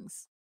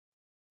things.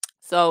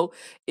 So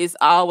it's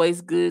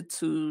always good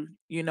to,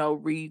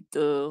 read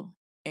the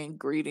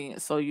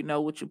ingredients so you know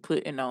what you're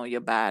putting on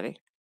your body.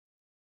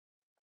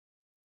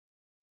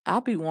 I'll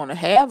be want to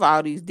have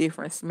all these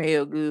different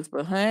smell goods,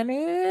 but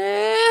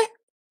honey,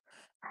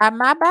 how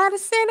my body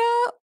set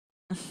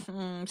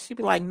up? She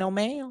be like, no,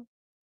 ma'am.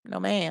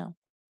 No, ma'am.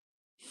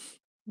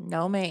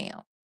 No,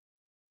 ma'am.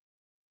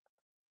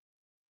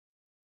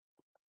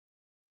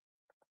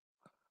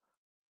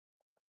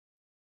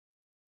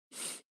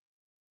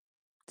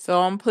 So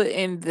I'm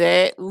putting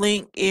that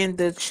link in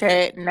the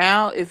chat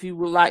now if you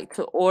would like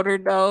to order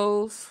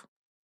those.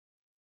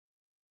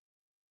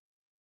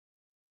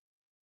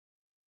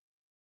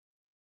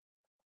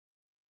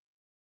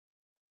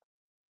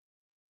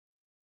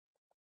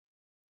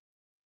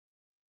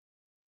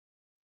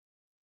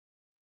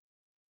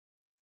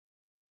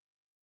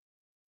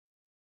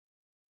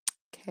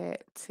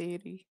 cat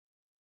titty.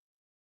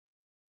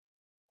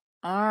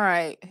 All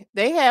right.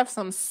 They have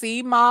some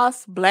sea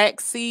moss, black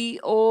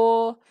seed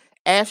oil,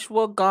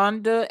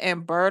 ashwagandha,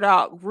 and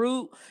burdock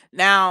root.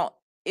 Now,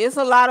 it's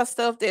a lot of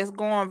stuff that's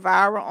going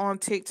viral on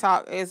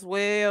TikTok as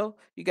well.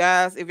 You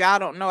guys, if y'all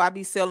don't know, I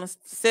be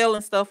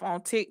selling stuff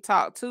on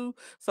TikTok too.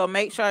 So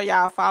make sure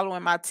y'all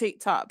following my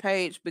TikTok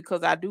page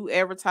because I do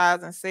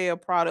advertise and sell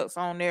products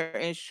on there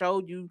and show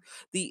you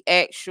the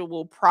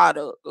actual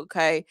product.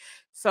 Okay.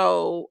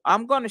 So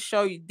I'm going to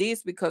show you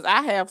this because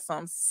I have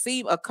some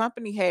a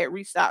company had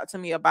reached out to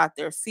me about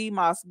their sea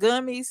moss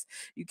gummies.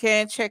 You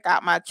can check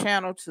out my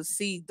channel to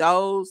see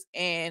those,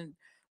 and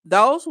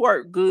those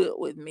work good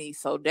with me.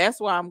 So that's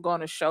why I'm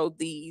going to show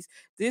these.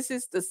 This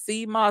is the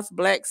sea moss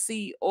black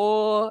seed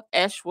oil,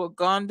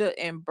 ashwagandha,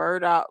 and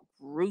burdock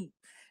root.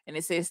 And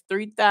it says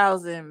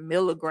 3,000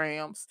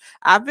 milligrams.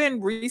 I've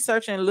been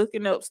researching,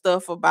 looking up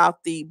stuff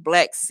about the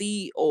black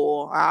seed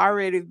oil. I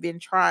already been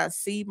trying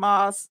sea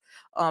moss.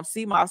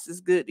 Sea moss is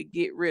good to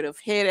get rid of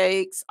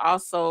headaches.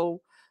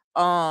 Also,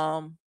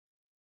 um,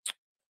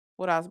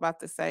 what I was about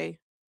to say,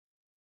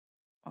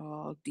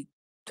 the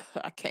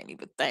I can't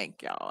even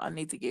think, y'all. I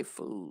need to get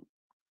food.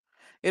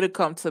 It'll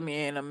come to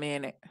me in a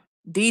minute.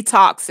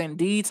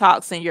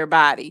 Detoxing your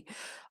body.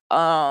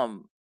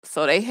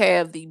 So they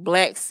have the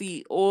black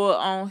seed oil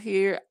on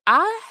here.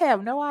 I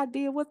have no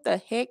idea what the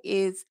heck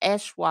is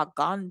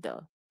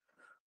ashwagandha.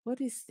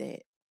 What is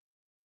that?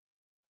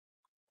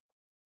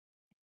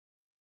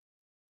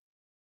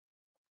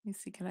 Let me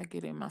see. Can I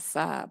get in my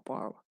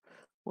sidebar?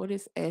 What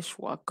is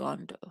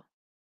ashwagandha?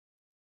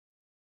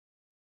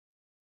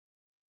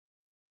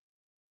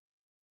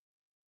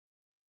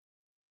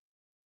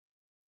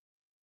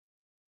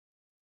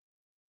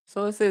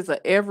 So it says an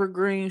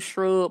evergreen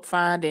shrub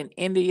found in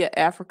India,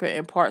 Africa,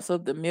 and parts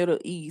of the Middle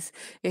East.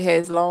 It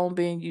has long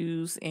been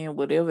used in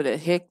whatever the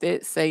heck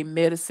that say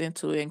medicine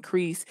to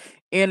increase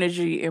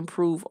energy,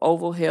 improve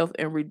overall health,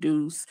 and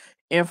reduce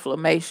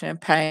inflammation,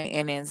 pain,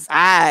 and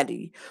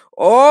anxiety.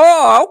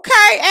 Oh,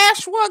 okay,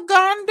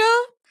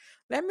 ashwagandha.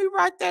 Let me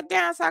write that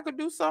down so I could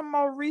do some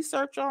more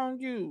research on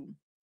you.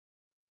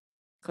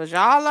 Cause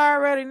y'all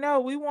already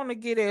know we want to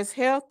get as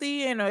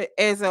healthy and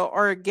as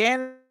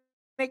organic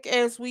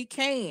as we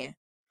can.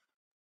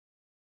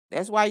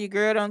 That's why your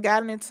girl done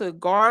got into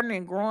gardening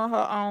and growing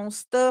her own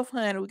stuff,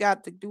 honey. We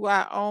got to do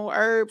our own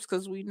herbs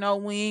because we know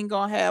we ain't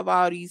gonna have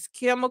all these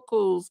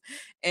chemicals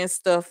and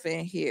stuff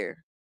in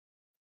here.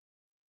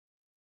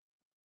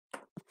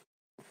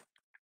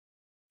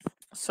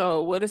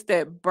 So what is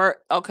that?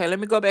 Okay, let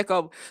me go back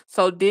over.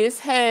 So this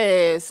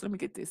has. Let me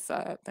get this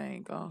side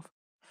thing off.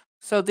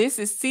 So this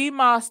is sea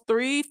moss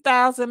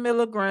 3,000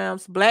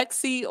 milligrams, black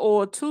seed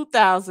oil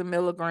 2,000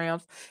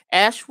 milligrams,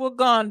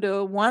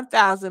 ashwagandha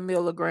 1,000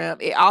 milligram.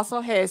 It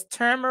also has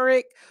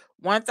turmeric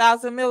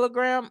 1,000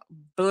 milligram,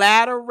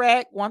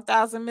 bladderwrack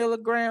 1,000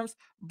 milligrams,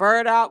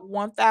 burdock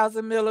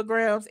 1,000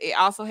 milligrams. It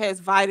also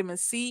has vitamin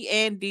C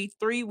and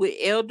D3 with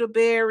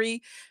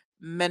elderberry,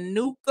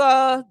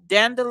 manuka,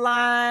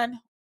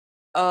 dandelion,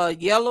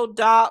 yellow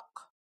dock.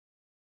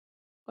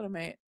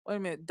 Wait a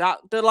minute.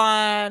 Dr.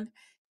 Line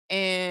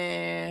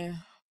and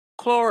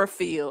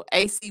chlorophyll,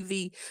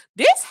 ACV.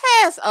 This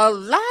has a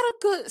lot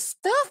of good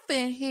stuff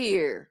in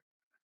here.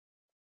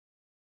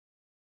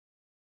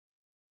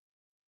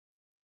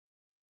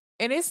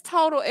 And it's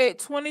total at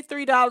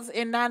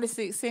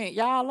 $23.96.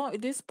 Y'all,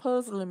 this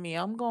puzzling me.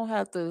 I'm gonna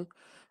have to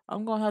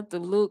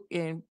look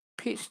and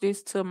pitch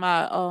this to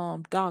my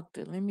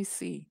doctor. Let me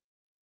see.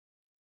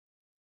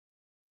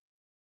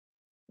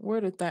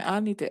 Where the thing I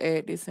need to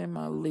add this in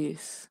my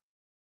list.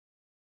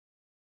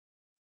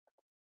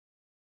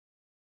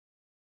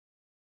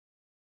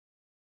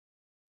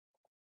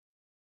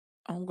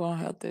 I'm gonna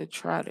have to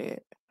try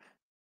that.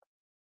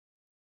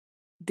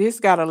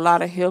 This got a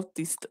lot of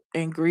healthy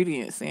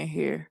ingredients in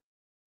here.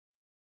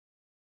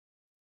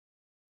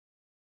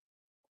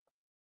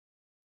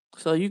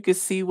 So you can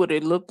see what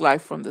it looked like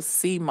from the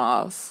sea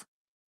moss.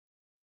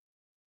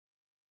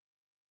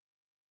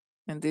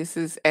 And this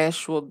is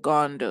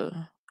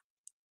ashwagandha.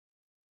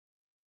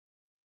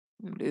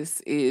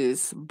 This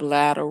is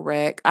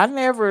bladderwrack. I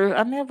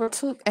never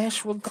took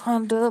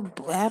ashwagandha,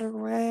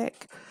 bladderwrack.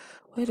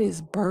 What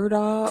is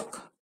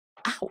burdock?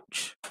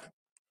 Ouch.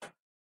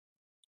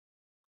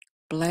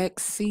 Black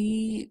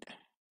seed,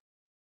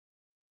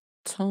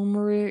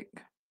 turmeric.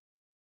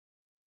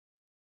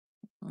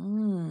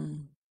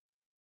 Mm,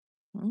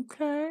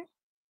 okay.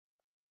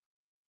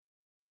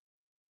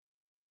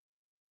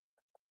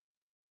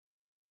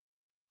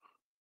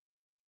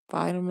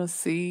 Vitamin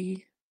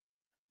C.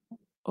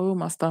 Oh,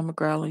 my stomach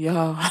growling,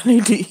 y'all. I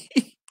need to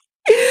eat.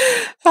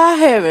 I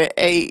haven't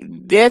ate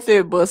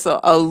nothing but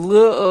a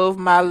little of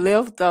my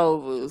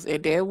leftovers,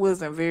 and that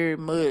wasn't very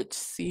much.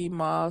 Sea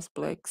moss,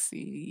 black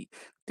seed.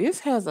 This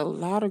has a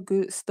lot of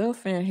good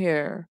stuff in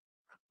here.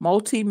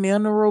 Multi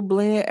mineral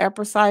blend,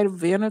 apple cider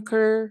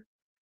vinegar.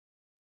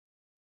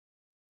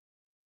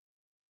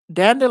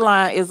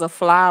 Dandelion is a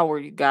flower,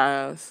 you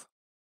guys.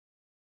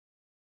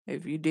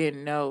 If you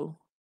didn't know.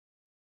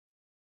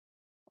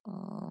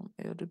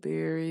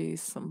 Elderberry,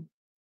 some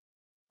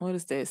what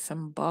is that?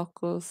 Some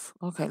buckles.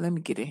 Okay, let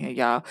me get in here,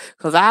 y'all.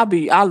 Cause I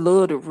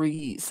love to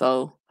read.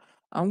 So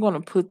I'm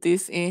gonna put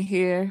this in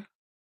here.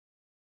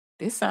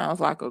 This sounds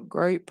like a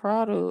great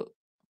product.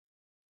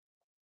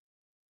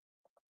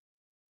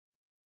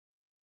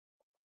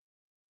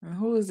 And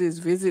who is this?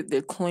 Visit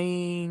the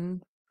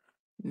Clean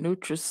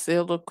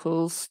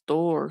Nutraceutical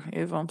Store,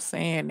 if I'm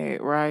saying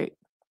that right.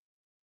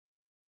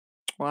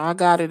 Well, I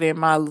got it in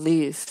my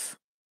list.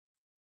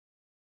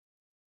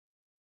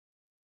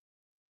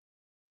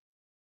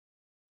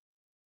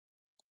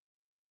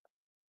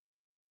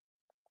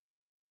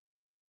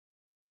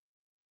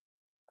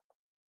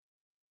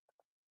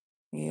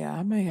 Yeah,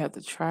 I may have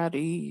to try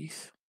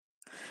these.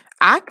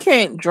 I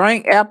can't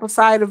drink apple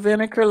cider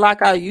vinegar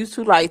like I used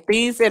to, like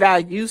things that I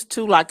used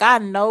to. Like I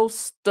know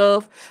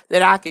stuff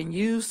that I can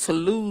use to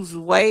lose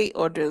weight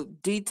or to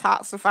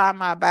detoxify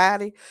my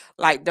body.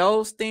 Like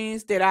those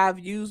things that I've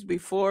used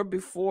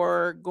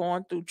before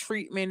going through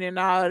treatment and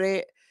all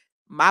that.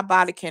 My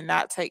body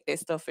cannot take that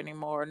stuff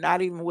anymore.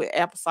 Not even with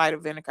apple cider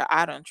vinegar.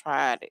 I done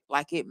tried it.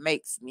 Like it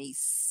makes me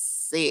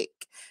sick.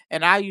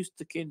 And I used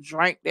to can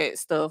drink that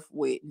stuff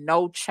with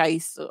no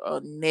chaser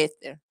or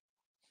nothing.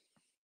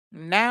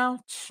 Now,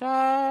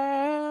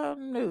 child,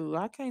 no,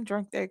 I can't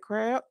drink that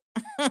crap.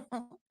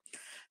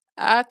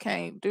 I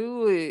can't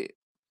do it.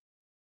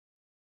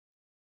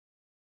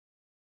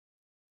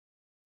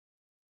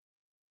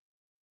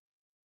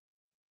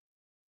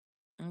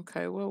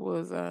 Okay, what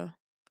was I?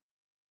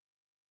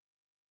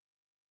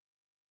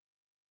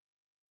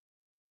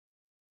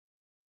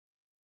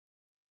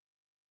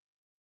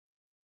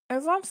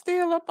 As I'm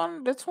still up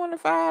on the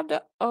 25.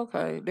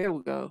 Okay, there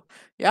we go.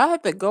 Y'all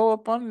have to go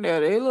up on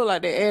there. They look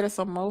like they added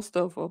some more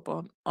stuff up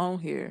on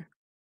here.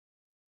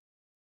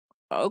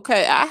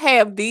 Okay, I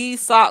have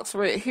these socks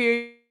right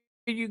here,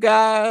 you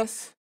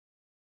guys.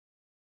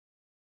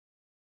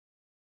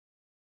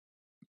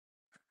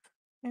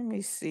 Let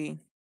me see.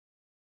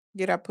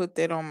 Did I put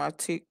that on my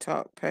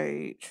TikTok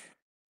page?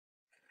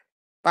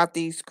 About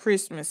these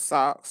Christmas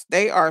socks.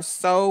 They are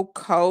so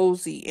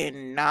cozy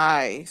and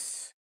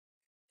nice.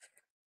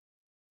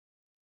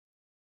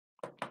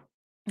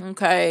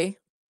 Okay.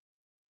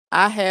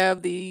 I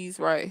have these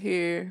right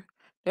here.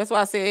 That's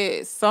why I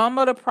said some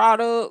of the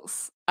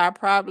products I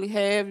probably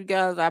have, you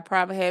guys. I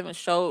probably haven't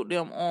showed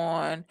them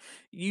on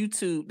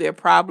YouTube. They're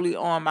probably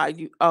on my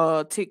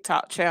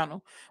TikTok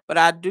channel. But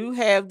I do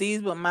have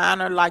these, but mine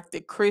are like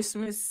the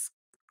Christmas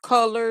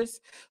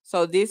colors.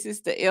 So this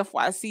is the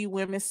FYC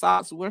women's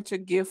socks, winter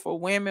gift for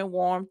women,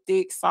 warm,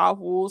 thick, soft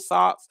wool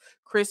socks,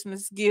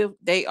 Christmas gift.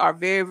 They are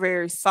very,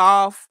 very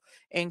soft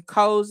and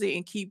cozy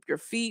and keep your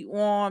feet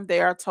warm. They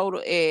are total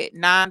at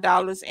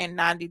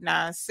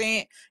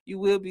 $9.99. You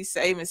will be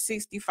saving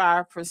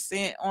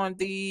 65% on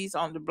these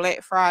on the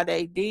Black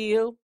Friday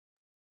deal.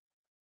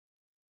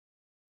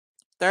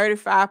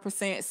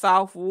 35%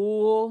 soft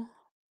wool,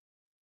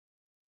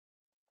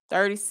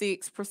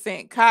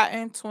 36%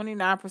 cotton,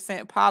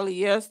 29%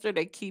 polyester.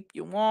 They keep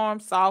you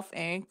warm, soft,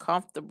 and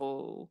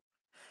comfortable.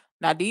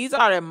 Now, these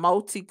are the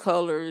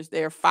multicolors.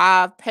 They're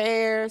 5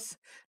 pairs.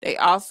 They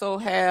also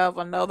have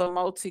another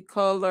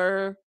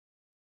multicolor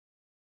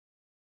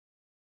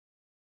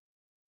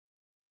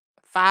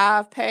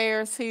 5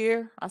 pairs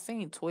here. I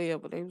seen 12,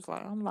 but they was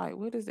like, I'm like,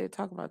 what is they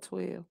talking about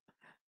 12?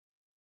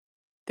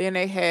 Then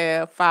they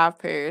have 5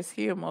 pairs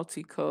here,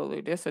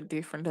 multicolored. That's a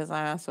different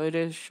design. So it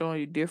is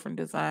showing you different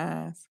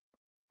designs.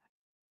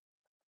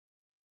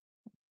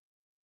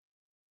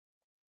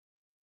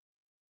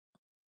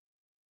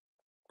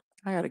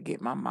 I gotta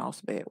get my mouse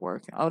back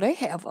working. Oh, they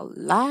have a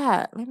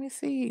lot. Let me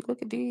see.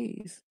 Look at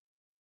these.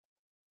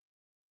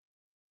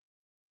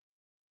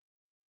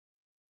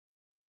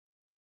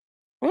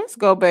 Let's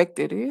go back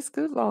to this.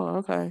 Good Lord.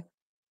 Okay.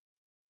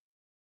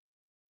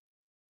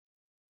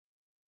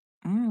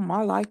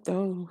 I like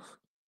those.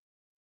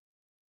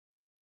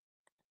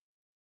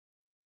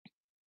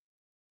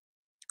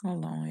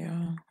 Hold on,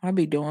 y'all. I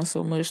be doing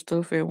so much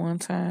stuff at one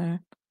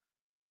time.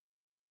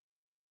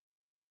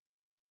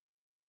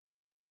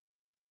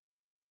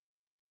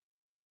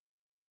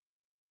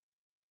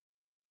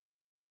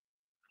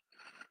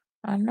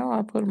 I know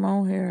I put them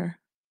on here.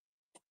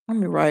 Let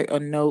me write a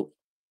note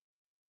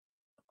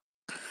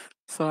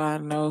so I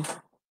know.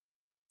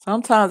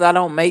 Sometimes I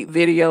don't make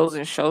videos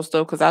and show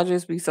stuff because I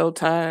just be so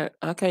tired.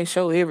 I can't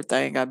show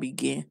everything I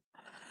begin.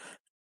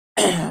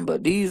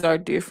 But these are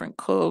different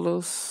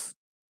colors,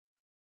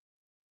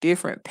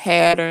 different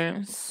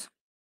patterns.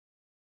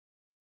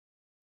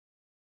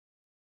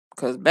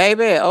 Cause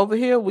baby, over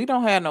here we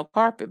don't have no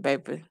carpet,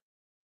 baby.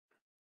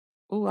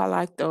 Ooh, I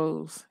like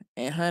those.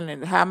 And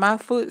honey, how my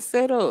foot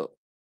set up.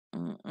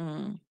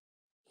 Mm-mm.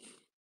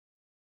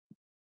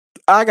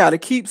 I gotta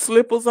keep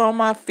slippers on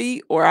my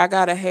feet, or I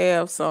gotta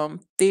have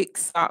some thick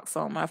socks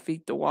on my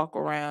feet to walk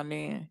around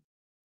in.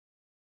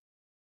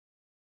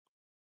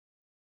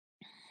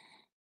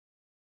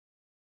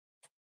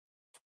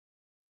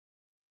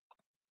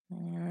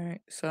 All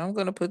right, so I'm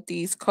gonna put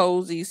these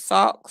cozy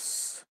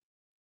socks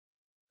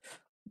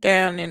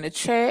down in the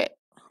chat.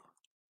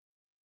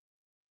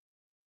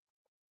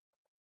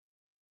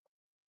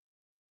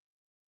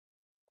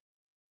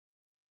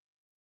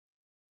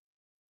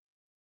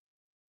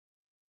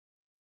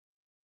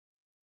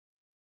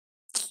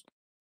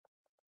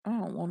 I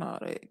don't want all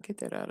that. Get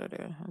that out of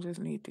there. I just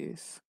need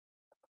this.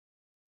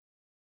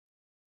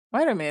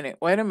 Wait a minute.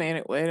 Wait a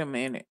minute. Wait a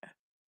minute.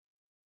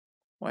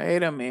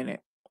 Wait a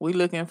minute. We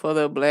looking for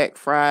the Black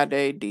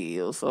Friday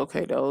deals.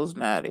 Okay, those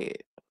not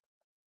it.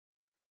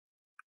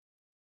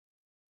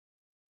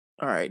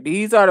 All right,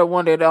 these are the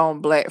one that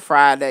on Black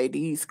Friday.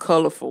 These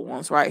colorful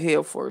ones right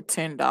here for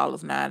 $10,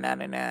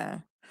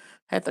 9.99.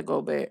 Had to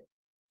go back.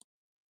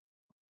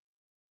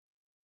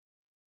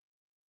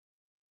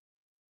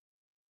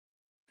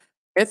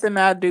 Everything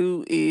I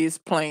do is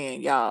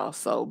playing, y'all.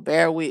 So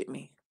bear with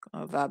me.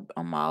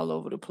 I'm all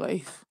over the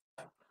place.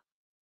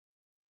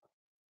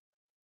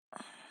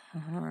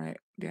 All right,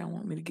 they don't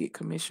want me to get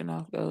commission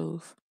off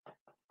those.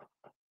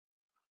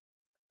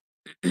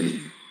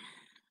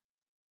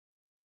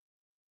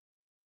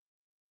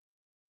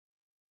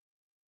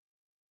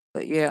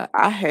 But yeah,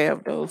 I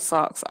have those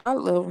socks. I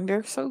love them.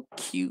 They're so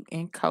cute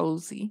and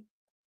cozy.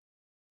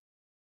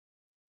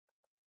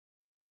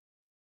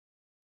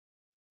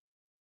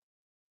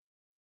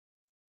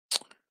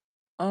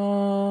 Um,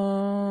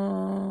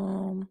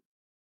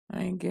 I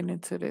ain't getting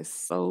into this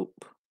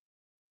soap.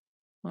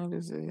 What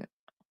is it?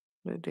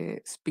 With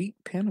that speak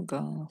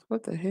pentagons.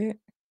 What the heck?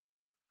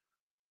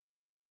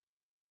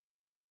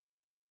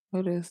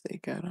 What else they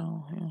got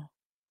on here?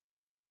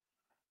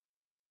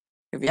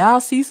 If y'all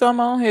see something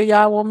on here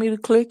y'all want me to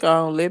click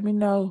on, let me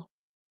know.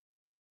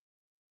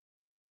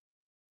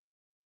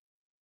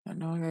 I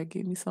know I gotta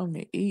get me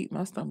something to eat.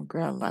 My stomach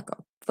growling like a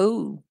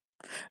fool.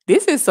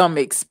 This is some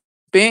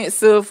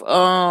expensive.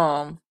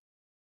 I've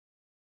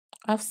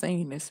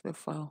seen this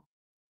before.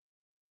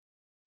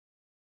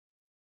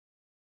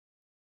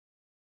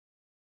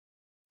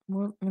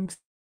 Well, let me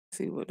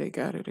see what they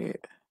got it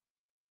at.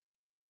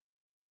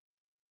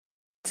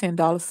 $10,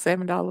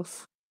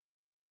 $7.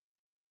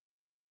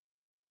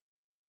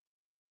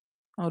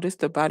 Oh, this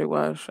the body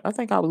wash. I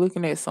think I was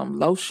looking at some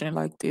lotion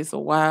like this a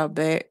while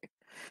back.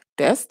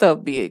 That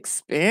stuff be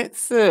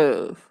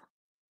expensive.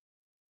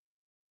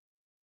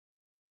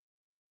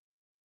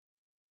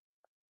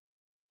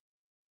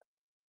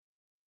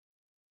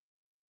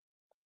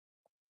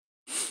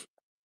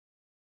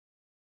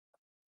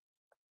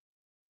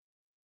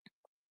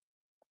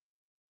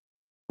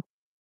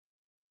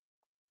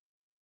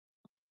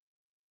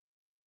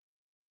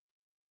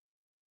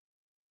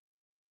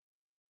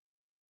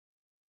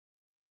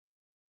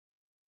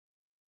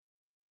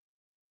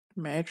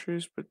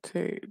 Mattress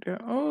protector.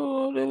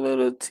 Oh, the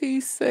little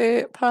tea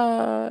set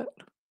pod.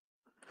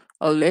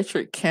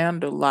 Electric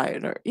candle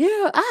lighter.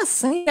 Yeah, I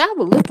seen. I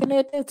was looking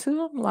at that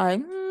too. I'm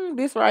like,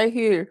 this right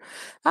here.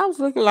 I was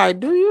looking like,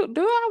 do I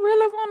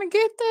really want to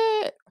get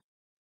that?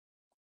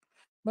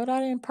 But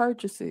I didn't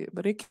purchase it.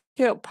 But it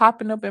kept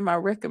popping up in my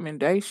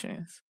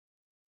recommendations.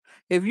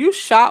 If you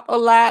shop a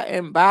lot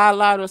and buy a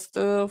lot of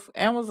stuff,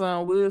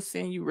 Amazon will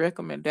send you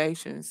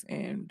recommendations,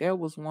 and that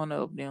was one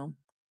of them.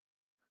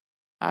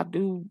 I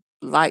do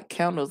like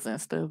candles and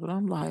stuff, but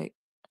I'm like,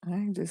 I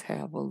can just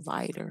have a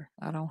lighter.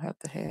 I don't have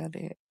to have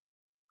that.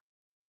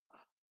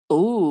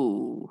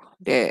 Ooh,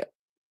 that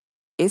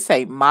it's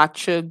a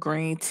matcha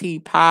green tea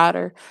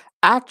powder.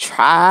 I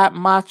tried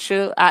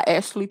matcha. I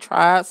actually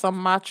tried some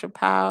matcha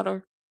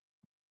powder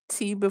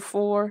tea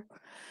before.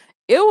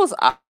 It was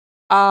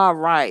all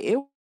right. It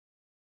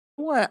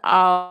wasn't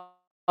all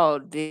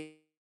dead.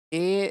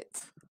 It's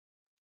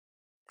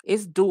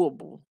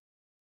doable.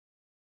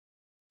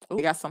 Ooh,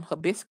 they got some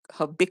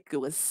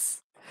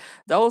hibiscus.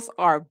 Those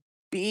are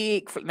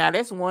big. Now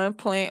that's one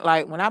plant.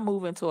 Like when I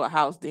move into a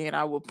house, then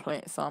I will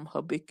plant some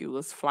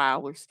hibiscus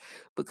flowers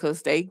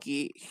because they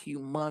get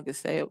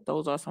humongous.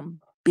 Those are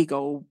some big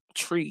old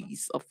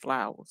trees of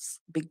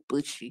flowers, big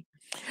bushy.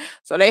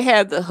 So they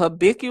have the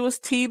hibiscus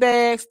tea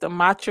bags, the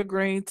matcha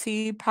green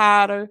tea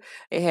powder.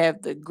 They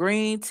have the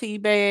green tea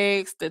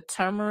bags, the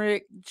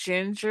turmeric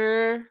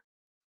ginger.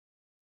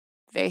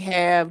 They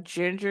have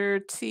ginger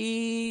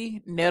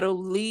tea, nettle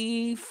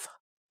leaf.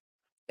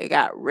 They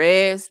got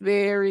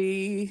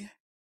raspberry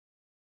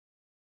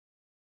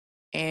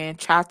and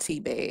chai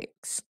tea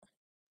bags.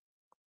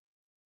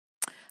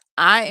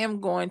 I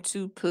am going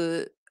to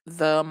put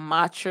the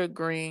matcha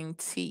green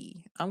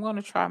tea. I'm going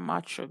to try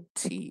matcha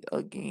tea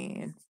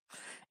again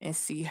and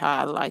see how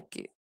I like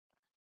it.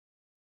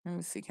 Let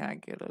me see, can I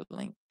get a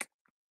link?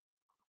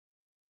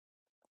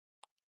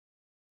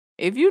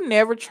 If you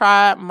never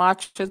tried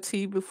matcha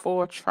tea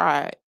before,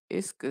 try it.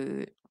 It's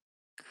good.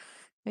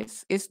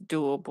 It's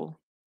doable.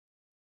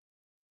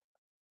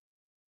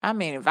 I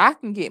mean, if I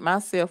can get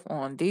myself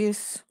on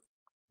this,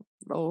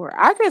 Lord,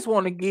 I just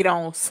want to get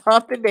on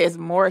something that's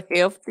more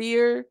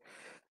healthier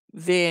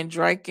than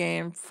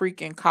drinking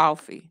freaking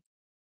coffee.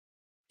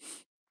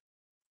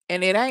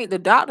 And it ain't the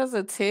doctors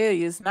will tell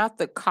you it's not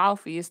the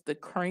coffee, it's the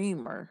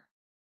creamer.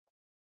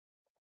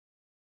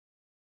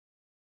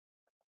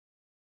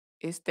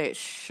 It's that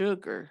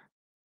sugar.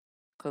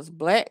 Cause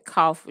black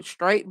coffee,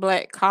 straight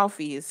black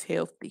coffee is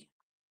healthy.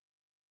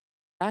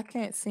 I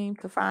can't seem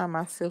to find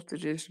myself to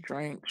just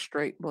drink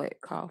straight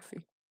black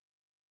coffee.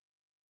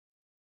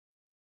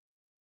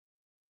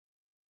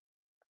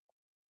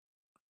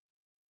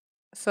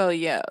 So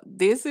yeah,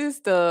 this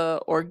is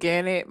the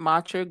organic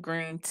matcha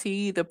green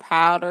tea, the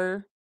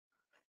powder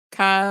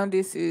kind.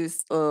 This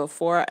is a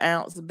 4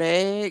 ounce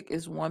bag.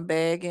 It's one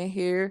bag in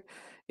here.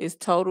 It's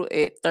total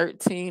at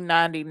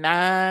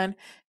 13.99.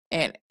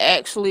 And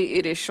actually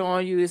it is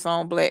showing you it's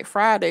on Black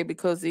Friday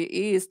because it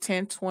is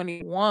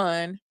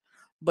 10/21,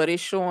 but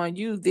it's showing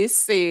you this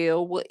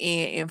sale will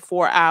end in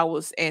 4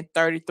 hours and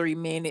 33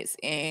 minutes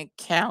and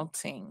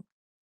counting.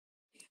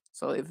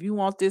 So if you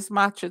want this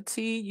matcha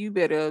tea, you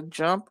better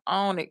jump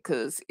on it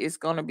because it's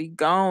gonna be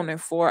gone in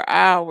 4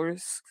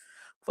 hours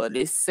for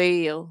this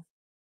sale.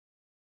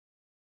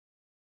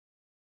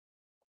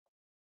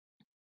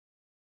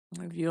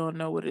 If you don't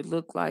know what it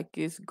look like,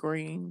 it's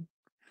green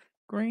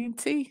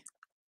tea.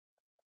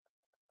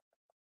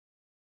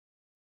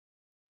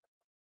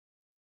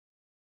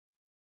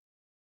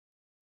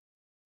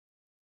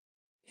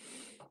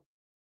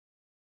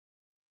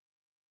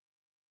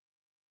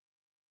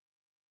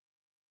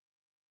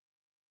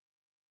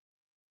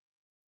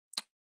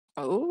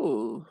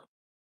 Oh,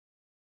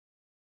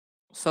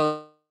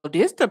 so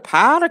this the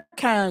powder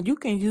kind. You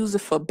can use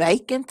it for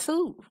baking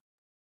too.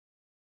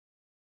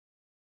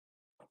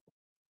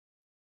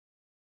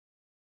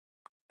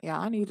 Yeah,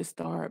 I need to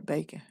start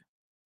baking.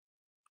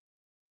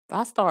 If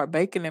I start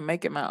baking and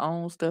making my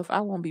own stuff,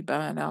 I won't be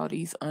buying all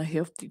these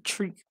unhealthy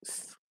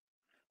treats.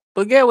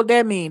 But get what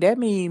that mean? That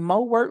mean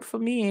more work for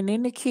me and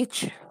in the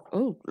kitchen.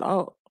 Oh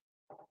Lord.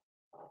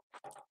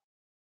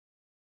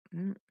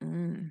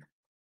 Mm-mm.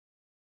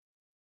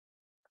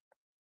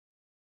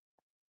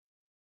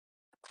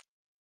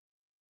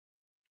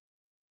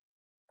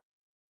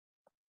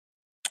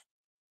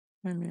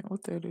 Wait a minute,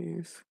 what that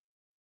is?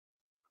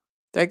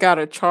 They got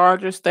a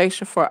charger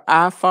station for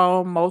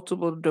iPhone,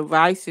 multiple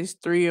devices,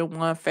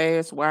 3-in-1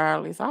 fast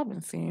wireless. I've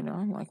been seeing it.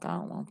 I'm like, I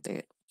don't want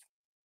that.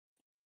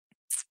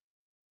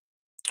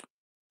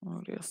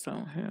 Oh, there's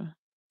some here.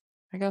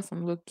 I got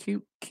some little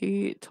cute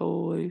kid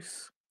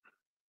toys.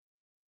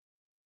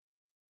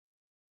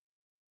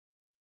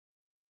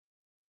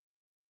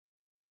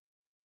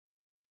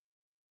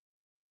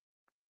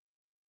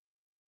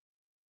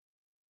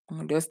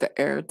 Oh, that's the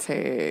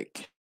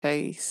AirTag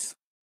case.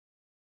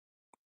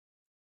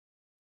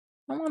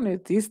 I wonder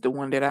if this the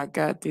one that I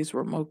got this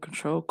remote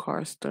control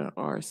car stunt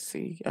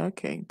RC. I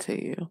can't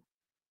tell.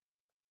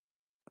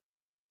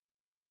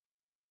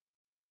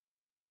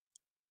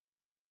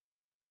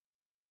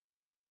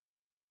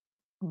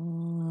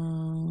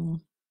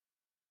 Mm,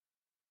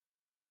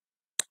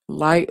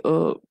 light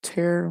up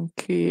tear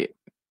kit.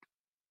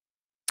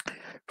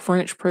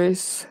 French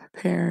press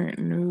parent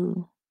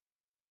new.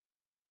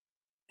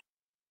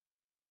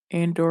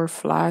 Indoor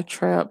fly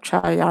trap.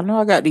 Child, y'all know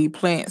I got these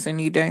plants and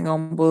these dang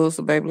on bugs,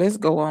 so baby. Let's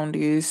go on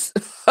this.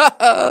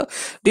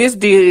 This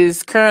deal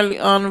is currently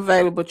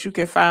unavailable, but you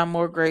can find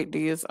more great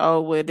deals.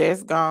 Oh well,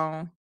 that's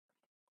gone.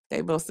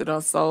 They must have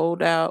done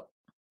sold out.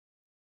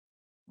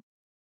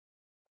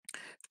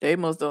 They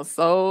must have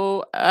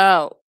sold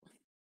out.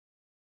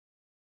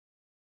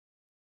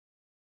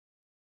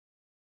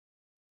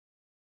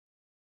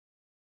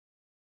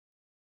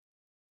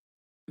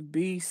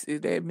 Beast,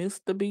 is that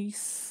Mr.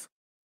 Beast?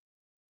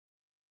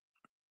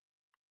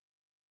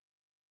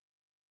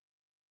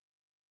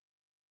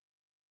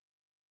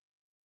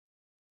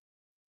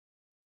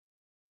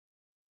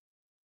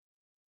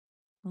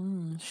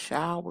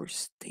 Shower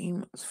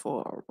steamers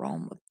for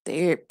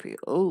aromatherapy.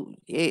 Oh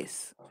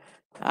yes.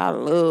 I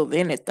love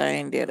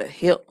anything that'll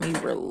help me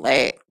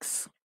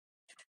relax.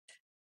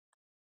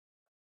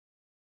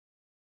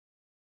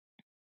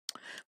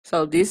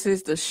 So this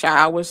is the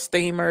shower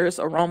steamers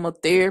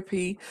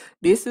aromatherapy.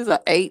 This is a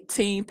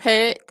 18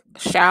 pack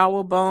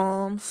shower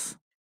bombs.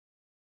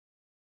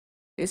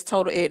 It's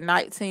total at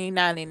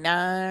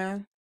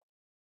 19.99.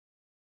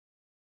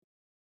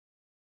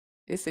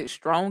 It's its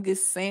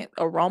strongest scent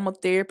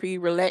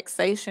aromatherapy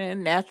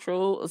relaxation,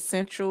 natural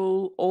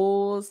essential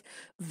oils,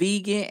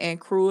 vegan and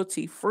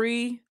cruelty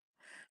free.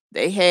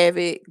 They have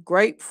it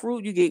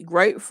grapefruit. You get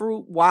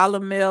grapefruit,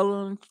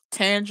 watermelon,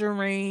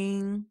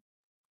 tangerine.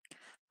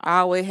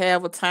 I always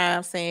have a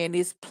time saying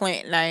this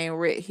plant name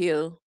right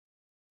here.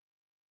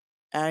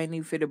 I ain't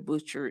even fit to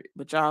butcher it,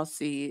 but y'all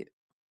see it.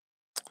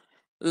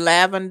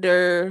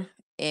 Lavender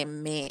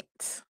and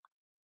mint.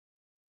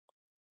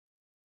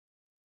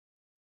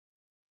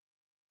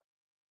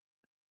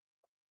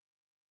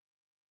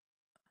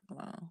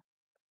 Wow.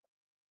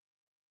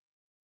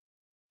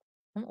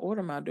 I'm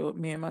ordering my daughter.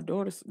 Me and my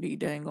daughter be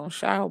dang on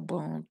shower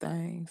bomb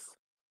things.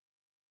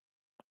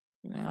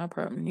 I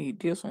probably need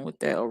this one with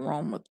that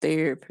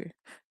aromatherapy.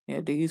 Yeah,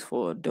 these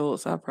for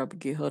adults. I probably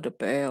get her the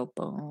bath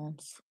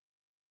bombs.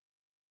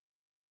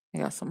 I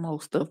got some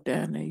more stuff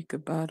down there you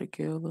could buy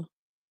together.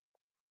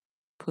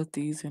 Put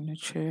these in the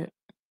chat.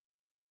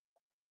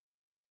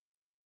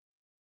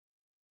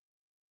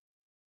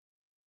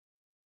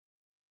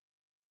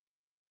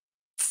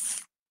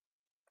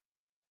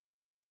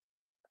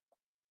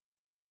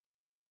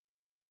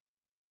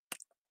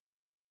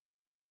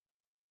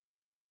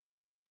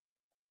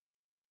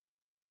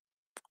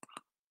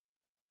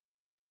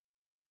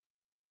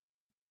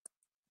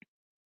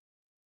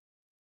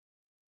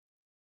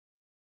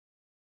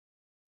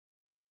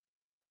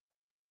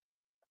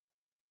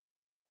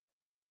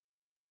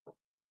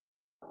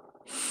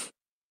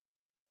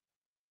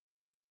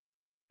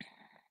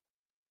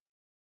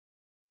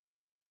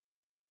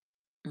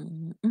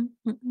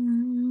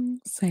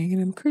 Singing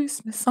them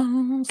Christmas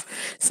songs,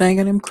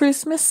 singing them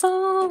Christmas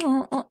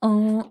songs.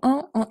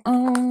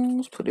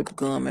 Put a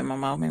gum in my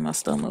mouth, make my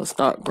stomach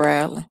start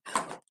growling.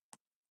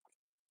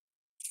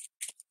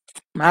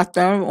 My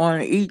stomach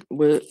want to eat,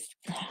 but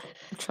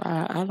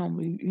try. I don't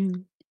be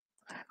eating.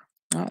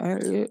 I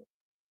it.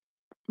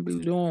 Be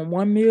doing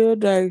one meal a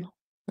day.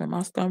 And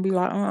my stomach be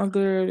like,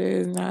 girl, that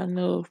is not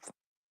enough.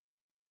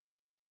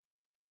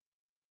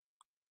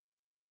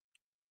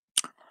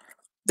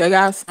 They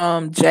got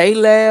some J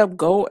Lab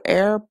Go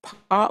Air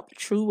Pop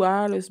True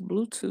Wireless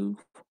Bluetooth.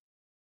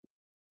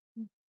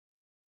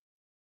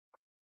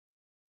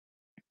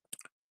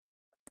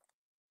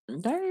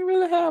 They ain't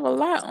really have a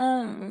lot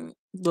on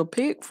the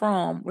pick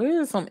from.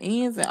 There's some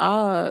ends and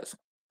odds.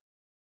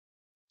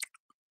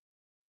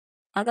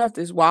 I got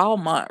this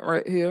Walmart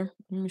right here.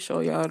 Let me show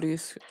y'all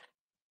this.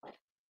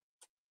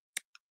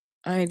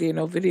 I ain't did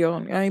no video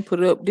on it. I ain't put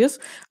it up. This,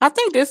 I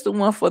think this the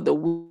one for the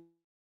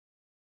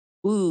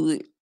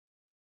wood.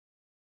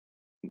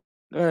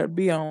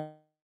 Be on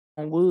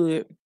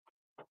wood.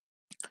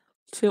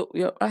 Tilt.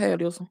 Yep, I had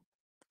this one.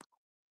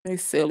 They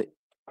sell it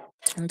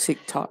on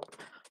TikTok.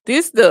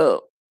 This the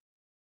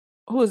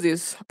who is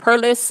this?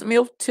 Perlette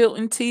Smith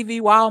Tilton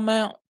TV wall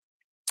mount.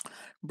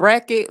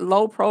 Bracket,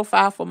 low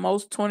profile for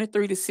most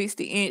 23 to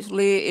 60 inch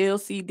LED,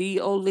 LCD,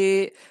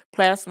 OLED,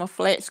 plasma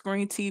flat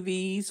screen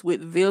TVs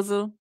with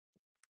VISA.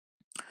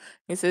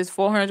 It says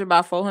 400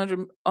 by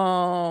 400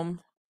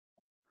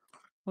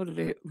 what is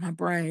it? My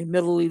brain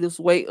milliliters,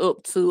 weight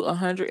up to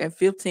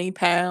 115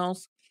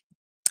 pounds.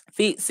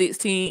 Fit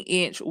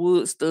 16-inch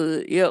wood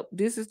stud. Yep,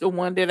 this is the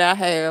one that I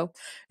have.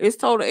 It's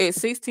total at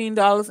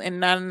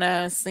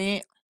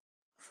 $16.99.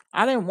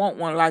 I didn't want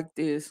one like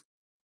this.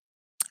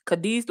 Cause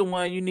these the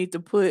one you need to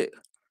put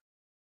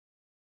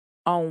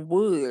on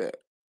wood.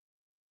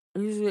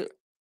 Is it?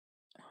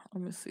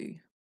 Let me see.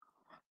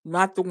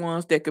 Not the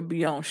ones that could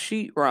be on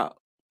sheetrock.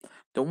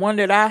 The one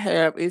that I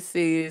have, it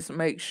says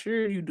make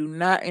sure you do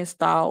not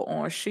install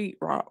on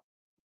sheetrock.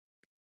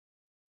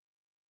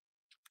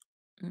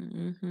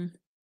 Mm-hmm.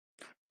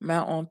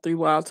 Mount on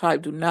 3-wall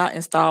type. Do not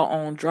install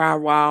on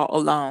drywall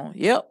alone.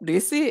 Yep,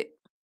 that's it.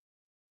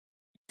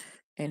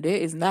 And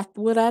that is not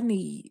what I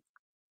need.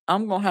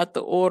 I'm gonna have to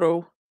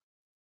order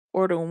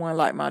one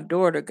like my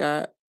daughter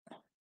got.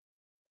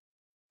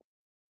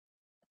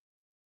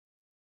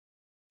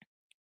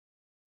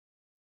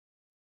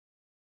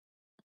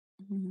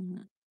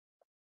 Mhm.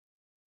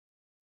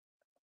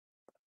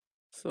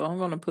 So I'm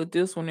gonna put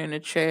this one in the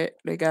chat.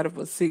 They got it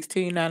for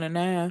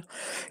 $16.99.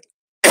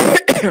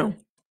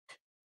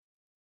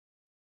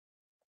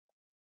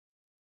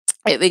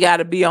 If they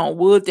gotta be on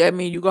wood, that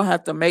means you're gonna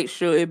have to make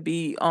sure it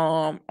be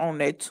on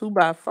that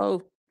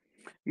 2x4.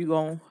 You're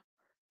gonna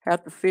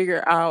have to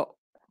figure out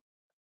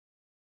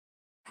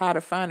how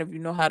to find, if you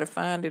know how to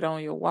find it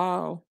on your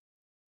wall.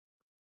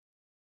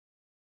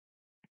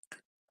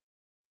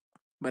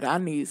 But I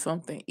need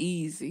something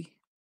easy.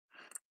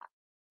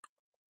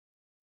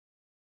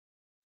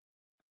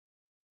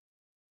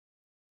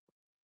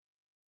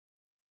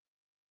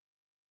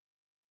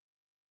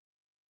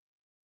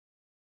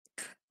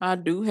 I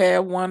do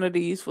have one of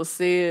these for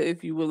sale.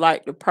 If you would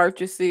like to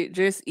purchase it,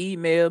 just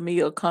email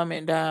me or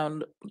comment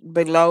down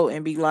below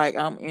and be like,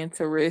 I'm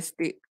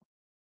interested.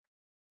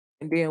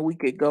 And then we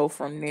could go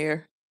from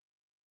there.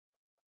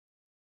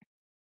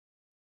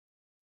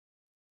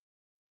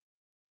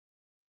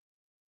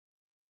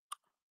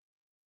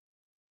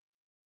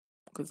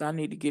 Because I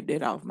need to get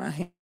that off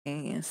my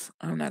hands.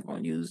 I'm not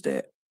going to use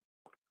that.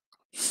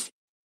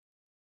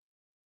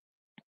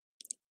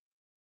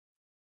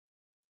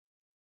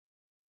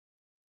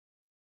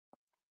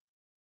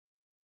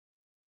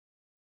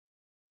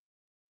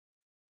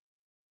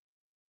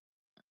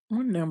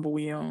 What number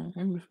we on?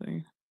 Let me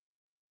see.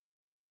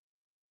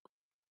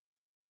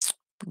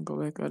 Go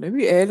back up. They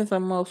be adding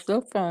some more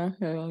stuff on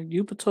here.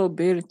 Jupiter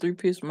bed and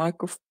 3-piece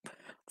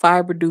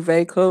microfiber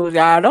duvet covers.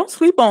 Y'all don't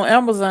sleep on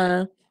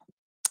Amazon,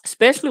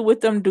 especially with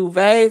them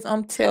duvets.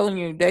 I'm telling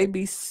you, they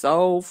be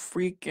so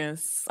freaking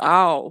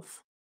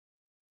soft.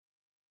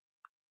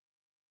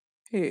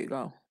 Here you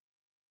go.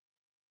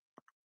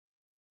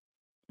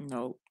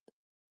 Nope.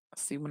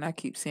 See, when I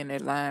keep seeing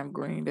that lime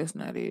green, that's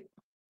not it.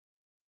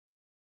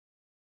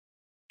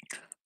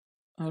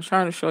 I was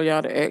trying to show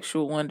y'all the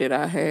actual one that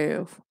I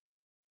have.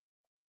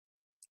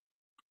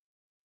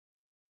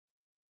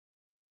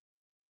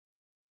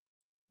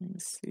 Let me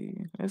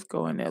see. Let's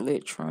go in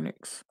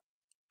electronics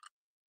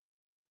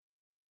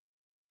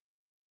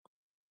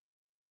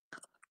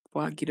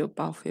before I get up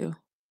off here.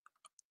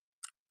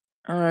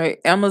 All right.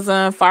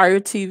 Amazon Fire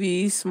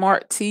TV,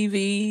 smart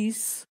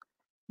TVs,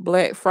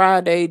 Black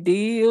Friday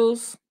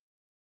deals.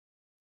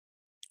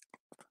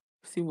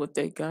 See what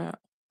they got.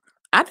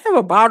 I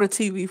never bought a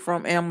TV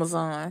from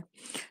Amazon.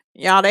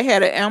 Y'all, they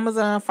had an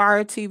Amazon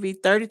Fire TV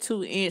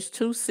 32-inch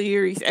 2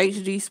 series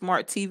HD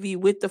smart TV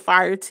with the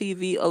Fire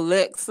TV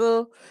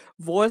Alexa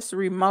voice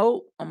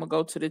remote. I'm gonna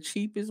go to the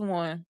cheapest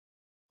one.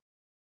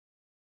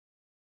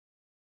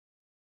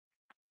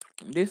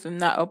 This is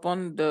not up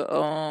on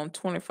the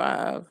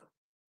 25.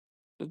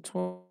 The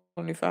 20.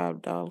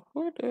 $25.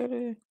 What that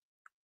is?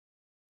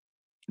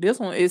 This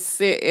one is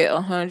set at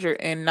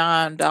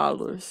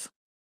 $109.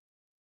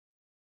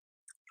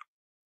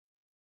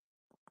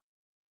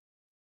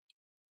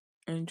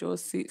 Enjoy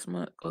 6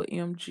 months of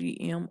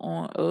MGM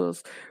on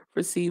us.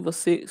 Receive a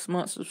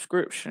 6-month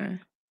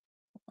subscription.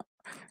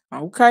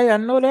 Okay, I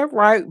know that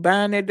right.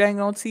 Buying that dang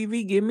on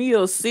TV. Give me a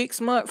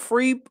 6-month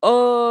free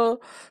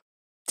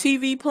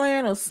TV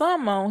plan or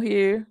something on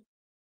here.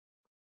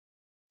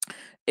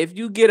 If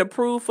you get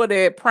approved for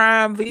that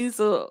Prime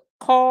Visa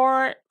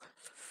card,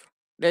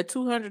 that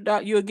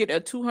 $200, you'll get a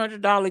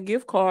 $200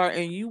 gift card,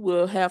 and you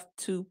will have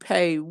to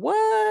pay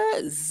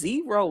what?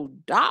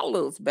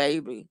 $0,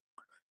 baby.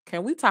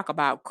 Can we talk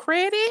about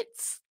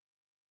credits?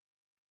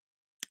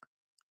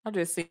 I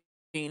just seen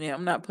it.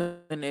 I'm not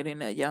putting it in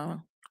there,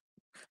 y'all.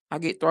 I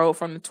get thrown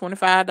from the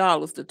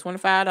 $25 to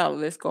 $25.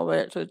 Let's go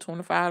back to the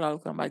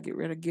 $25. I'm about to get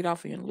ready to get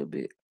off here in a little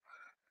bit.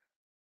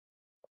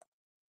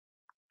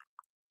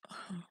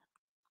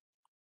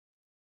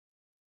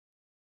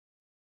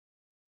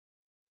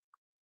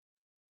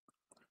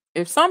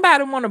 If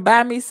somebody want to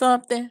buy me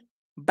something,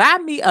 buy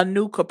me a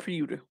new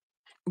computer.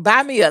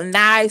 Buy me a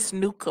nice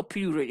new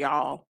computer,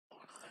 y'all.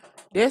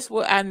 That's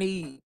what I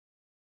need.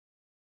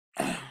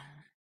 I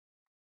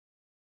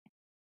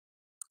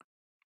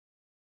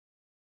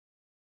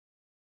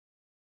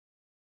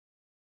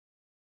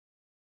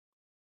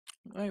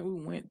think we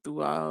went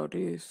through all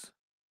this.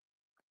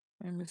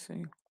 Let me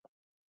see.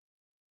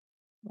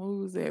 What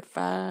was that?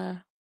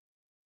 5.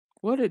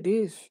 What it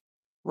is?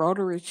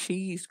 Rotary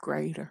cheese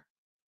grater.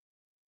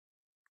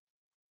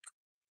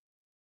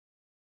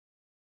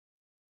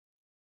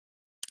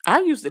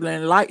 I used to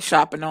like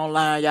shopping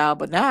online, y'all,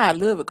 but now I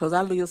love it because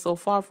I live so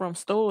far from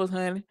stores,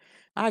 honey.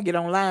 I get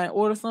online,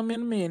 order something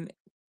in a minute.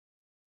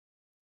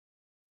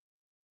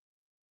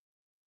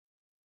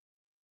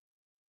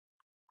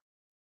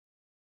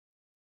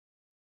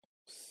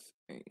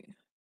 See.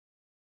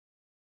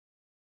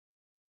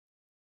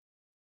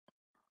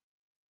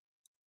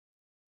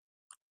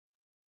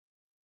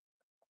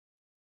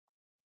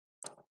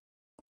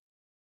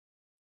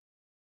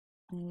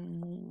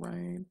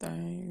 Rain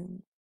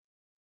thing.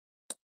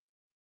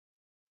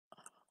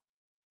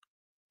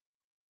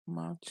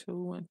 My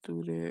two went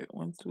through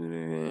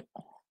that.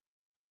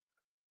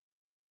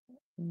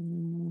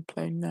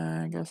 Play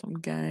 9, got some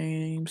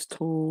games,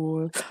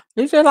 toys.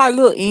 It's just like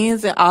little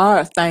ends and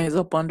odds things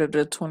up under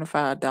the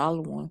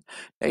 $25 one.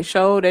 They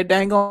showed that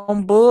dang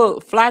on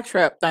bug fly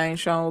trap thing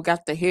show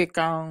got the heck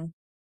on.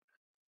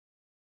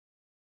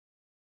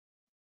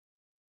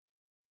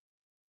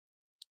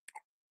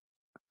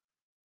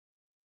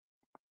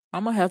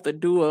 I'm gonna have to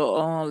do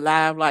a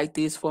live like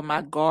this for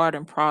my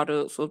garden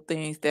products or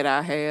things that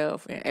I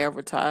have and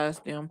advertise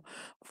them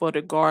for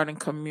the garden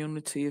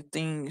community of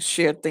things,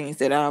 share things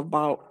that I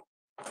bought.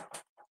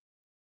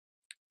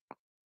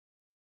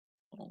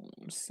 Let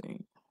me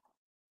see.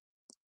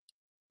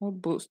 What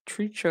books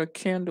treat your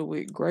Kindle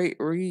with great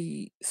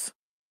reads?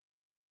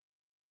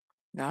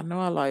 I know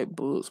I like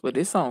books, but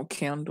it's on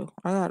Kindle.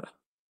 Well,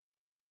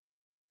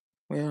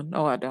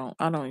 no, I don't.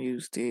 I don't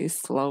use this.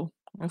 It's slow.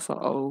 It's an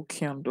old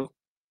Kindle.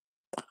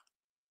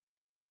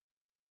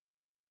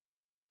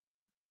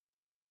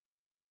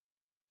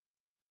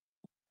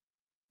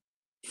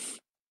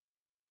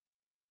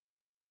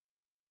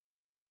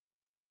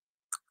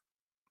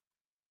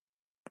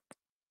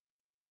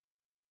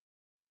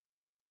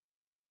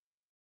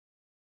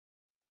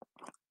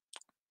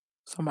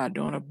 Somebody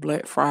doing a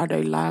Black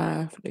Friday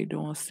live. They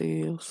doing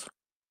sales.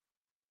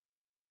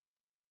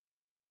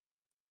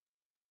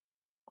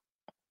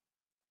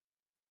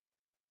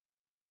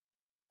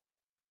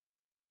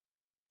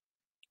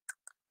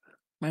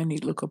 I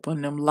need to look up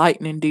on them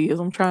lightning deals.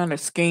 I'm trying to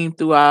scheme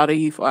through all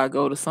these before I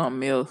go to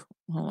something else.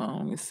 Hold on,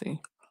 let me see.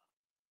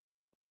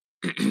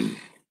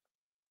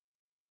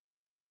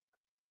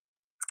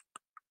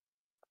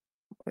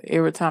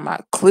 Every time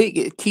I click,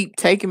 it keep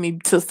taking me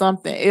to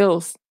something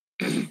else.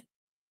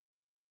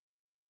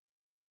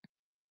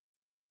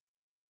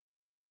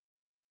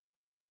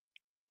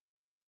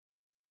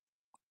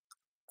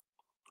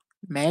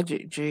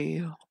 Magic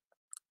gel,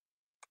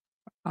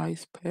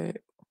 ice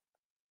pack,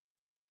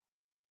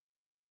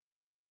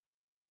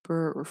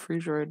 bird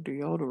refrigerator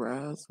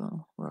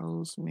deodorizer,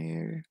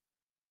 rosemary.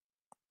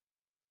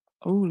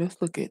 Oh, let's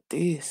look at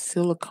this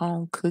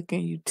silicone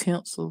cooking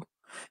utensil.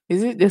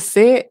 Is it the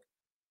set?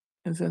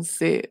 It's a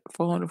set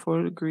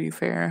 440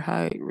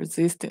 Fahrenheit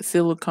resistant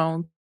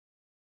silicone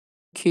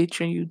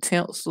kitchen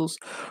utensils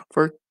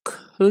for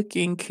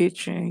cooking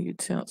kitchen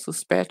utensil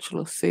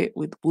spatula set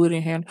with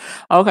wooden handle.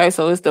 Okay,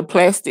 so it's the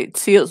plastic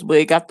tips, but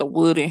it got the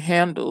wooden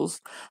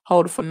handles.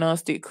 Holder for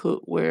nonstick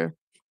cookware.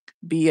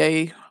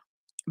 BA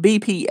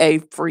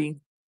BPA free.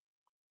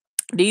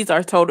 These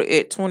are total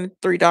at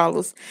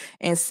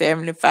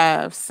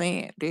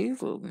 $23.75.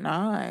 These look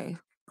nice.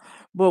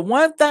 But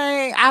one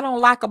thing I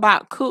don't like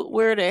about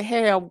cookware that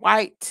have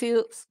white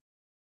tips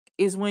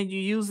is when you're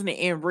using it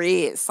in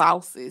red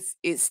sauces,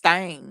 it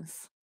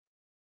stains.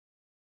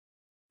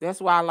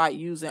 That's why I like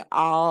using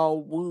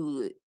all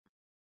wood.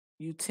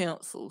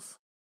 utensils,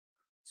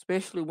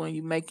 especially when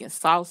you're making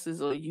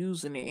sauces or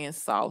using it in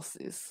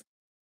sauces.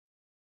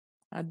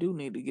 I do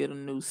need to get a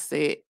new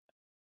set,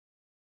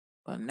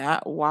 but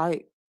not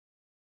white.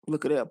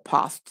 Look at that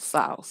pasta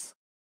sauce.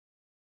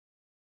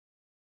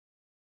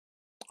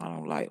 I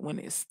don't like when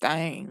it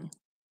stain.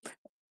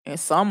 And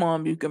some of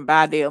them you can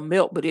buy they'll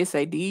melt, but it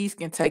say these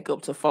can take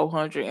up to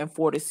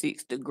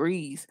 446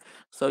 degrees,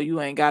 so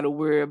you ain't got to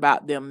worry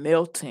about them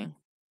melting.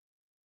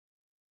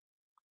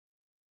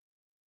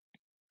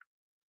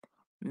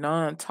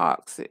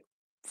 Non-toxic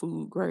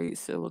food grade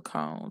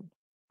silicone.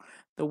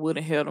 The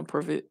wooden handle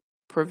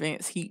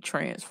prevents heat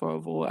transfer,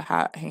 avoid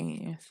hot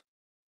hands.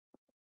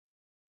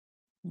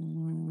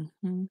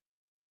 Mhm.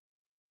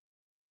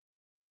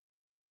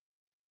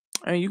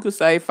 And you could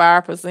save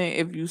 5%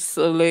 if you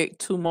select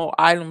 2 more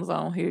items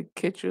on here.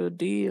 Catch you a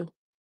deal.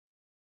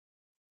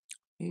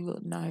 You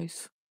look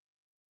nice.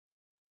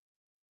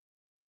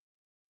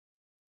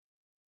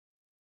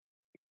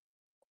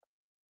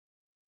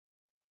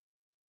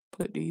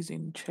 Put these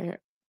in the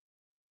chat.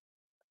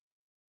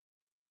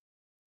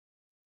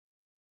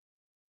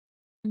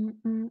 Mm,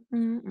 mm,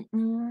 mm,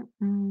 mm,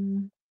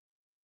 mm.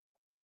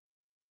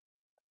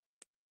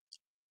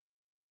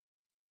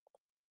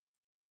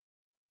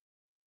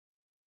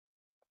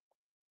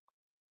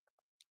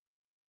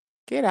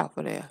 Get out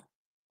of there.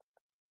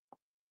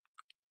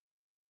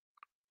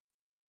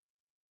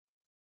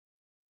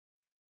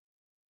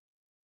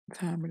 What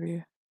time it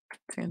is?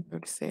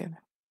 10:37.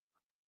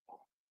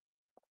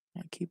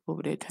 I keep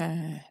over that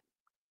time.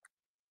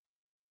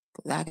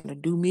 'Cause I gotta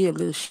do me a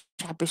little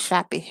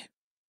shoppy.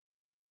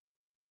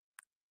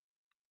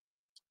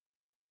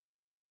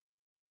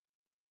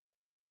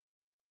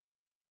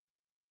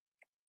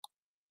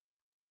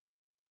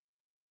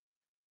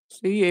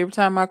 See, every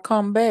time I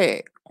come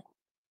back,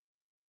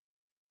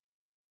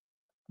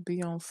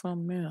 be on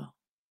something else.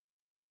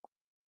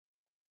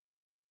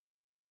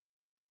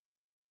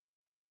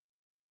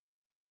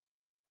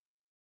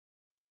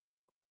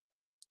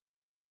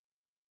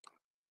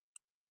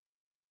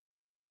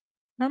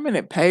 How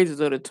many pages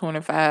of the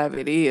 25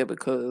 it is?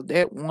 Because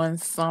that one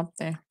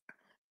something,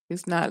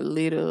 it's not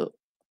lit up.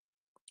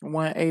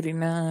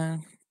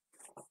 189.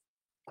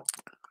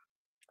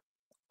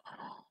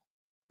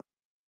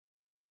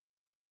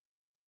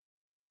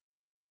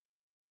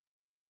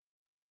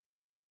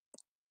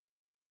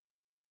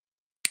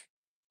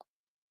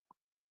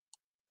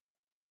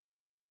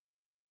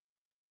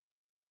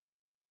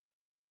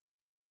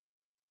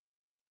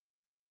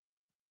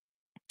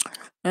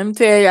 Let me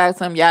tell y'all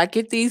something. Y'all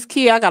get these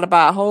key. I gotta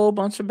buy a whole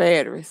bunch of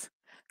batteries.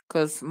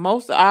 Cause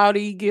most of all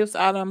these gifts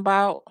I done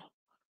bought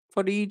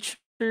for these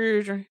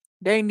children,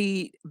 they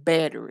need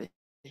batteries.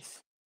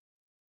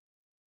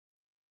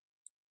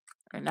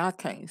 And I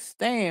can't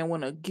stand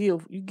when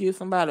you give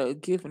somebody a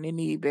gift and they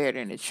need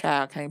battery and the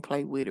child can't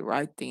play with it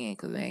right then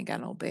because they ain't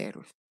got no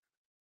batteries.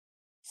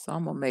 So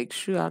I'm gonna make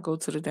sure I go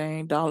to the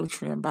dang Dollar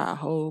Tree and buy a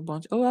whole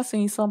bunch. Oh, I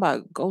seen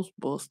somebody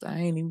Ghostbuster. I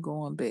ain't even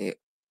going back.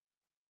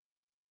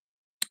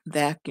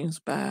 Vacuums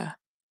by.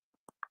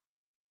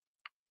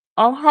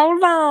 Oh,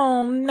 hold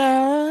on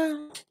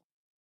now.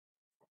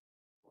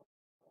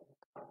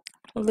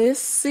 Let's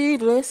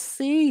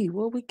see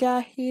what we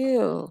got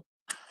here.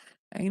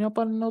 Ain't up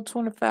under no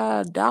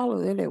 $25.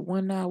 At that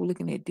one hour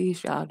looking at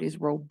this, y'all, this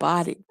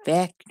robotic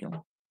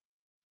vacuum.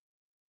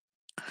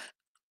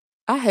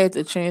 I had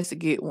the chance to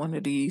get one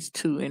of these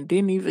too and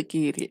didn't even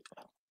get it.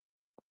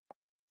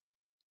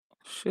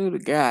 Should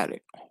have got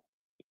it.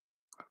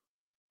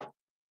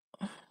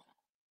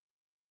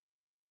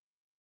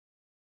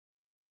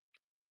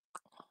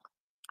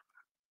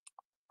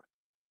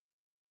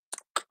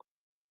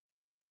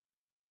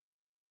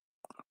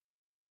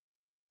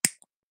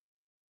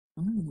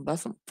 Buy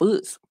some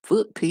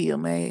foot peel,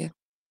 man.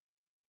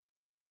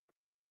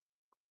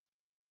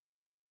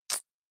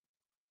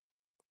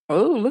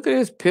 Oh, look at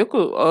this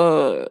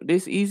pickle.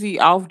 This easy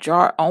off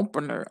jar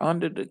opener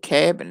under the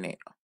cabinet.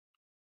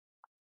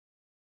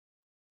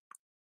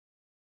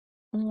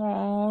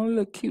 Oh,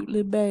 look cute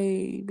little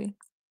baby.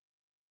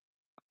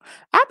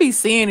 I be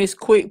seeing this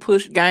quick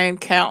push game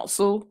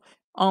council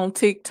on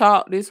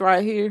TikTok. This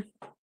right here.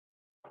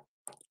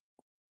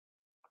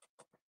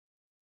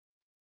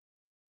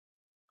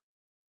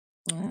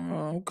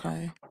 Oh,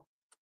 okay.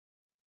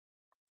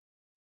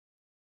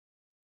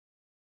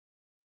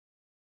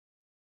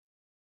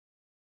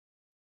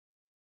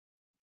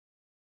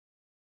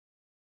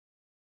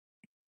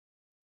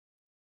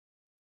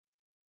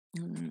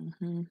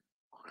 hmm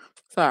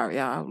Sorry,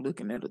 y'all. I was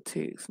looking at a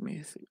text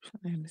message.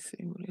 Let me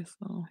see what it's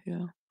on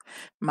here.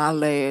 My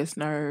last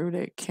nerve,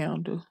 that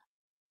candle.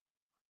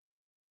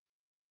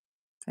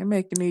 They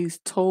making these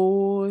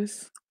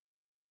toys.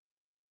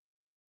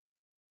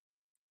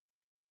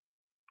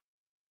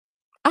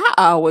 I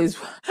always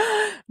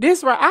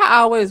this right. I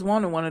always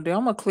wanted one of them.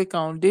 I'm gonna click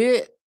on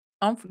this.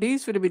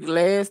 These for to be the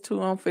last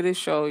two I'm for this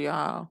show,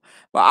 y'all.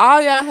 But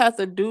all y'all have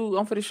to do,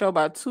 I'm for the show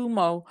about two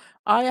more.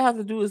 All y'all have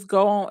to do is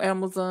go on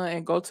Amazon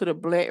and go to the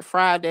Black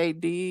Friday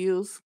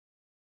deals.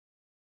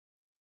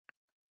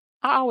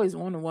 I always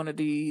wanted one of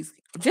these.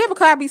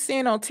 Jibba I be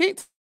seeing on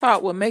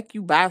TikTok will make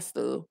you buy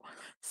stuff.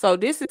 So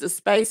this is the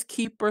Space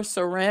Keeper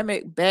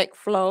ceramic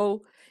backflow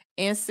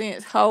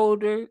incense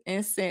holder,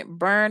 incense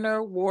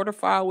burner,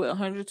 waterfall with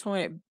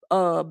 120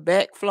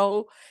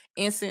 backflow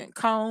incense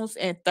cones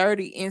and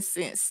 30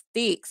 incense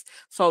sticks.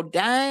 So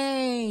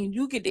dang,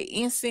 you get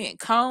the incense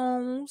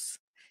cones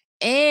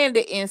and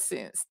the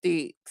incense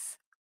sticks.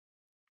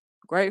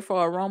 Great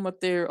for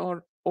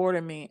aromatherapy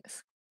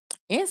ornaments.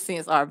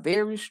 Incense are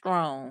very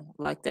strong.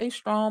 Like they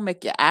strong,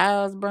 make your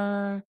eyes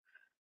burn.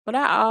 But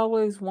I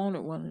always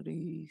wanted one of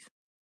these.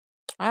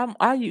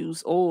 I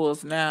use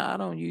oils now. I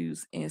don't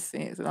use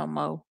incense no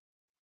more.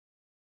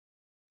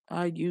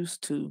 I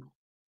used to.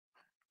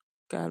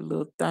 Got a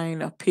little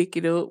thing I pick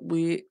it up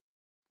with.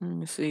 Let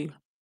me see.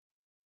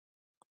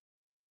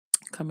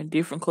 Come in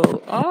different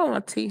colors. Oh,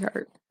 my teeth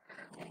hurt.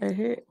 The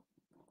heck?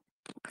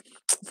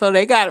 So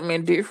they got them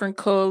in different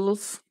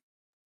colors.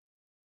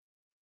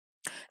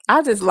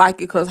 I just like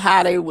it because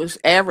how they was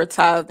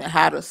advertising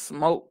how the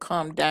smoke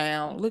come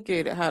down. Look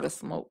at it, how the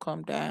smoke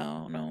come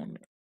down on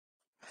it.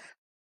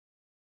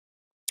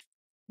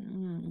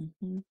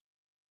 Mhm.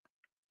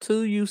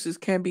 Two uses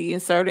can be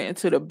inserted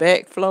into the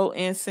backflow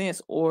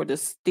incense or the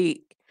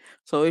stick.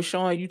 So it's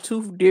showing you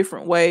two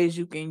different ways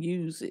you can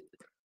use it.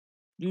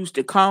 Use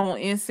the cone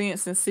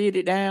incense and sit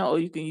it down, or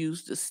you can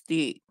use the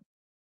stick.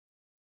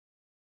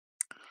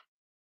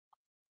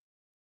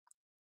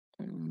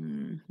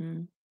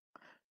 Hmm.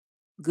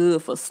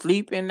 Good for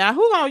sleeping. Now,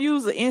 who gonna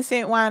use the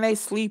incense while they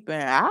sleeping?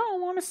 I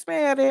don't want to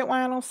smell that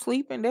while I'm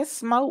sleeping. That's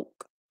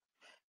smoke.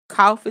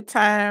 Coffee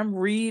time,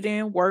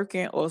 reading,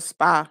 working, or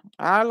spa.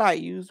 I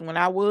like using when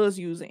I was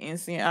using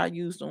incense. I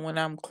used them when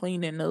I'm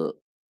cleaning up.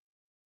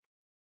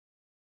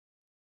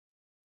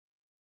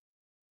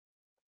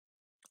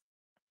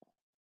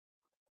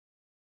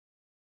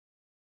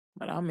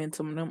 But I'm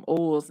into them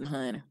oils and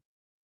honey.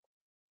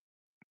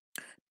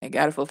 I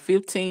got it for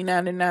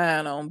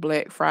 15.99 on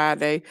Black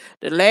Friday.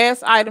 The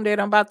last item that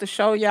I'm about to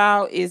show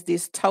y'all is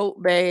this tote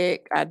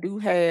bag. I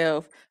don't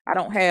have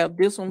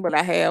this one, but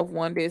I have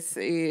one that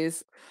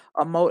says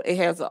it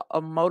has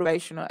a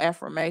motivational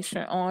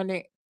affirmation on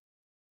it.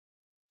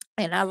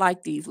 And I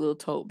like these little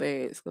tote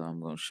bags, so I'm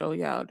gonna show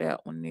y'all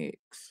that one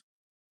next.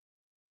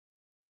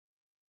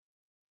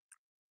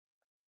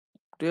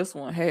 This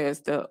one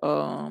has the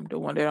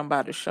one that I'm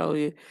about to show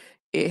you.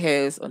 It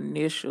has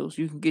initials.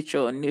 You can get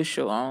your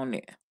initial on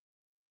it.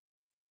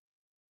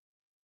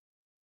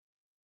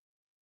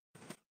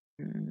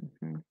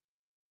 Mhm.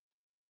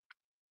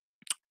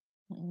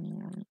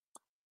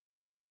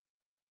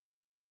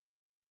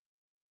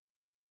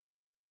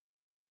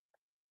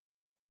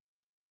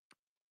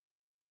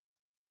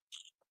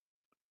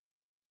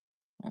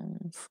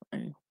 Mm,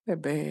 see.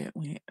 That bad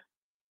went.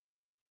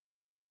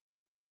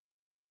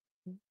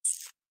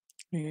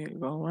 Here you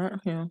go right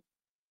here.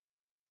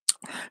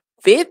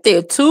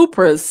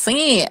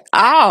 52%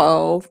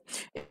 off.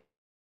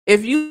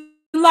 If you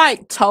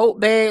like tote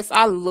bags,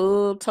 I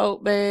love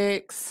tote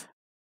bags.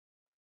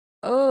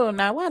 Oh,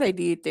 now why they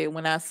did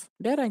that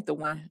that ain't the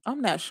one.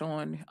 I'm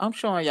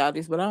showing y'all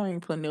this, but I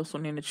ain't putting this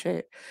one in the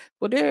chat.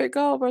 Well, there it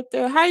go right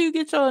there. How you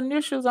get your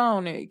initials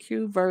on it?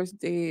 Q verse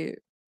dead.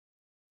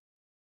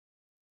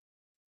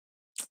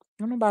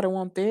 Don't nobody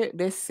want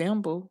that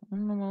symbol. I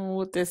don't know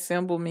what that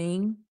symbol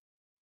mean.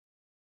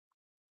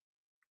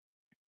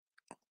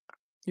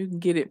 You can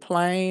get it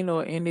plain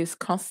or in this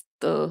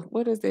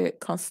what is that?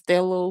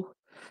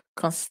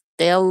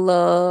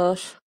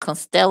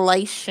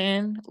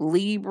 Constellation,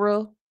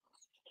 Libra.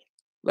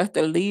 That's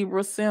the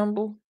Libra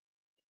symbol.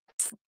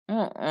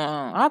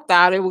 I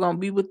thought it was gonna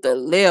be with the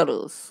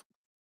letters.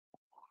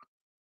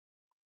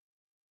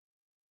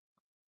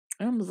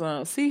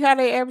 Amazon. See how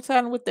they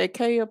advertising with that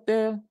K up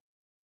there?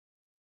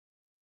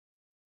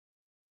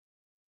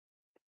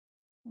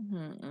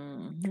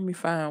 Let me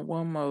find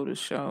one more to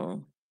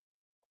show.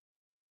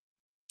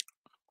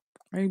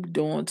 Maybe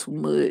doing too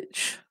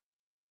much.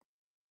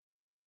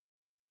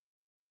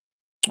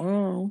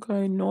 Oh,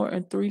 okay.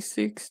 Norton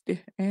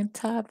 360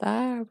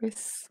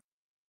 antivirus.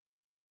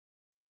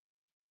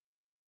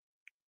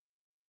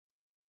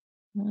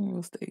 What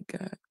else they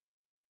got?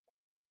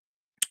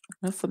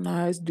 That's a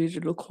nice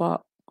digital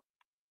clock.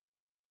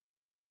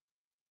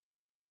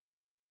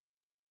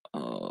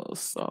 Oh,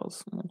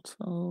 sauce.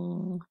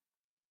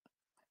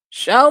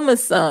 Show me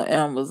some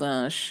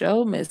Amazon.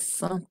 Show me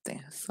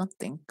something.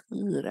 Something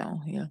good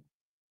on here.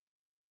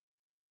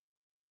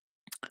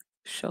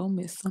 Show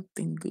me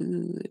something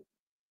good.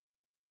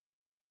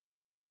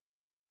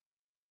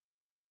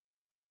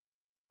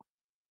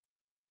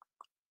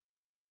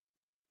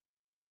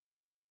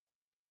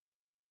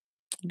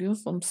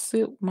 There's some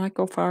silk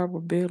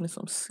microfiber bed and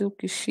some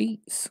silky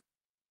sheets.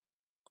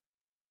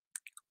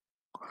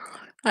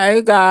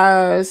 Hey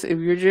guys, if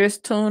you're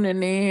just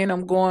tuning in,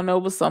 I'm going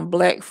over some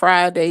Black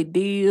Friday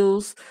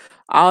deals.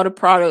 All the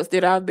products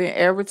that I've been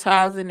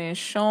advertising and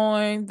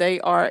showing, they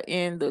are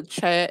in the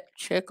chat.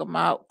 Check them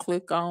out,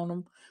 click on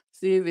them,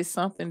 see if it's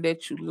something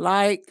that you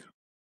like.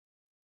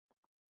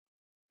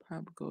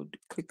 Probably go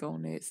click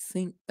on that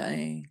sync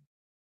thing.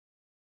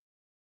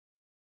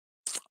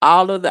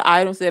 All of the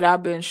items that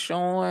I've been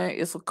showing,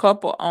 it's a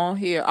couple on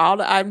here. All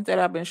the items that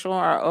I've been showing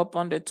are up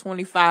under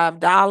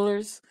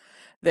 $25.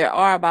 There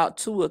are about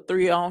 2 or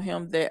 3 on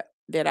him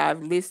that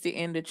I've listed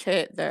in the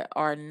chat that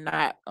are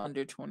not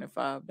under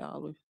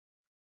 $25.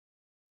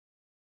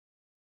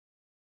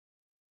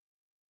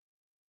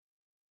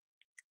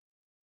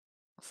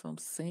 Some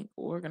sink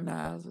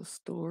organizer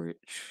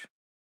storage.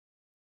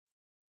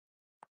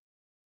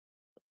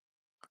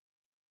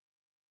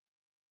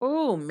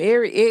 Oh,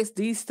 Mary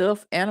XD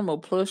stuffed animal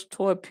plush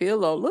toy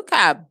pillow. Look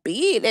how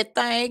big that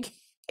thing.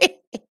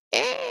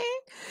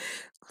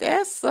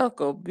 That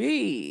sucker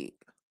big.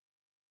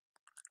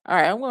 All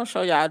right, I'm gonna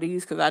show y'all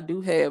these because I do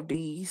have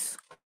these.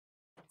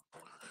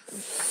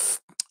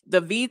 The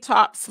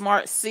V-Top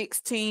Smart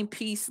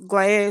 16-piece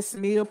glass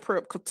meal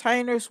prep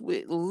containers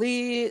with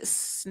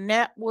lids,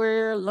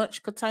 snapware,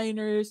 lunch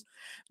containers.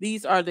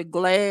 These are the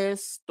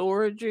glass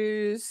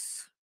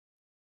storages.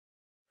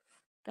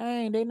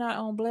 Dang, they not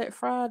on Black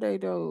Friday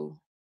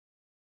though.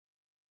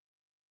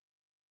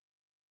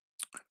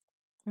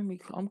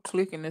 I'm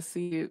clicking to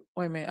see it.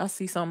 Wait a minute, I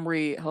see something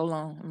red. Hold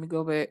on, let me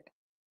go back.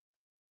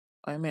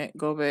 Wait a minute,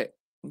 go back.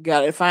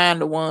 Gotta find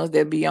the ones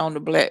that be on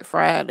the Black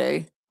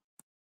Friday.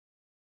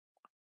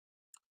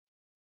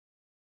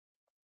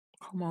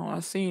 Come on,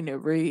 I seen it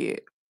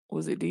red.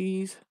 Was it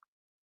these?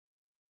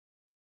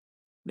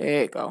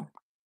 There you go.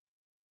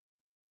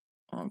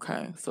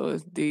 Okay, so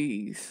it's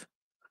these.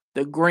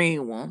 The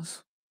green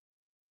ones.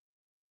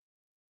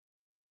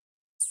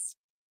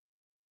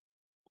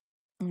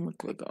 Let me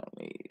click on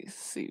these.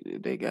 See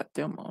if they got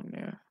them on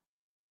there.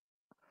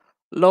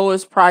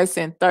 Lowest price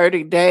in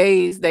 30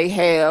 days. They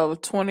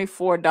have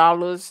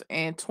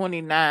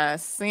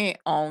 $24.29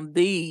 on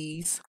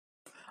these,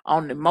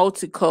 on the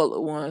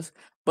multicolored ones.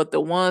 But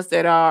the ones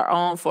that are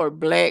on for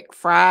Black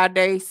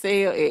Friday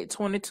sale at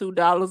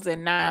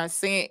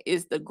 $22.09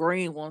 is the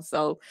green one.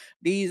 So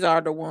these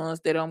are the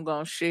ones that I'm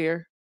gonna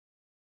share.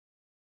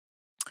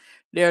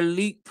 They're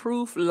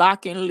leak-proof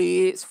locking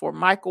lids for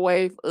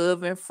microwave,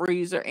 oven,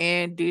 freezer,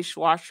 and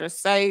dishwasher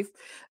safe,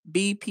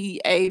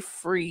 BPA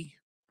free.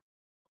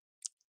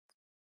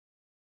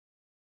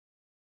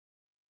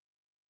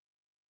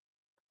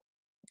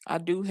 I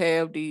do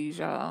have these,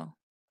 y'all.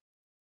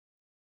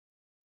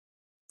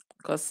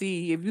 Cause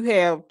see, if you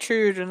have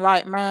children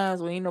like mine,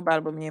 well, ain't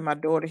nobody but me and my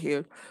daughter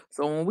here.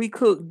 So when we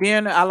cook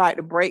dinner, I like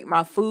to break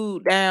my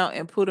food down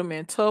and put them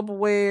in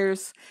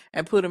Tupperwares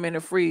and put them in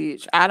the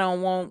fridge.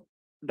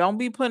 Don't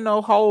be putting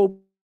no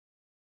whole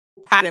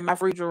pot in my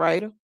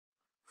refrigerator.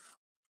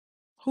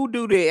 Who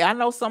do that? I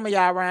know some of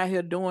y'all around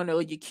here doing it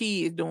or your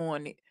kids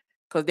doing it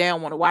because they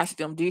don't want to wash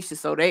them dishes.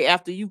 So they,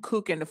 after you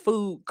cooking the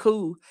food,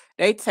 cool,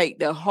 they take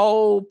the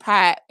whole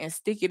pot and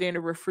stick it in the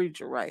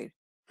refrigerator.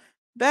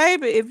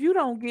 Baby, if you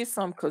don't get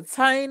some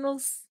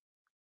containers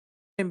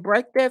and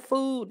break that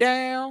food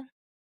down,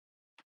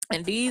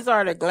 and these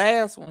are the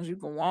glass ones, you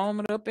can warm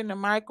it up in the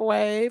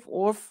microwave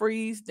or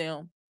freeze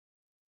them.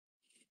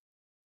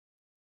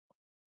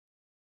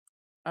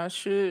 I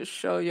should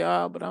show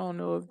y'all, but I don't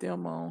know if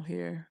them on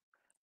here.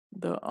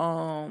 The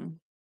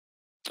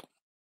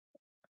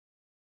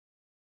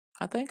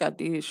I think I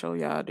did show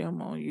y'all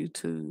them on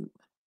YouTube.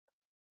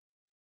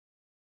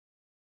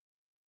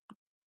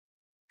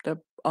 The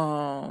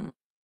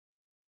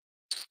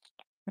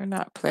they're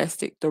not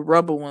plastic, the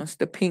rubber ones,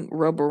 the pink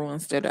rubber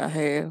ones that I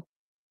have.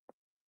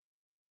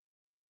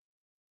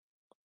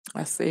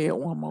 I said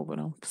one more, but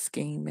I'm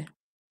scheming.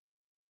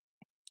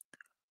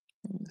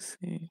 Let me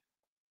see.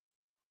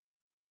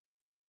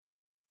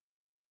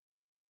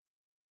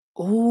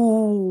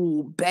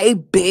 Ooh,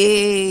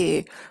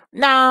 baby.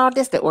 No,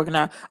 that's the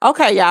organizer.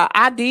 Okay, y'all.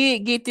 I did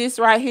get this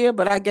right here,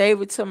 but I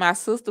gave it to my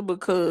sister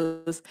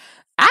because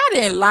I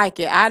didn't like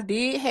it. I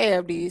did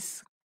have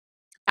this.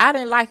 I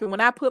didn't like it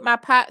when I put my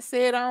pot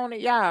set on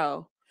it,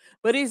 y'all.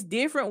 But it's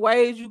different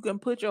ways you can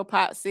put your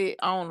pot set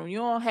on them. You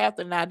don't have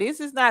to. Now, this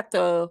is not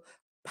the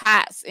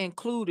pots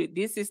included.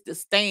 This is the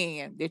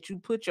stand that you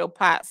put your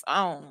pots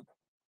on.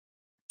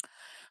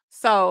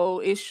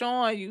 So it's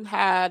showing you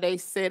how they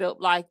set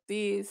up like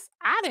this.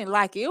 I didn't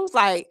like it. It was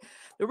like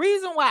the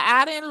reason why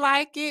I didn't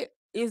like it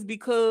is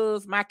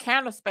because my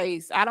counter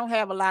space. I don't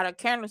have a lot of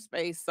counter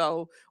space.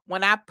 So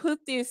when I put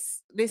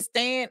this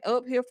stand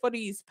up here for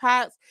these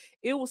pots,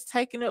 it was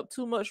taking up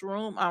too much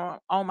room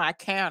on my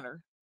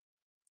counter.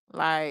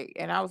 Like,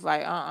 and I was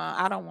like,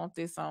 I don't want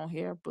this on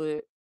here,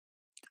 but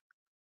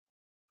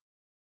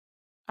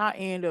I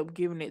end up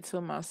giving it to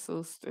my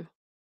sister.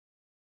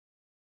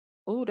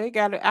 Oh, they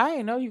got it. I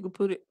didn't know you could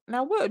put it.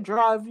 Now, what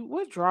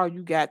drawer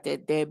you got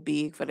that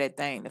big for that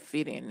thing to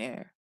fit in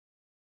there?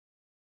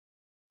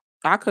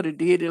 I could have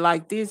did it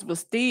like this, but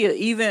still,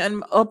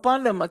 even up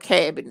under my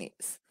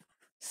cabinets,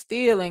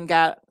 still ain't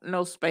got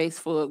no space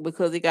for it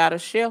because it got a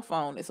shelf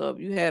on it. So if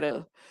you had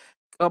a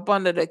up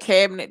under the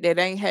cabinet that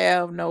ain't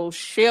have no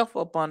shelf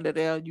up under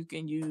there, you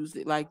can use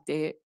it like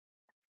that.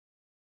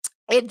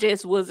 It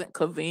just wasn't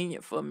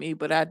convenient for me,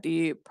 but I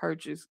did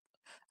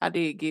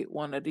get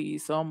one of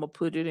these, so I'm gonna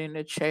put it in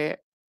the chat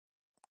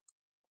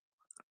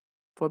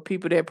for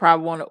people that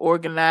probably want to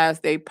organize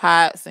their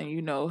pots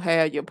and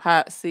have your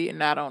pot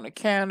sitting out on the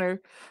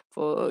counter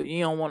for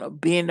you don't want to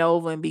bend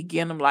over and be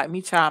getting them like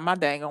me, child. My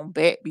dang on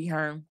back be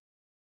hurting.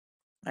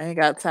 I ain't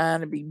got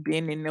time to be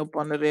bending up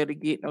under there to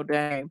get no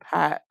dang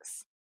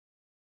pots.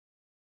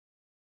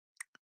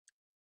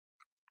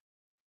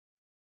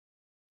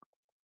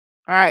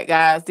 All right,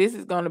 guys, this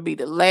is gonna be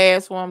the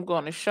last one I'm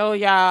gonna show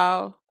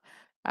y'all.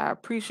 I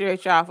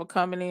appreciate y'all for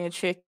coming in,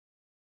 checking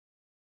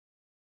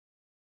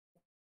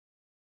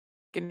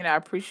in. I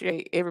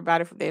appreciate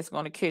everybody that's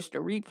going to catch the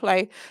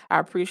replay. I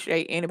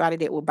appreciate anybody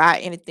that will buy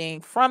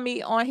anything from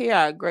me on here.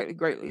 I greatly,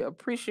 greatly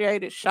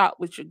appreciate it. Shop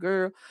with your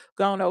girl.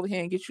 Go on over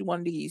here and get you one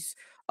of these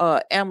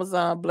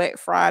Amazon Black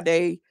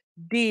Friday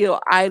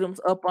deal items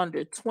up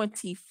under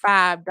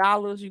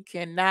 $25. You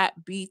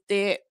cannot beat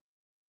that.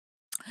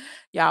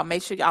 Y'all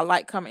make sure y'all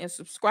like, comment, and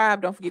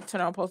subscribe. Don't forget to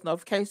turn on post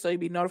notifications so you'll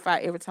be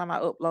notified every time I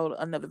upload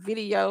another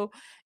video.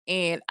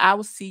 And I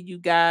will see you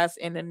guys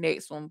in the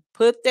next one.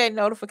 Put that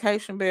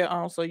notification bell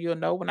on so you'll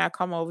know when I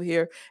come over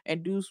here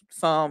and do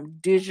some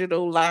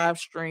digital live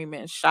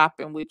streaming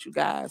shopping with you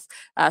guys.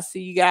 I'll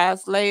see you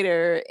guys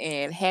later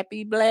and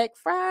happy Black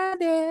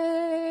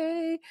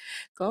Friday.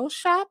 Go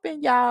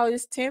shopping, y'all.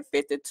 It's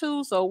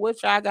 10:52. So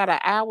what y'all got an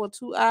hour,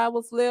 2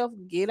 hours left?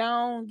 Get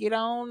on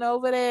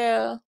over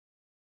there.